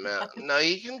you same that amount. No,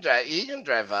 he can drive. He can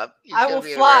drive up. He's I gonna will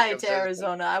be an fly American to citizen.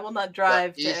 Arizona. I will not No,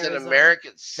 drive to he's Arizona. an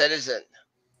American citizen.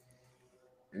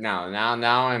 Now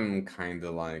I'm kind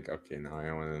of like, okay, now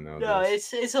I want to know No,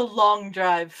 this. it's a long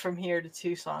drive from here to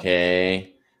Tucson.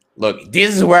 Okay. Look,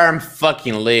 this is where I'm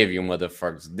fucking live, you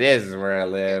motherfuckers. This is where I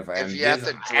live, If and you this have is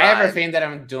to drive- everything that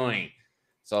I'm doing.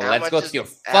 So How let's much go is- to your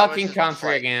how much fucking is the country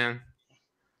flight? again.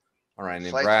 All right,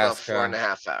 Flight's about Nebraska.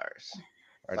 4.5 hours.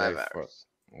 Where 5 do I hours.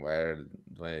 Where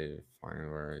do I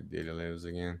find where Adelia lives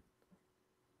again?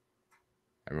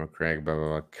 I'm correct, blah, blah,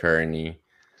 blah. Kearney.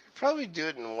 Probably do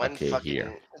it in one Okay, fucking.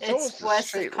 here. almost It's a west of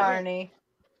straight line. Kearney.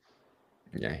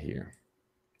 Yeah, here.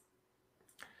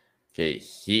 Okay,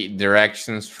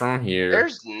 directions from here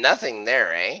There's nothing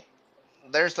there, eh?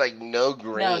 There's like no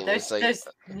green. No, there's it's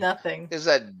nothing. It's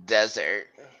a desert.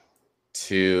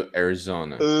 to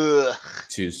Arizona, Ugh.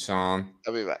 Tucson.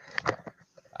 I'll be back.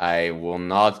 I will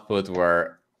not put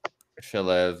where she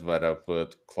lives, but I'll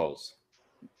put close.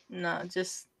 No,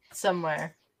 just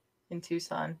somewhere in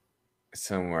Tucson.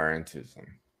 Somewhere in Tucson.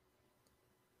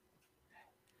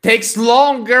 Takes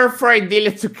longer for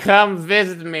Adelia to come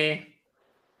visit me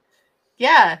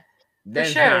Yeah, than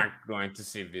sure. her going to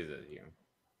visit you.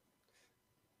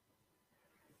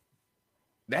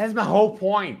 That's my whole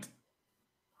point.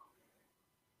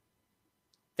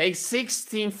 Takes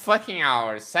 16 fucking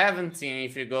hours. 17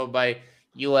 if you go by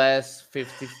US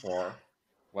 54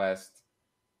 West.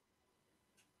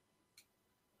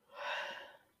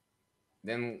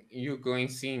 Then you go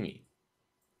and see me.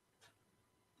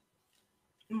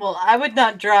 Well, I would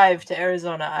not drive to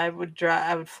Arizona. I would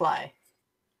fly.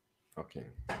 Okay.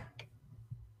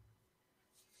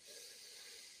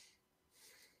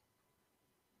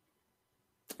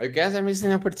 I guess I'm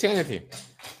missing an opportunity.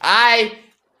 I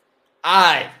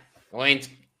went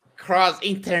across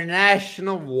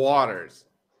international waters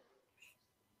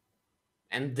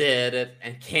and did it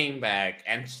and came back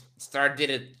and started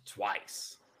it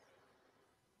twice.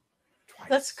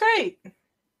 That's great.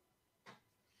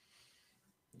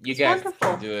 You It's guys wonderful.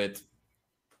 can do it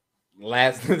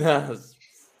less than us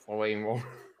for way more.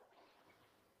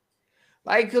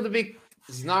 Like it could be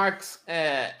Snark's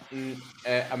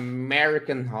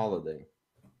American holiday.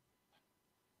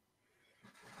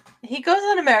 He goes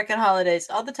on American holidays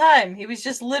all the time. He was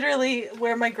just literally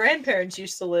where my grandparents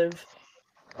used to live.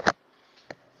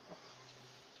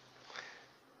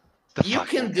 You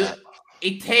can do.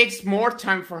 It takes more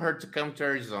time for her to come to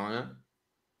Arizona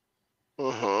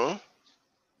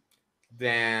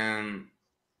than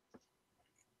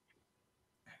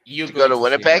you to go to see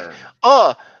Winnipeg. her.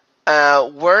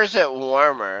 Oh, where's it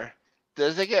warmer?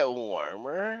 Does it get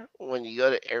warmer when you go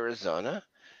to Arizona?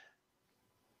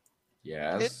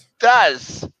 Yes. It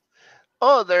does.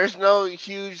 Oh, there's no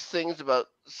huge things about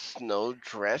snow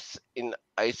drifts in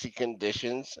icy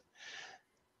conditions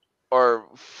or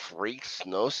freak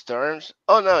snowstorms.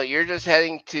 Oh no, you're just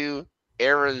heading to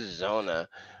Arizona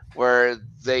where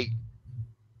they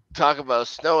talk about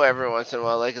snow every once in a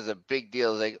while like it's a big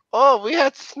deal. It's like, oh, we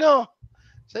had snow.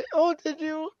 Say, oh, did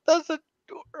you? That's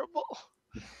adorable.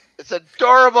 It's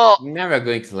adorable. You're never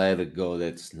going to let it go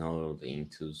that snowed in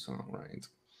Tucson, right?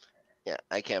 Yeah,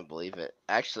 I can't believe it.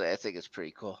 Actually, I think it's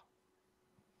pretty cool.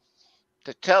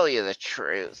 To tell you the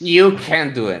truth. You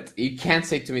can do it. You can't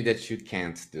say to me that you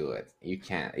can't do it. You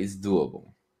can. It's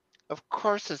doable. Of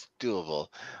course it's doable.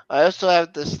 I also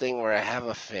have this thing where I have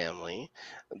a family,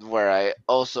 where I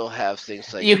also have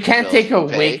things like You can't bills take to a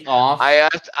pay. week off.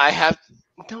 I have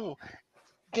no,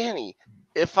 Danny.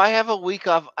 If I have a week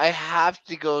off, I have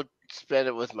to go spend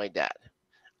it with my dad.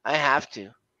 I have to.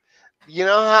 You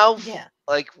know how Yeah.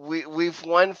 like we've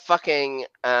won fucking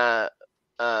uh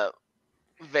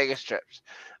Vegas trips.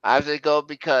 I have to go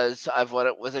because I've won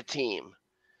it with a team.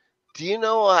 Do you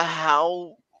know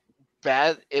how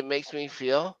bad it makes me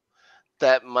feel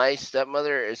that my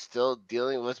stepmother is still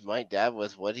dealing with my dad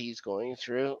with what he's going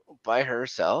through by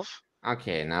herself?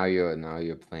 Okay, now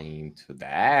you're playing to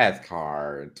that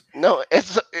card. No,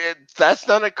 that's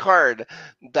not a card.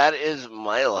 That is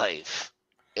my life.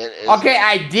 It is Okay,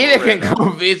 I did can brutal.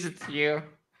 go visit you.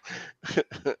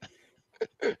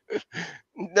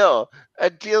 No,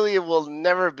 Adelia will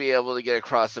never be able to get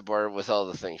across the border with all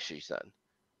the things she's done.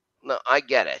 No, I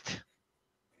get it.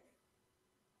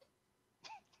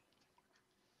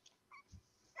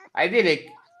 I did it.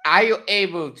 Are you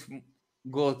able to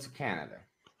go to Canada?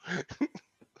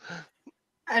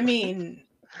 I mean,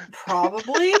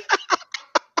 probably.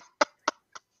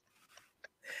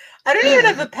 I don't even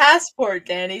have a passport,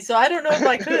 Danny, so I don't know if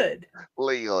I could.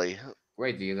 Legally.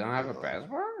 Wait, do you don't have a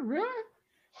passport? Really?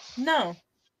 No.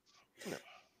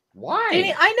 Why?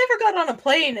 Danny, I never got on a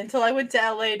plane until I went to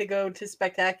LA to go to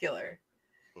Spectacular.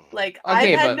 Like,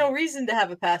 Okay, I've had but- no reason to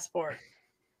have a passport.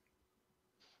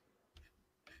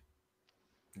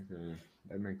 Okay,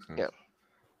 that makes sense. Yeah.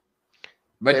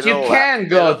 But They you don't can they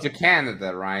go don't- to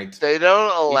Canada, right? They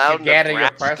don't allow you get your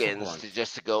Nebraskans passport. to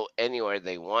just go anywhere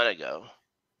they want to go.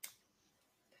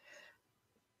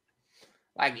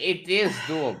 Like, it is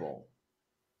doable.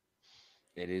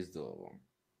 It is doable.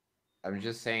 I'm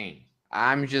just saying.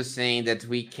 I'm just saying that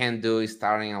we can do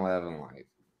starting 11 live.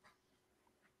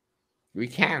 We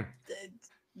can.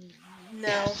 No.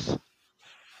 Yes.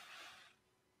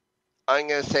 I'm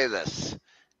going to say this.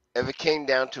 If it came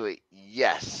down to it,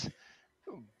 yes.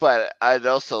 But I'd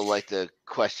also like to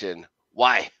question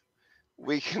why.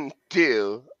 We can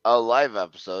do a live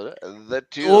episode, the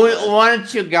two of us, Why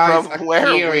don't you guys from are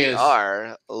where curious? we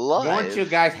are Why don't you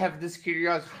live. guys have this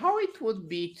curiosity? How it would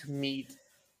be to meet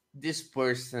this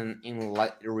person in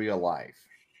real life?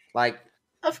 Like,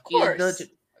 Of course.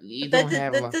 you But don't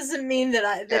have. that doesn't mean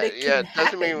that it can It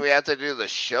doesn't mean happen. we have to do the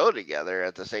show together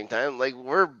at the same time. Like,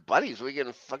 we're buddies. We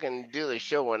can fucking do the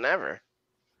show whenever.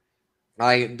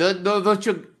 Like, don't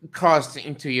you cross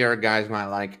into your guys'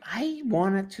 mind? Like, I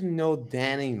wanted to know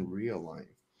Danny in real life.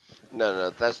 No,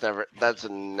 that's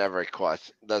never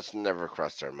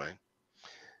crossed our mind.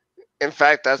 In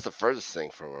fact, that's the furthest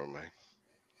thing from our mind.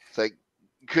 It's like,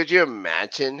 Could you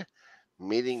imagine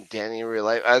meeting Danny in real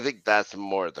life? I think that's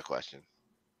more of the question.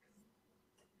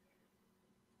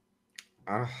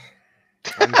 I'm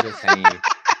just saying,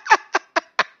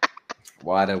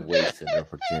 what a wasted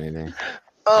opportunity.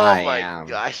 Oh I my am.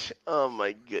 gosh. Oh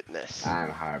my goodness. I'm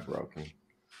heartbroken.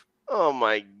 Oh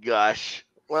my gosh.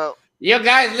 Well, You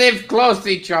guys live close to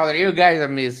each other. You guys are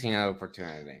missing an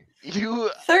opportunity. you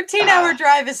 13-hour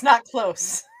drive is not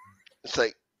close. it's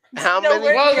like It's how many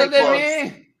nowhere near Closer than people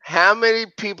close. me. how many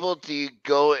people do you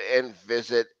go and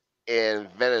visit in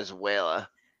Venezuela?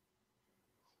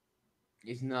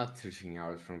 It's not 13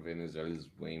 hours from Venezuela. It's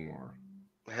way more.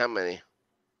 How many?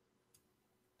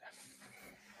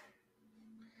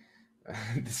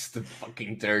 This is the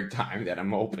fucking third time that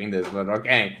I'm opening this, but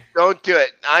okay. Don't do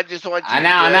it. I just want you to do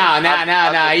No, it. no, off- no, off no, the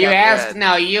no. top You of your asked. head.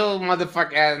 No, you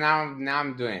motherfucker. Now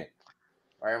I'm doing it.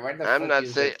 Where the I'm fuck not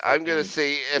is the saying. I'm gonna fucking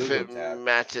see if Google it tab?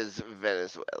 matches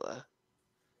Venezuela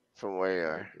from where you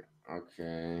are.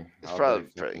 Okay. It's How do I probably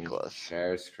pretty fucking close.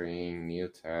 share screen? New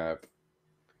tab.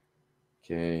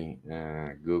 Okay.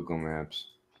 Google Maps.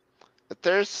 But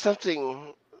there's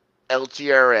something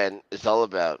LGRN is all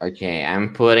about. Okay,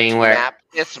 I'm putting where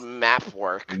It's map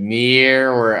work.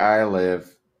 near where I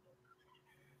live.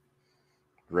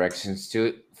 Directions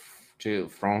to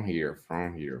from here.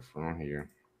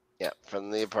 Yeah, from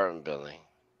the apartment building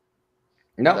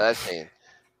No. that I've seen.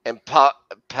 And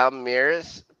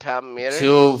Palmeiras,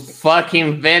 To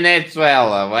fucking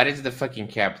Venezuela. What is the fucking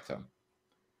capital?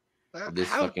 This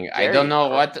How fucking I dare don't you? know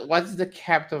what's the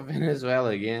capital of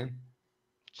Venezuela again?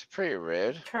 It's pretty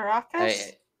rude. Caracas?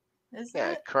 I Is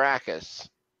Yeah, it? Caracas.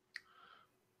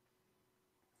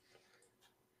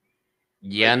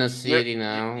 Like Llano City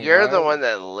now. you're the What? one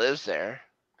that lives there.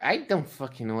 I don't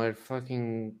fucking know where is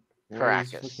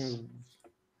Caracas. fucking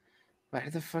where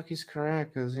the fuck is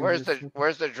Caracas? Is Where's it the fucking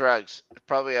Where's the drugs?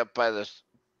 Probably up by the.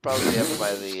 Probably up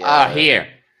by the. here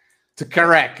to Yeah,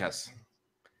 Caracas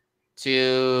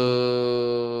to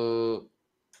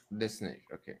destination.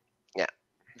 Okay, yeah.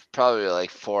 It's probably like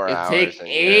 4 it hours take in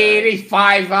your eyes.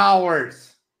 85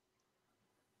 hours.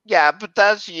 Yeah, but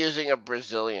that's using a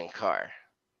Brazilian car.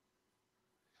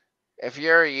 If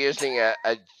you're using a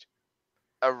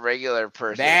regular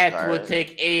person's That would car,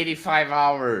 take 85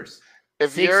 hours.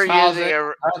 if you're using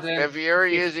a if you're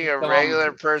 6,150 using a regular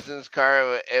kilometers. person's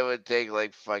car, it would take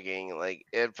like fucking like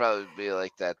it'd probably be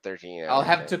like that 13 I'll hour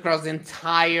have thing. to cross the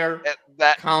entire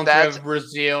country That's of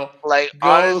Brazil, like go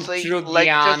honestly through like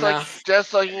Guyana,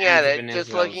 just looking and at to it,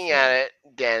 Venezuela straight.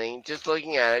 Danny, just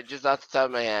looking at it, just off the top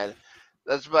of my head,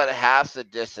 that's about half the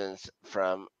distance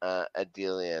from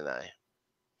Adelia and I.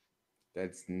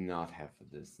 That's not half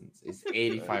the distance. It's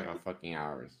 85 Okay. fucking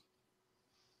hours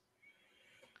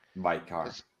by car.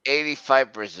 It's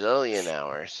 85 Brazilian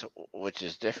hours, which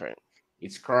is different.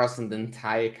 It's crossing the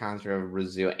entire country of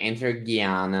Brazil, enter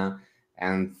Guyana,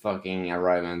 and fucking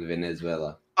arrive in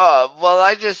Venezuela. Oh, well,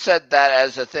 I just said that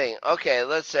as a thing. Okay,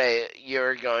 let's say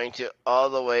you're going to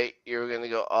you're going to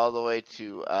go all the way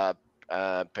to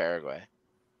Paraguay.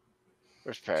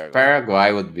 Where's Paraguay?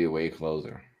 Paraguay would be way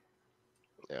closer.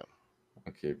 Yeah.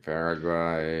 Okay,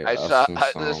 Paraguay, This is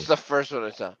Asunción. the first one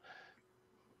I saw.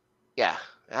 Yeah.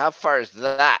 How far is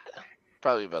that?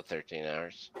 Probably about 13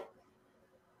 hours.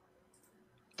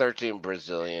 13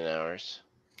 Brazilian hours.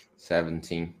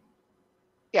 17.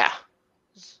 Yeah.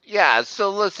 Yeah, so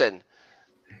listen,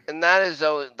 and that's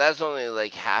only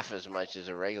like half as much as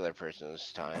a regular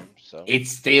person's time, so It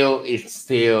still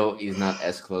is not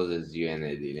as close as you and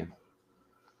Adelia.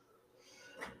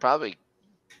 probably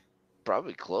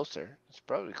closer. It's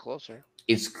probably closer.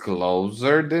 It's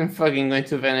closer than fucking going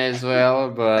to Venezuela,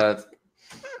 but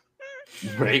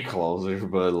way closer.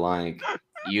 But like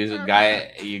you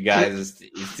guys,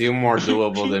 it's still more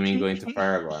doable than me going to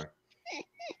Paraguay.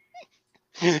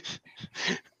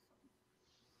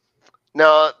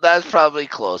 No, that's probably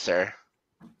closer.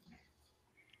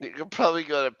 You could probably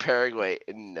go to Paraguay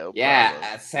and no Yeah,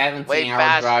 problem. a 17 Way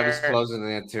hour drive is faster. closer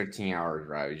than a 13-hour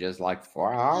drive. Just like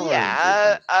 4 hours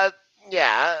Yeah, difference.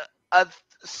 yeah, a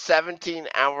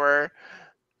 17-hour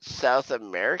South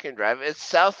American drive. It's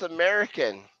South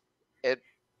American. It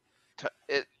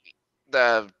it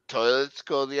the toilets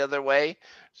go the other way,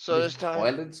 so The this time.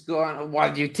 toilets go on. Why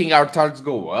do you think our toilets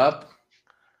go up?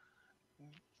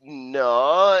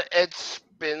 No, it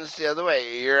spins the other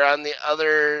way. You're on the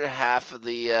other half of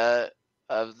the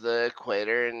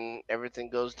equator, and everything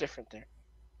goes different there.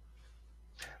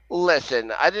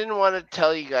 Listen, I didn't want to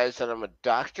tell you guys that I'm a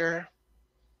doctor,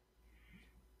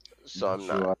 so I'm But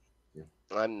you not. are.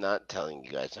 I'm not telling you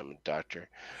guys I'm a doctor.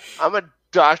 I'm a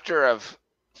doctor of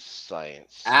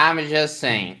science. I'm just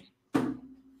saying.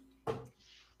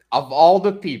 of all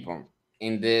the people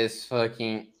in this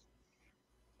fucking,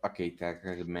 okay,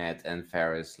 technically Matt and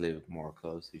Ferris live more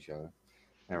close to each other.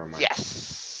 Never mind.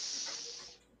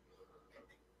 Yes.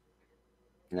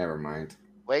 Never mind.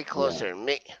 Way closer than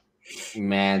me.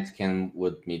 Matt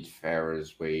would meet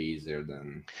Ferris way easier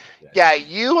than. Yeah,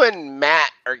 you and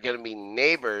Matt are gonna be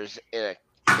neighbors in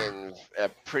a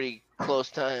pretty close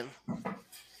time.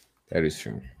 That is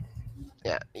true.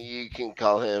 Yeah, you can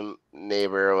call him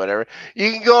neighbor or whatever.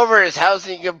 You can go over to his house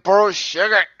and you can borrow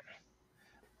sugar.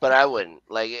 But I wouldn't.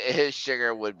 Like, his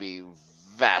sugar would be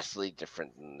vastly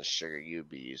different than the sugar you'd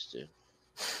be used to.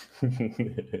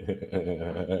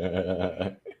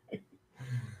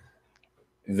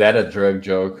 Is that a drug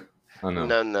joke? Oh no.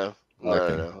 No.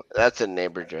 Okay. That's a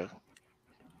neighbor joke.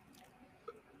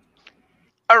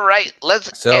 All right,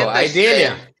 let's So, end this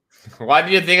Idelia, thing. what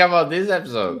do you think about this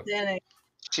episode? Danny.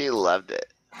 She loved it.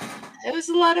 It was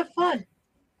a lot of fun.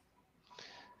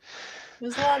 It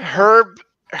was a lot of fun. Her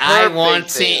I big want to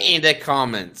thing- see in the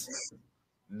comments.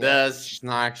 Does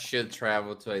Snark should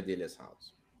travel to Idelia's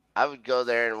house? I would go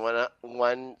there in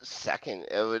 1 second.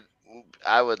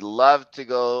 I would love to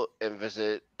go and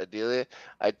visit Adelia.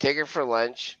 I'd take her for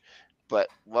lunch, but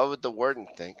what would the warden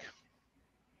think?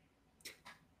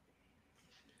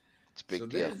 It's a big So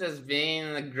deal. this has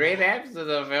been a great episode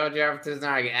of LGR after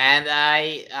Snark, and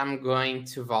I am going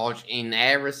to vouch in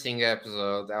every single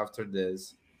episode after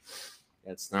this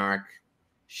that Snark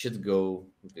should go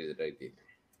visit Idelia.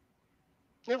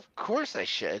 Of course I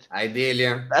should.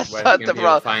 Idelia, That's where not can the people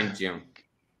problem. find you?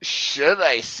 Should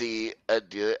I see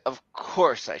Adelia? Of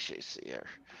course I should see her.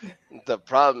 The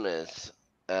problem is,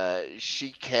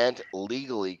 she can't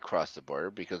legally cross the border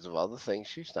because of all the things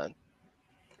she's done.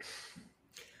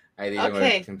 Idelia, where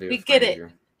Okay, can people we get find it.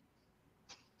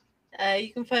 you?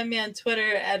 You can find me on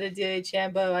Twitter at Adelia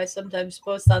Chambo. I sometimes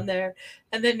post on there.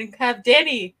 And then have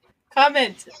Danny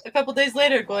comment a couple days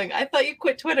later going, I thought you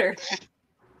quit Twitter.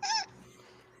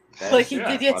 That's Like he true.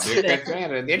 did I thought you yesterday. quit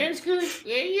Twitter.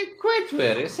 You quit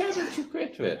Twitter. You said that you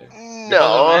quit Twitter. Because of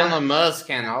No, Elon Musk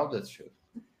and all that shit.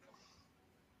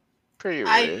 pretty rude.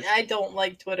 I don't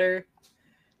like Twitter.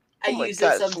 I Oh my use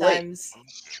God, it it's late. sometimes.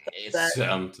 It's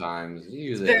sometimes. You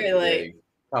use it Very every late. day.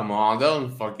 Come on,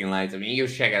 don't fucking lie to me. You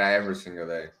check it out every single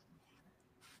day.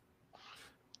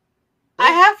 I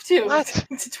have to What?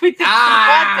 to tweet the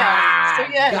podcast.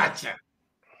 So yeah, Gotcha.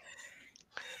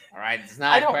 All right, it's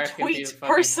not. I don't where can tweet people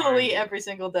fucking personally find you? every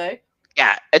single day.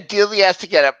 Yeah, Adelia has to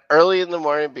get up early in the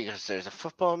morning because there's a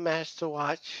football match to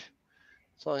watch.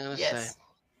 That's all I'm gonna say. Yes.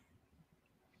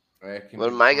 Where can What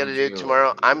people am I gonna find do you?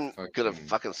 tomorrow? I'm You gonna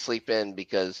fucking sleep in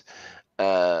because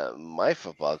my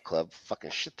football club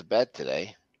fucking shit the bed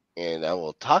today, and I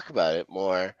will talk about it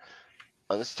more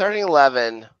on the starting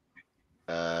 11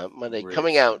 Monday Great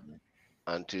coming out shit.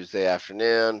 on Tuesday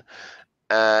afternoon.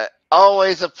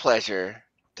 Always a pleasure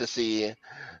to see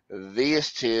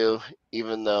these two,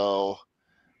 even though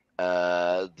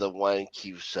the one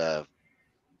keeps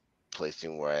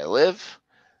placing where I live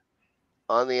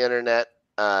on the internet,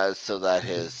 so that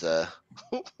his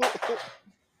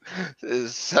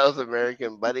his South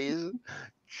American buddies.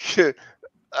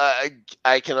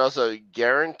 I can also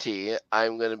guarantee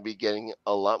I'm going to be getting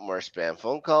a lot more spam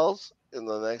phone calls in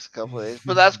the next couple of days.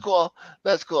 But that's cool.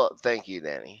 That's cool. Thank you,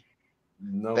 Danny.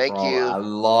 No Thank problem. you. I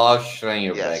love showing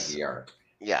your Yes. backyard.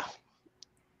 Yeah.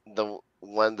 The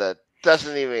one that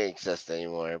doesn't even exist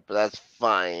anymore, but that's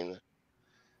fine.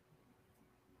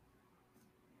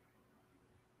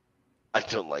 I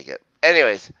don't like it.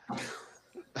 Anyways.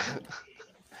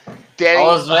 Danny, I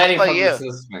was how ready about for you? the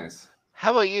suspense.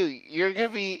 How about you? You're gonna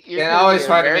be. You can always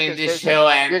find me in this show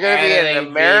and You're gonna be an editing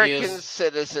American videos.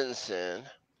 citizen soon.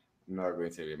 I'm not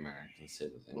going to be American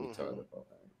citizen. We Mhm. talked about that.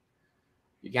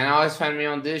 You can always find me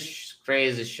on this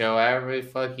crazy show every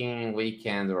fucking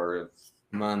weekend or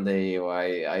Monday or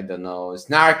I don't know.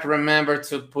 Snark, remember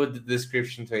to put the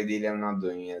description to Idelia. I'm not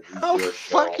doing it. It's How your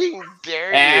show. fucking dare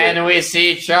you? And we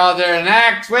see each other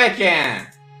next weekend.